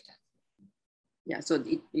looking at data. Yeah, so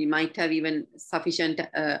we might have even sufficient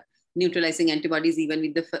neutralizing antibodies even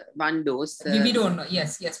with the one dose. We don't know.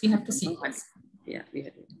 Yes, we have to see. Yeah, we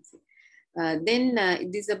have to see. Then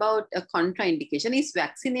it is about a contraindication. Is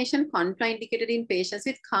vaccination contraindicated in patients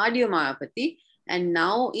with cardiomyopathy and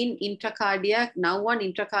now on intracardiac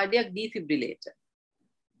defibrillator?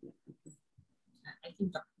 I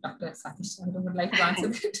think Dr. Sathischandra would like to answer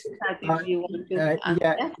that.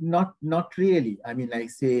 Yeah, not really. I mean, like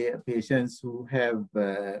say patients who have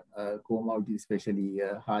comorbidity, especially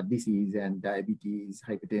heart disease and diabetes,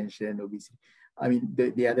 hypertension, obesity. I mean,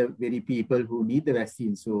 they are the very people who need the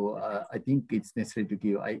vaccine. So I think it's necessary to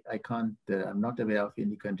give. I can't, I'm not aware of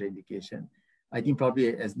any contraindication. I think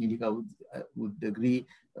probably, as Neelika would agree,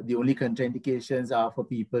 the only contraindications are for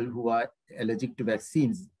people who are allergic to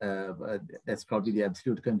vaccines. That's probably the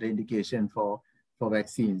absolute contraindication for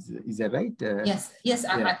vaccines. Is that right? Yes.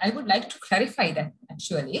 Yeah. I would like to clarify that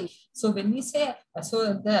actually. So when we say,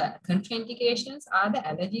 so the contraindications are the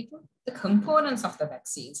allergy to the components of the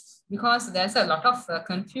vaccines, because there's a lot of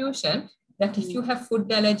confusion that if you have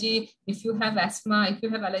food allergy, if you have asthma, if you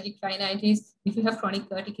have allergic rhinitis, if you have chronic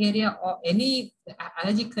urticaria or any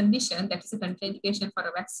allergic condition that is a contraindication for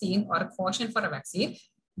a vaccine or a caution for a vaccine,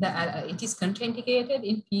 it is contraindicated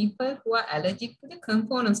in people who are allergic to the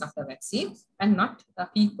components of the vaccine and not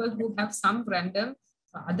people who have some random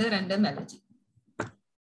other random allergy.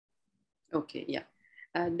 Okay, yeah.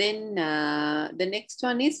 Then the next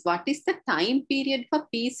one is, what is the time period for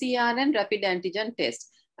PCR and rapid antigen test?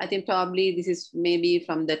 I think probably this is maybe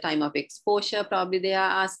from the time of exposure, probably they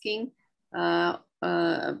are asking. Again,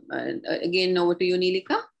 over to you,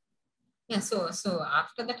 Neelika. Yeah, so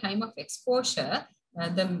after the time of exposure,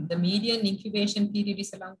 the median incubation period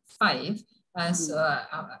is around 5. And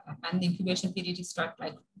the incubation period is start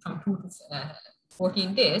like from 2 to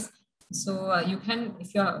 14 days. So you can,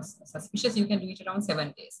 if you are suspicious, you can do it around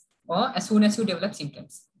 7 days or as soon as you develop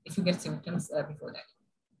symptoms, if you get symptoms before that.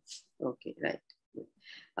 Okay, right.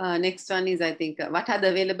 Next one is, I think, what are the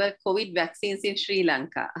available COVID vaccines in Sri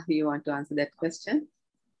Lanka? You want to answer that question?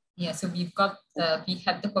 Yeah, so we've got, we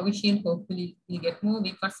have the Covishield, hopefully we'll get more.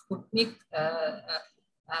 We've got Sputnik,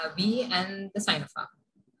 V and the Sinopharm.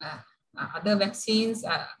 Other vaccines,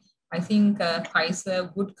 I think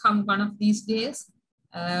Pfizer would come one of these days.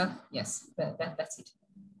 Yes, that's it.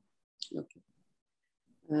 Okay.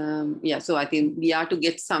 Yeah, so I think we are to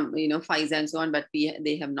get some, Pfizer and so on, but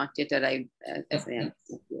they have not yet arrived. As I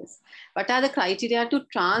understand. Yes. What are the criteria to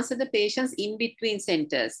transfer the patients in between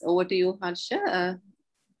centers? Over to you, Harsha.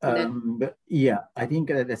 Yeah, I think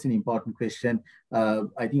that's an important question.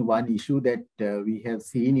 I think one issue that we have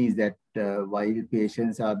seen is that while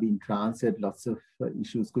patients are being transferred, lots of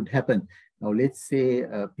issues could happen. Now, let's say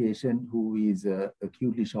a patient who is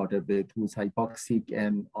acutely short of breath, who's hypoxic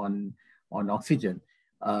and on oxygen.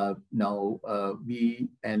 Now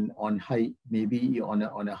on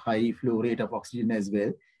a high flow rate of oxygen as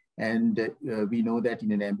well. And we know that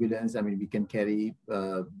in an ambulance, I mean, we can carry,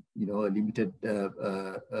 a limited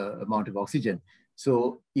amount of oxygen.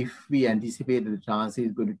 So if we anticipate that the transfer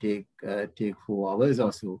is going to take 4 hours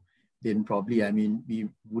or so, then probably, I mean, we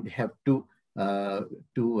would have to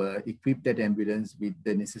equip that ambulance with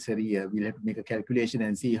the necessary, we'll have to make a calculation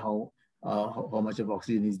and see how much of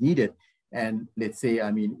oxygen is needed. And let's say,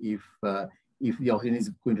 I mean, if the oxygen is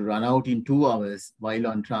going to run out in 2 hours while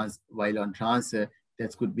on transfer,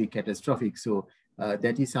 that could be catastrophic. So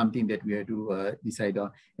that is something that we have to decide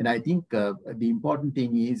on. And I think the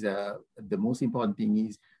most important thing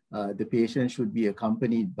is the patient should be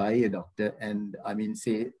accompanied by a doctor. And I mean,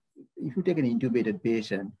 say, if you take an intubated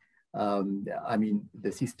patient, I mean,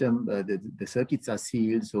 the system, the circuits are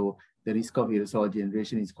sealed, so the risk of aerosol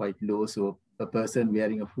generation is quite low. So a person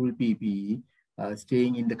wearing a full PPE,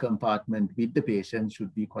 staying in the compartment with the patient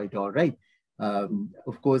should be quite all right.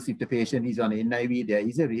 Of course, if the patient is on NIV, there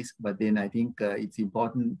is a risk, but then I think it's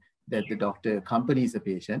important that the doctor accompanies the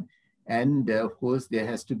patient. And of course, it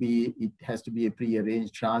has to be a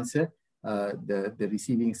pre-arranged transfer. The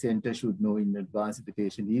receiving center should know in advance that the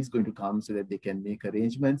patient is going to come so that they can make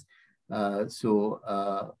arrangements. I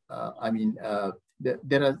mean,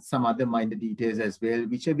 there are some other minor details as well,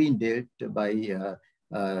 which have been dealt by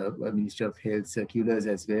Ministry of Health circulars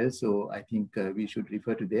as well. So I think we should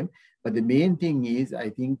refer to them. But the main thing is, I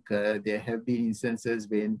think there have been instances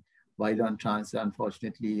when, while on transfer,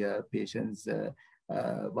 unfortunately, patients,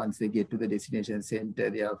 once they get to the destination center,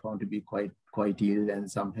 they are found to be quite ill, and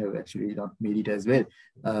some have actually not made it as well.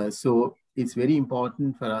 So it's very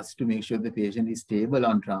important for us to make sure the patient is stable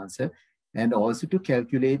on transfer, and also to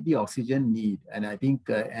calculate the oxygen need. And I think,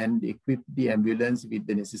 and equip the ambulance with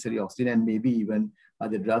the necessary oxygen, and maybe even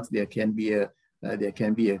other drugs. There can be a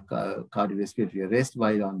cardiorespiratory arrest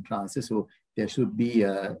while on transfer. So there should be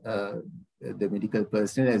the medical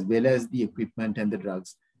personnel as well as the equipment and the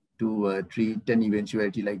drugs to treat an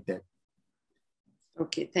eventuality like that.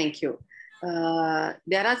 Okay, thank you.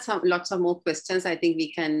 There are lots of more questions. I think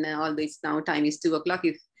we can, although it's now time is 2 o'clock,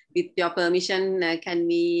 if with your permission, can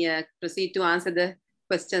we proceed to answer the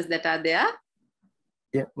questions that are there?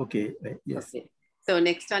 Yeah, okay, yes. Okay. So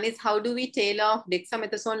next one is, how do we tail off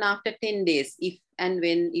dexamethasone after 10 days, if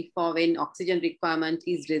or when oxygen requirement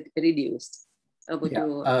is reduced?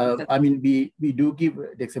 I mean, we do give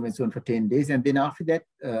dexamethasone for 10 days, and then after that,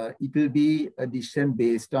 it will be a decision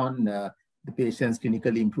based on the patient's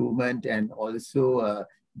clinical improvement, and also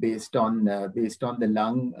based on the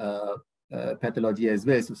lung pathology as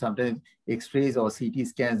well. So sometimes X-rays or CT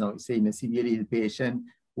scans, or say in a severely ill patient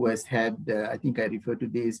who has had, I think I refer to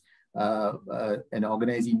this, an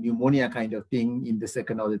organizing pneumonia kind of thing in the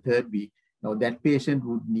 2nd or the 3rd week. Now that patient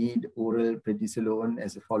would need oral prednisolone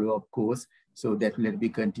as a follow-up course, so that will be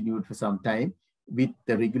continued for some time. with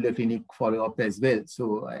the regular clinic follow-up as well.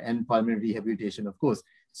 So, and pulmonary rehabilitation, of course.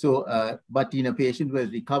 So, but in a patient who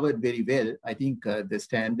has recovered very well, I think the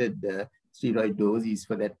standard steroid dose is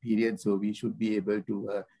for that period. So we should be able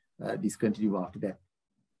to discontinue after that.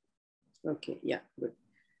 Okay, yeah, good.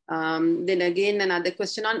 Then again, another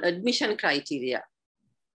question on admission criteria.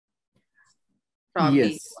 Probably.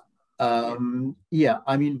 Yes. Yeah,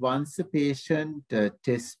 I mean, once a patient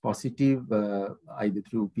tests positive, either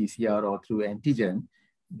through PCR or through antigen,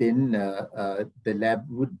 then the lab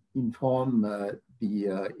would inform the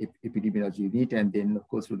epidemiology unit, and then of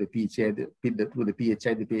course through the PHI, through the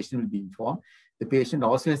PHI, the patient will be informed. The patient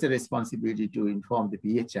also has a responsibility to inform the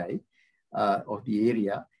PHI of the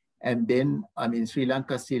area. And then, I mean, Sri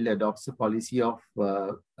Lanka still adopts a policy of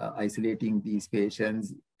isolating these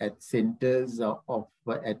patients at centers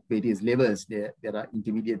at various levels. There are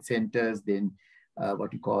intermediate centers, then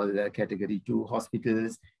what we call category 2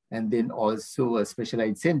 hospitals, and then also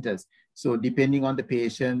specialized centers. So depending on the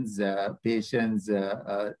patient's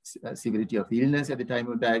severity of illness at the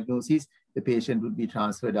time of diagnosis, the patient would be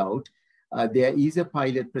transferred out. There is a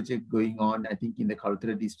pilot project going on, I think, in the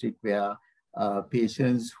Kalutara district, where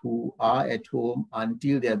patients who are at home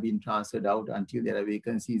until they have been transferred out, until there are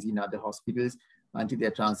vacancies in other hospitals, until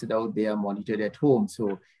they're transferred out, they are monitored at home.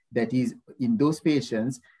 So that is, in those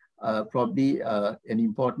patients, probably an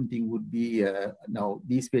important thing would be, now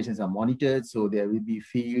these patients are monitored, so there will be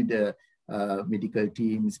field medical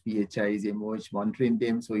teams, PHIs, MOH monitoring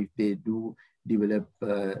them. So if they do develop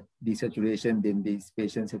desaturation, then these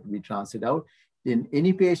patients have to be transferred out. Then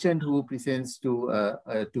any patient who presents to a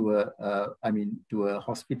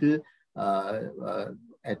hospital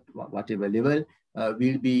at whatever level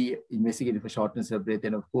will be investigated for shortness of breath.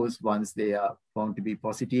 And of course, once they are found to be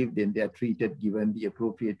positive, then they are treated, given the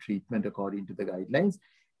appropriate treatment according to the guidelines.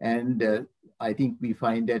 And I think we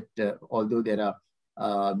find that although there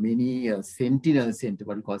are many sentinel center,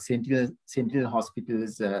 what we call sentinel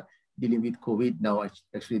hospitals dealing with COVID now,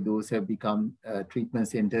 actually those have become treatment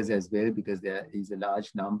centers as well, because there is a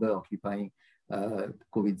large number occupying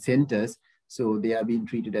COVID centers. So they are being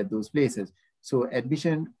treated at those places. So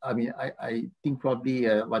admission, I mean, I think probably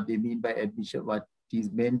what they mean by admission, what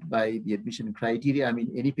is meant by the admission criteria, I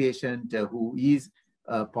mean, any patient who is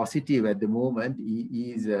positive at the moment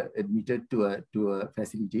is admitted to a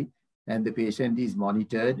facility, and the patient is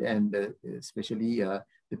monitored, and especially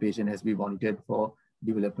the patient has been monitored for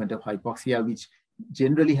development of hypoxia, which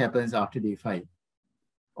generally happens after day 5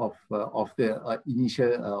 of the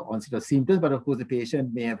initial onset of symptoms. But of course, the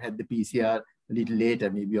patient may have had the PCR a little later,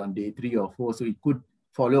 maybe on day 3 or 4. So it could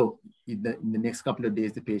follow in the next couple of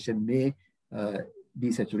days, the patient may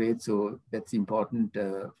desaturate. So that's important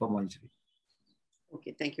for monitoring.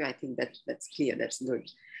 Okay, thank you. I think that's clear. That's good.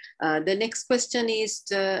 The next question is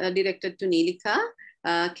directed to Neelika.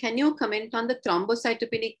 Can you comment on the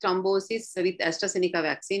thrombocytopenic thrombosis with AstraZeneca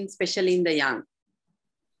vaccine, especially in the young?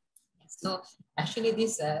 So actually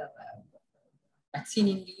this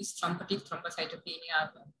vaccine-induced thrombotic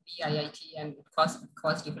thrombocytopenia, VIIT, and it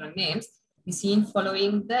calls different names, is seen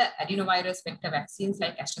following the adenovirus vector vaccines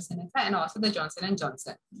like AstraZeneca and also the Johnson &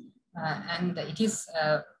 Johnson. And it is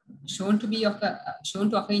shown to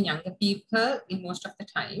occur in younger people in most of the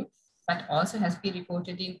time, but also has been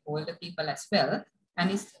reported in older people as well,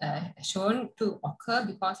 and is shown to occur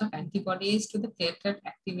because of antibodies to the platelet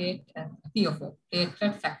activate PF4,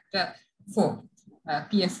 platelet factor 4,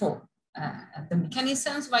 PF4. The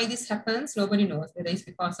mechanisms why this happens, nobody knows, whether it's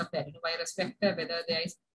because of the adenovirus vector, whether there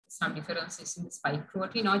is some differences in the spike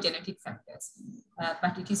protein or genetic factors.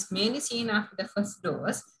 But it is mainly seen after the first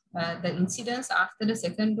dose. The incidence after the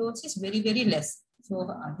second dose is very, very less.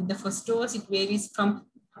 So with the first dose, it varies from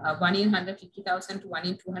 1 in 150,000 to 1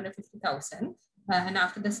 in 250,000. And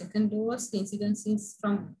after the second dose, the incidence is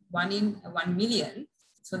from 1 in 1 million.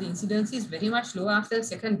 So the incidence is very much low after the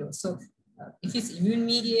second dose. So if it's immune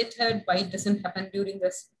mediated, why it doesn't happen during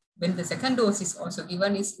this, when the second dose is also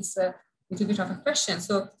given is a little bit of a question.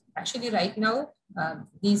 So actually right now,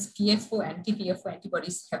 these PF4, anti-PF4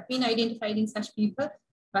 antibodies have been identified in such people,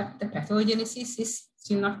 but the pathogenesis is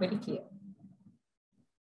still not very clear.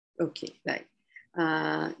 Okay, right.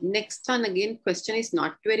 Next one, again, question is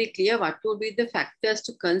not very clear. What would be the factors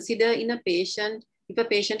to consider in a patient if a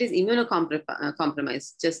patient is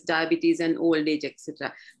immunocompromised, just diabetes and old age,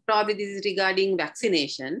 etc.? Probably this is regarding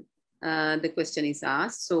vaccination. The question is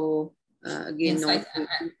asked. So again,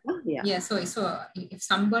 yes, so if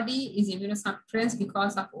somebody is immunosuppressed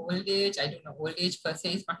because of old age, I don't know, old age per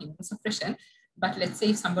se is not immunosuppression, but let's say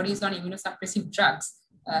if somebody is on immunosuppressive drugs,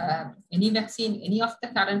 any vaccine, any of the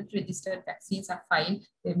current registered vaccines are fine,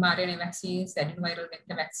 the mRNA vaccines, the adenoviral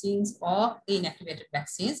vector vaccines, or the inactivated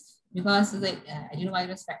vaccines, because the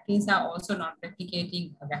adenovirus vaccines are also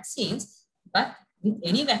non-replicating vaccines. But with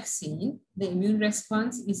any vaccine, the immune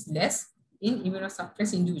response is less in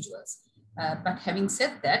immunosuppressed individuals. But having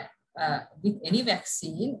said that, with any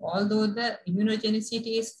vaccine, although the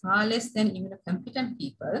immunogenicity is far less than immunocompetent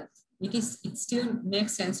people, it still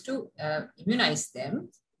makes sense to immunize them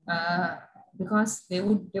because they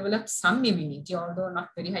would develop some immunity, although not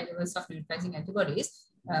very high levels of neutralizing antibodies.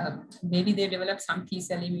 Maybe they develop some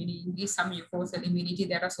T-cell immunity, some mucosal immunity.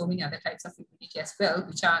 There are so many other types of immunity as well,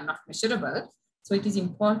 which are not measurable. So it is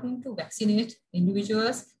important to vaccinate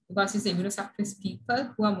individuals because it's immunosuppressed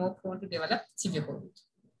people who are more prone to develop severe COVID.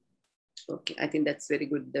 Okay, I think that's very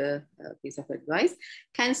good piece of advice.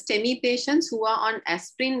 Can STEMI patients who are on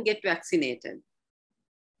aspirin get vaccinated?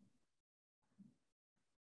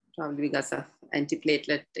 Probably because of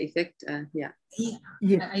antiplatelet effect. Yeah.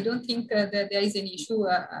 I don't think that there is any issue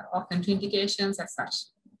of contraindications as such.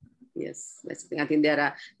 Yes, that's the thing. I think there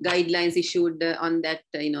are guidelines issued on that.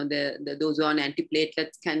 Those who are on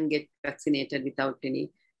antiplatelets can get vaccinated without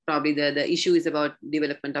any. Probably the issue is about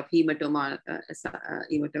development of hematoma,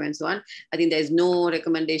 hematoma and so on. I think there is no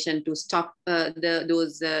recommendation to stop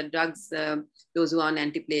those drugs, those who are on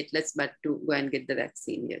antiplatelets, but to go and get the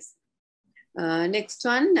vaccine. Yes. Next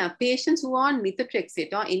one, patients who are on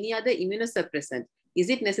methotrexate or any other immunosuppressant, is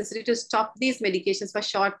it necessary to stop these medications for a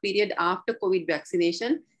short period after COVID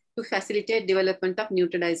vaccination to facilitate development of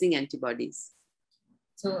neutralizing antibodies?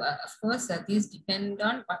 So of course, these depend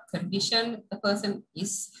on what condition the person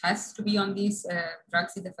has to be on these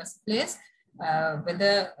drugs in the first place.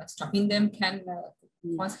 Whether stopping them can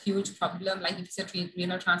cause huge problem, like if it's a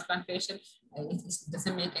renal transplant patient, it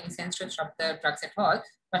doesn't make any sense to stop the drugs at all.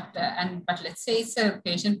 But let's say it's a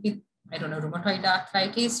patient with, I don't know, rheumatoid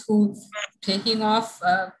arthritis who taking off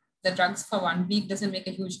the drugs for 1 week doesn't make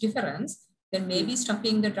a huge difference. Then maybe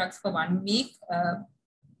stopping the drugs for 1 week.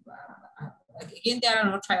 Again, there are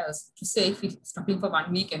no trials to say if stopping for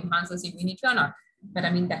 1 week enhances immunity or not. But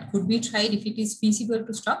I mean, that could be tried if it is feasible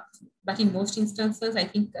to stop. But in most instances, I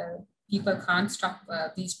think people can't stop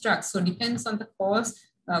these drugs. So it depends on the cause,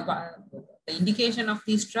 the indication of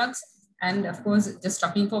these drugs. And of course, just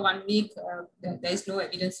stopping for 1 week, there is no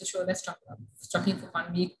evidence to show that stopping for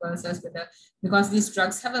 1 week versus whether, because these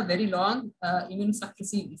drugs have a very long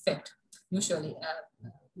immunosuppressive effect, usually.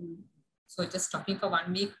 So just stopping for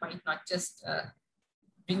 1 week might not just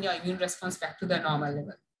bring your immune response back to the normal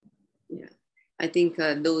level. Yeah, I think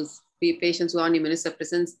those patients who are on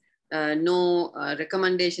immunosuppressants, no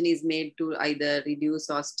recommendation is made to either reduce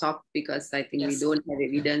or stop, because I think we don't have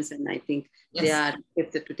evidence, and I think they are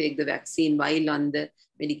expected to take the vaccine while on the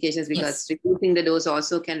medications, because reducing the dose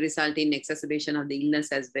also can result in exacerbation of the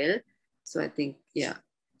illness as well. So I think, yeah.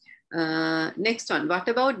 Next one, what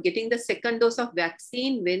about getting the second dose of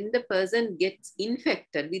vaccine when the person gets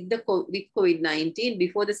infected with COVID-19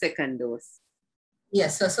 before the second dose?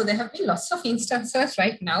 Yes, so there have been lots of instances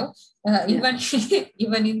right now. Even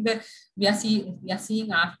in the we are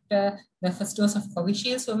seeing after the first dose of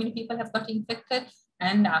Covishield, so many people have got infected,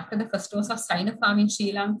 and after the first dose of Sinopharm in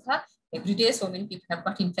Sri Lanka, every day so many people have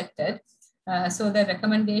got infected. So the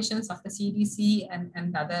recommendations of the CDC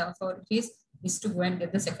and other authorities is to go and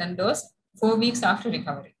get the second dose 4 weeks after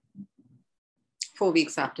recovery. 4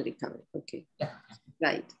 weeks after recovery. Okay. Yeah.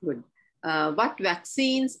 Right. Good. What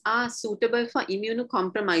vaccines are suitable for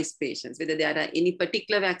immunocompromised patients? Whether there are any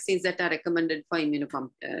particular vaccines that are recommended for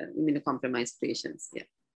immunocompromised patients? Yeah.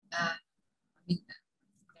 There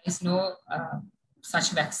is no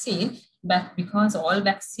such vaccine, but because all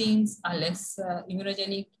vaccines are less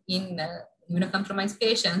immunogenic in immunocompromised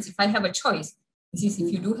patients, if I have a choice, this is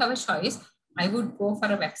if you do have a choice, I would go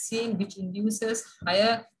for a vaccine which induces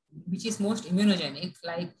higher, which is most immunogenic.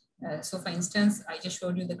 Like, so for instance, I just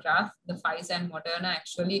showed you the graph, the Pfizer and Moderna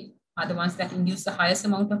actually are the ones that induce the highest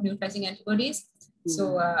amount of neutralizing antibodies.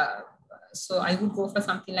 So I would go for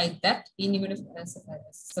something like that in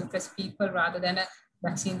immunosuppressed people rather than a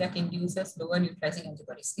vaccine that induces lower neutralizing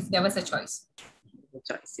antibodies, if there was a choice.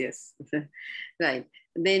 Choice, yes. Right.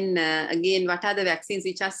 Then again, what are the vaccines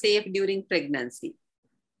which are safe during pregnancy?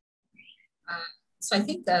 So I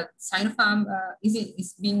think Sinopharm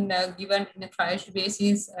is being given in a priority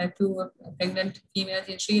basis to pregnant females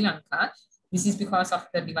in Sri Lanka. This is because of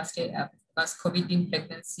the devastation, because COVID in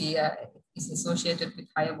pregnancy is associated with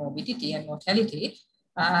higher morbidity and mortality.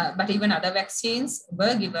 But even other vaccines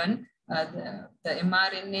were given. The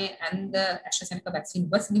mRNA and the AstraZeneca vaccine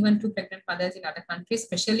was given to pregnant mothers in other countries,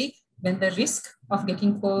 especially when the risk of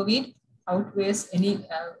getting COVID outweighs any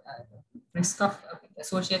risk of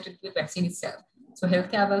associated with vaccine itself. So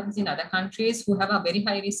healthcare workers in other countries who have a very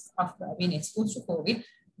high risk of being exposed to COVID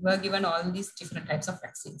were given all these different types of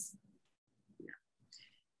vaccines.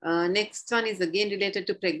 Next one is again related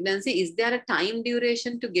to pregnancy. Is there a time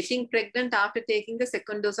duration to getting pregnant after taking the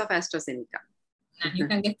second dose of AstraZeneca? And you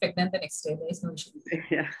can get pregnant the next day. There is no issue.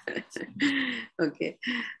 Yeah. Okay.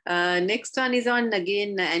 Next one is on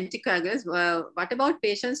again anticoagulants. What about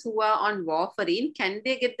patients who are on warfarin? Can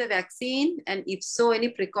they get the vaccine? And if so, any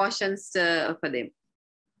precautions for them?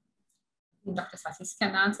 Dr. Sathish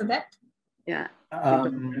can answer that. Yeah.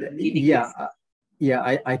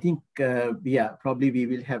 I think, probably we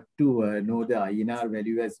will have to know the INR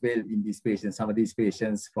value as well in these patients. Some of these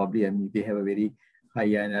patients probably, they have a very high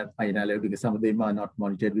INR level because some of them are not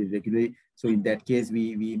monitored very regularly. So in that case,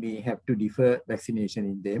 we may have to defer vaccination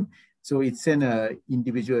in them. So it's an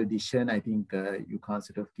individual decision. I think you can't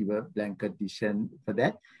sort of give a blanket decision for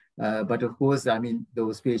that. But of course,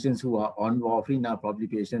 those patients who are on warfarin are probably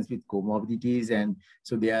patients with comorbidities, and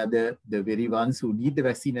so they are the very ones who need the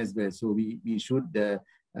vaccine as well. So we should,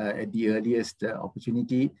 at the earliest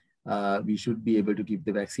opportunity, we should be able to give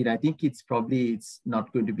the vaccine. I think it's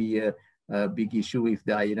not going to be a big issue if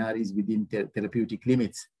the INR is within therapeutic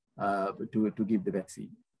limits to give the vaccine.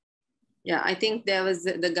 Yeah, I think there was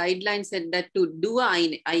the guideline said that to do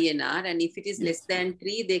a INR, and if it is less than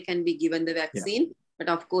 3, they can be given the vaccine. Yeah. But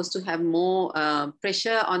of course, to have more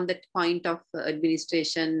pressure on that point of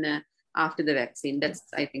administration after the vaccine. That's,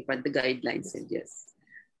 I think, what the guidelines said, yes.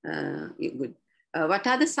 Good. What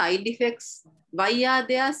are the side effects? Why are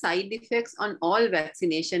there side effects on all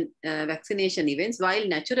vaccination events while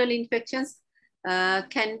natural infections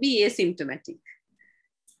can be asymptomatic?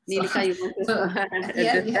 Neelika, you want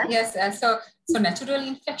to yes. So natural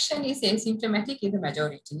infection is asymptomatic in the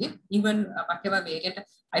majority, even whatever variant.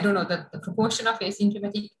 I don't know, the proportion of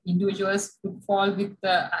asymptomatic individuals could fall with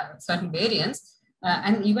certain variants.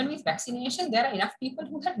 And even with vaccination, there are enough people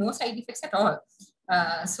who had no side effects at all.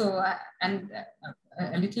 And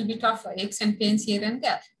a little bit of aches and pains here and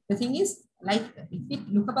there. The thing is, like, if we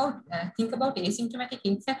think about asymptomatic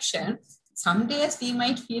infection, some days we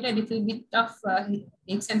might feel a little bit of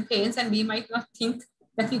aches and pains, and we might not think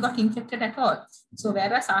that we got infected at all. So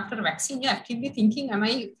whereas after vaccine, you're actively thinking, am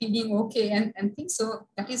I feeling okay, and things. So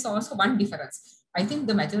that is also one difference. I think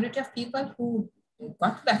the majority of people who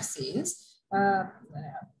got vaccines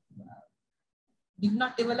did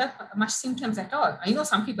not develop much symptoms at all. I know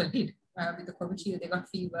some people did. With the COVID, they got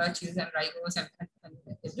fever, chills and rigors and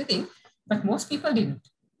everything, but most people didn't.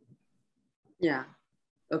 Yeah.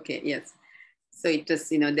 Okay. Yes. So it was,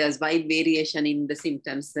 there's wide variation in the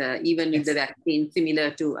symptoms, even with the vaccine,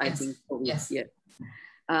 similar to, I think, COVID. Yes. Yeah.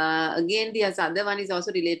 Again, the other one is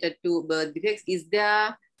also related to birth defects. Is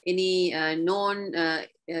there any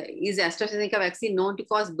is AstraZeneca vaccine known to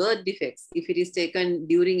cause birth defects if it is taken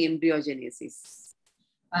during embryogenesis?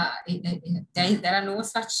 There are no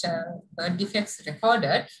such birth defects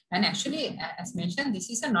recorded. And actually, as mentioned, this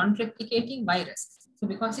is a non-replicating virus. So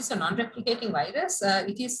because it's a non-replicating virus,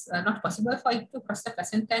 it is not possible for it to cross the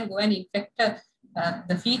placenta and go and infect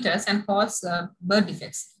the fetus and cause birth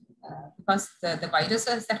defects. Because the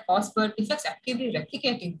viruses that cause birth defects actively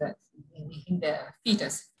replicate in the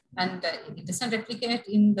fetus. And it doesn't replicate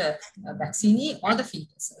in the vaccinee or the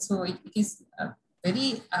fetus. So it is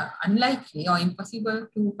very unlikely or impossible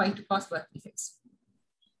to cause birth defects.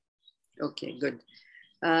 Okay, good.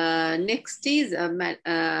 Next is,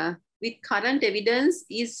 with current evidence,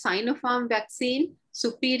 is Sinopharm vaccine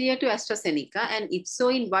superior to AstraZeneca? And if so,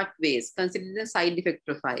 in what ways, considering the side effect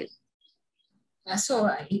profile? So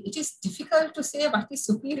it is difficult to say what is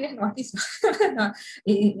superior and what is not.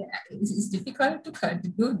 It's difficult to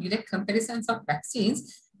do direct comparisons of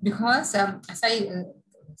vaccines because, as I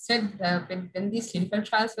said, when these clinical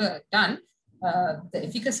trials were done, the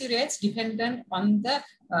efficacy rates depended on the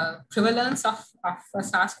prevalence of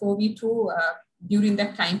SARS-CoV-2 during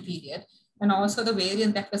that time period, and also the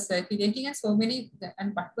variant that was circulating, and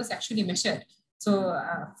what was actually measured. So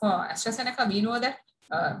for AstraZeneca, we know that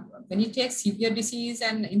when it takes severe disease,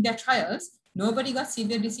 and in their trials, nobody got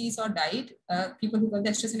severe disease or died, people who got the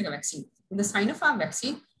AstraZeneca vaccine. In the Sinopharm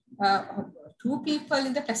vaccine, 2 people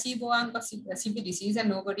in the placebo arm got severe disease and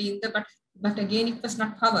nobody in the, but again, it was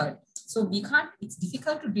not powered. So it's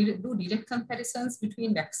difficult to do direct comparisons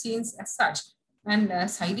between vaccines as such. And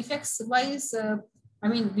side effects wise,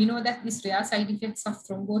 we know that these rare side effects of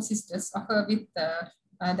thrombosis does occur with the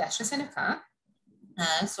AstraZeneca.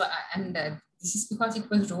 This is because it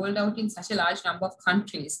was rolled out in such a large number of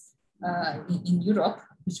countries in Europe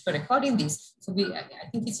which were recording this. So I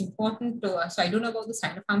think it's important to, so I don't know about the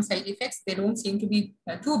Sinopharm side effects. They don't seem to be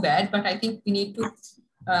too bad, but I think we need to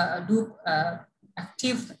do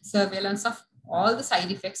active surveillance of all the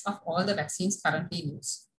side effects of all the vaccines currently in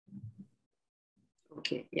use.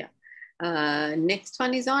 Okay, yeah. Next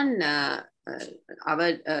one is on our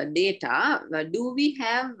data. Do we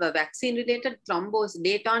have vaccine-related thrombosis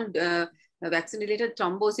data on vaccine-related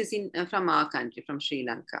thrombosis from our country, from Sri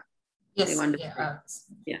Lanka? Yes,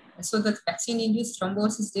 yeah. So the vaccine-induced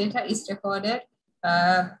thrombosis data is recorded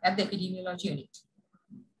at the epidemiology unit.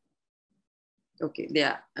 Okay, they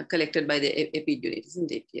are collected by the epid unit,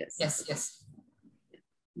 isn't it? Yes. Yes, yes.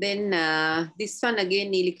 Then this one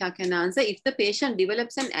again, Neelika can answer. If the patient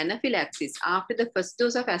develops an anaphylaxis after the first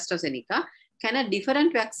dose of AstraZeneca, can a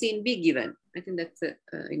different vaccine be given? I think that's a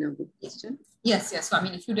good question. Yes, yes. So I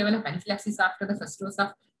mean, if you develop anaphylaxis after the first dose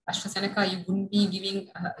of AstraZeneca, you wouldn't be giving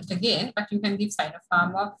it again, but you can give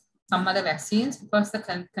Sinopharm or some other vaccines because the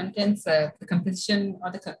contents, the composition or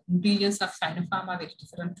the ingredients of Sinopharm are very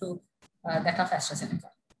different to that of AstraZeneca.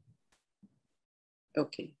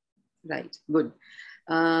 Okay, right, good.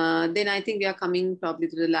 Then I think we are coming probably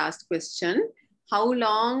to the last question. How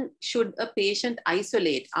long should a patient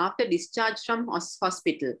isolate after discharge from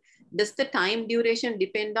hospital? Does the time duration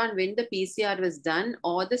depend on when the PCR was done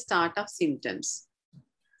or the start of symptoms?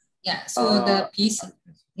 Yeah, so the PCR,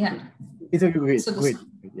 yeah. It's okay, great, so great.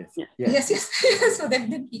 Yes. Yeah. Yes. Yes. So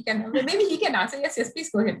then he can, maybe he can answer. Yes, yes, please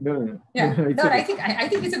go ahead. No. Yeah. No, Okay. I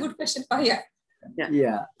think it's a good question for you.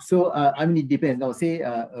 Yeah. So I mean, it depends. Now, say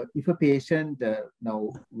if a patient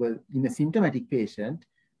now was in a symptomatic patient,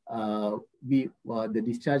 the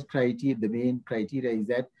discharge criteria, the main criteria is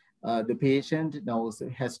that the patient now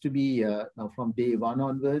has to be now from day 1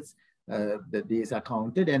 onwards, the days are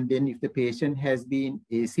counted, and then if the patient has been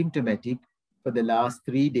asymptomatic for the last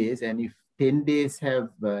 3 days, and if 10 days have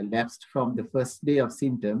lapsed from the first day of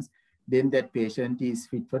symptoms, then that patient is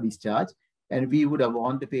fit for discharge. And we would have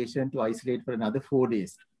want the patient to isolate for another 4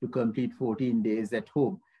 days to complete 14 days at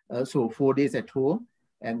home. So 4 days at home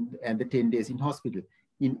and the 10 days in hospital.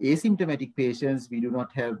 In asymptomatic patients, we do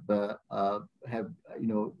not have the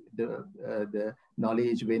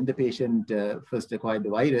knowledge when the patient first acquired the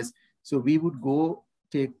virus. So we would go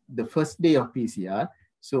take the first day of PCR.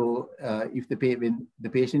 So when the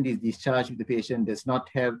patient is discharged, if the patient does not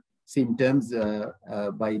have symptoms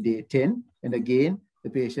by day 10, and again, the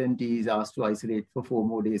patient is asked to isolate for 4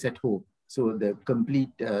 more days at home. So the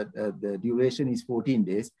complete, the duration is 14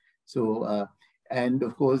 days. So, and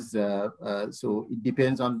of course, so it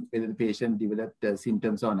depends on whether the patient developed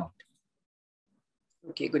symptoms or not.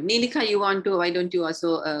 Okay, good. Neelika, why don't you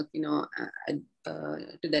also, add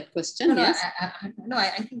to that question? No, yes?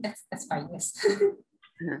 I think that's fine, yes.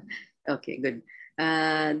 Okay, good.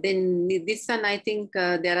 Then this one, I think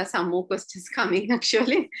there are some more questions coming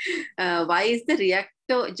actually. Why is the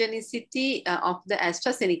reactogenicity of the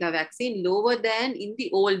AstraZeneca vaccine lower than in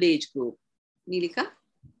the old age group? Neelika?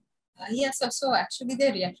 Yes, so actually the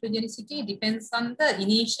reactogenicity depends on the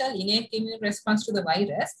initial innate immune response to the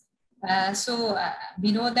virus.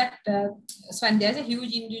 We know that, and there's a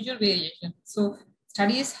huge individual variation. So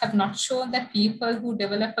studies have not shown that people who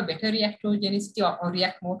develop a better reactogenicity or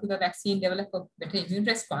react more to the vaccine develop a better immune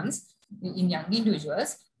response in young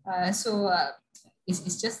individuals.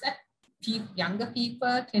 It's just that younger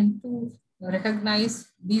people tend to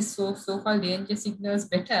recognize these so-called danger signals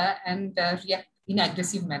better and react in an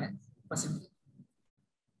aggressive manner, possibly.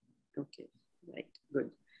 Okay, right, good.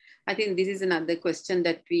 I think this is another question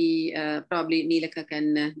that we probably Neelika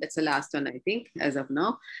can, that's the last one, I think, as of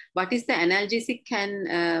now. What is the analgesic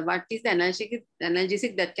analgesic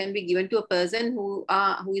that can be given to a person who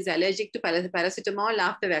is allergic to paracetamol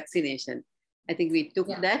after vaccination? I think we took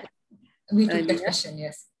that. We took that question,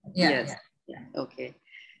 yes. Yeah. Okay.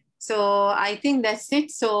 So I think that's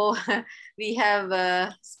it. So we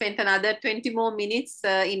have spent another 20 more minutes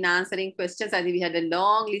in answering questions. I think we had a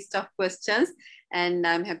long list of questions, and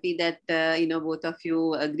I'm happy that both of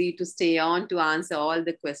you agreed to stay on to answer all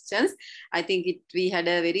the questions. I think we had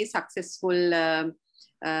a very successful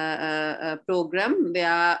program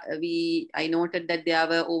where I noted that there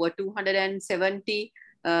were over 270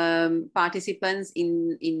 participants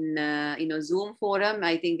in Zoom forum,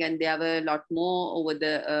 I think, and there were a lot more over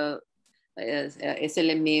the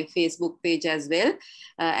SLMA Facebook page as well.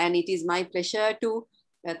 And it is my pleasure to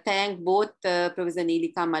thank both Professor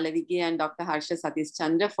Neelika Malavige and Dr. Harsha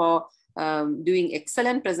Sathischandra for doing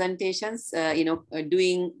excellent presentations,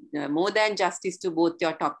 doing more than justice to both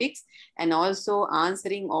your topics, and also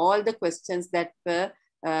answering all the questions that were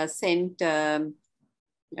sent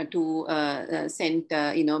sent,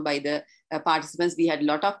 by the participants. We had a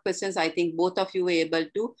lot of questions. I think both of you were able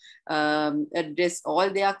to address all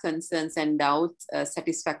their concerns and doubts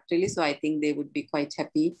satisfactorily. So I think they would be quite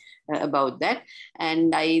happy about that.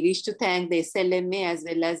 And I wish to thank the SLMA as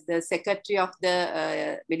well as the Secretary of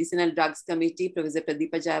the Medicinal Drugs Committee, Professor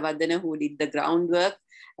Pradeepa Jayawardena, who did the groundwork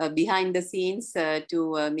behind the scenes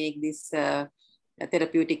to make this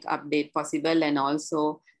therapeutic update possible, and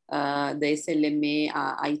also the SLMA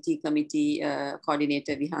IT committee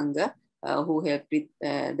coordinator Vihanga, who helped with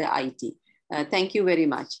the IT. Thank you very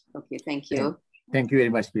much. Okay, thank you. Thank you very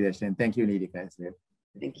much, Priyadarshini. Thank you, Neelika, as well.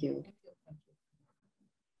 Thank you.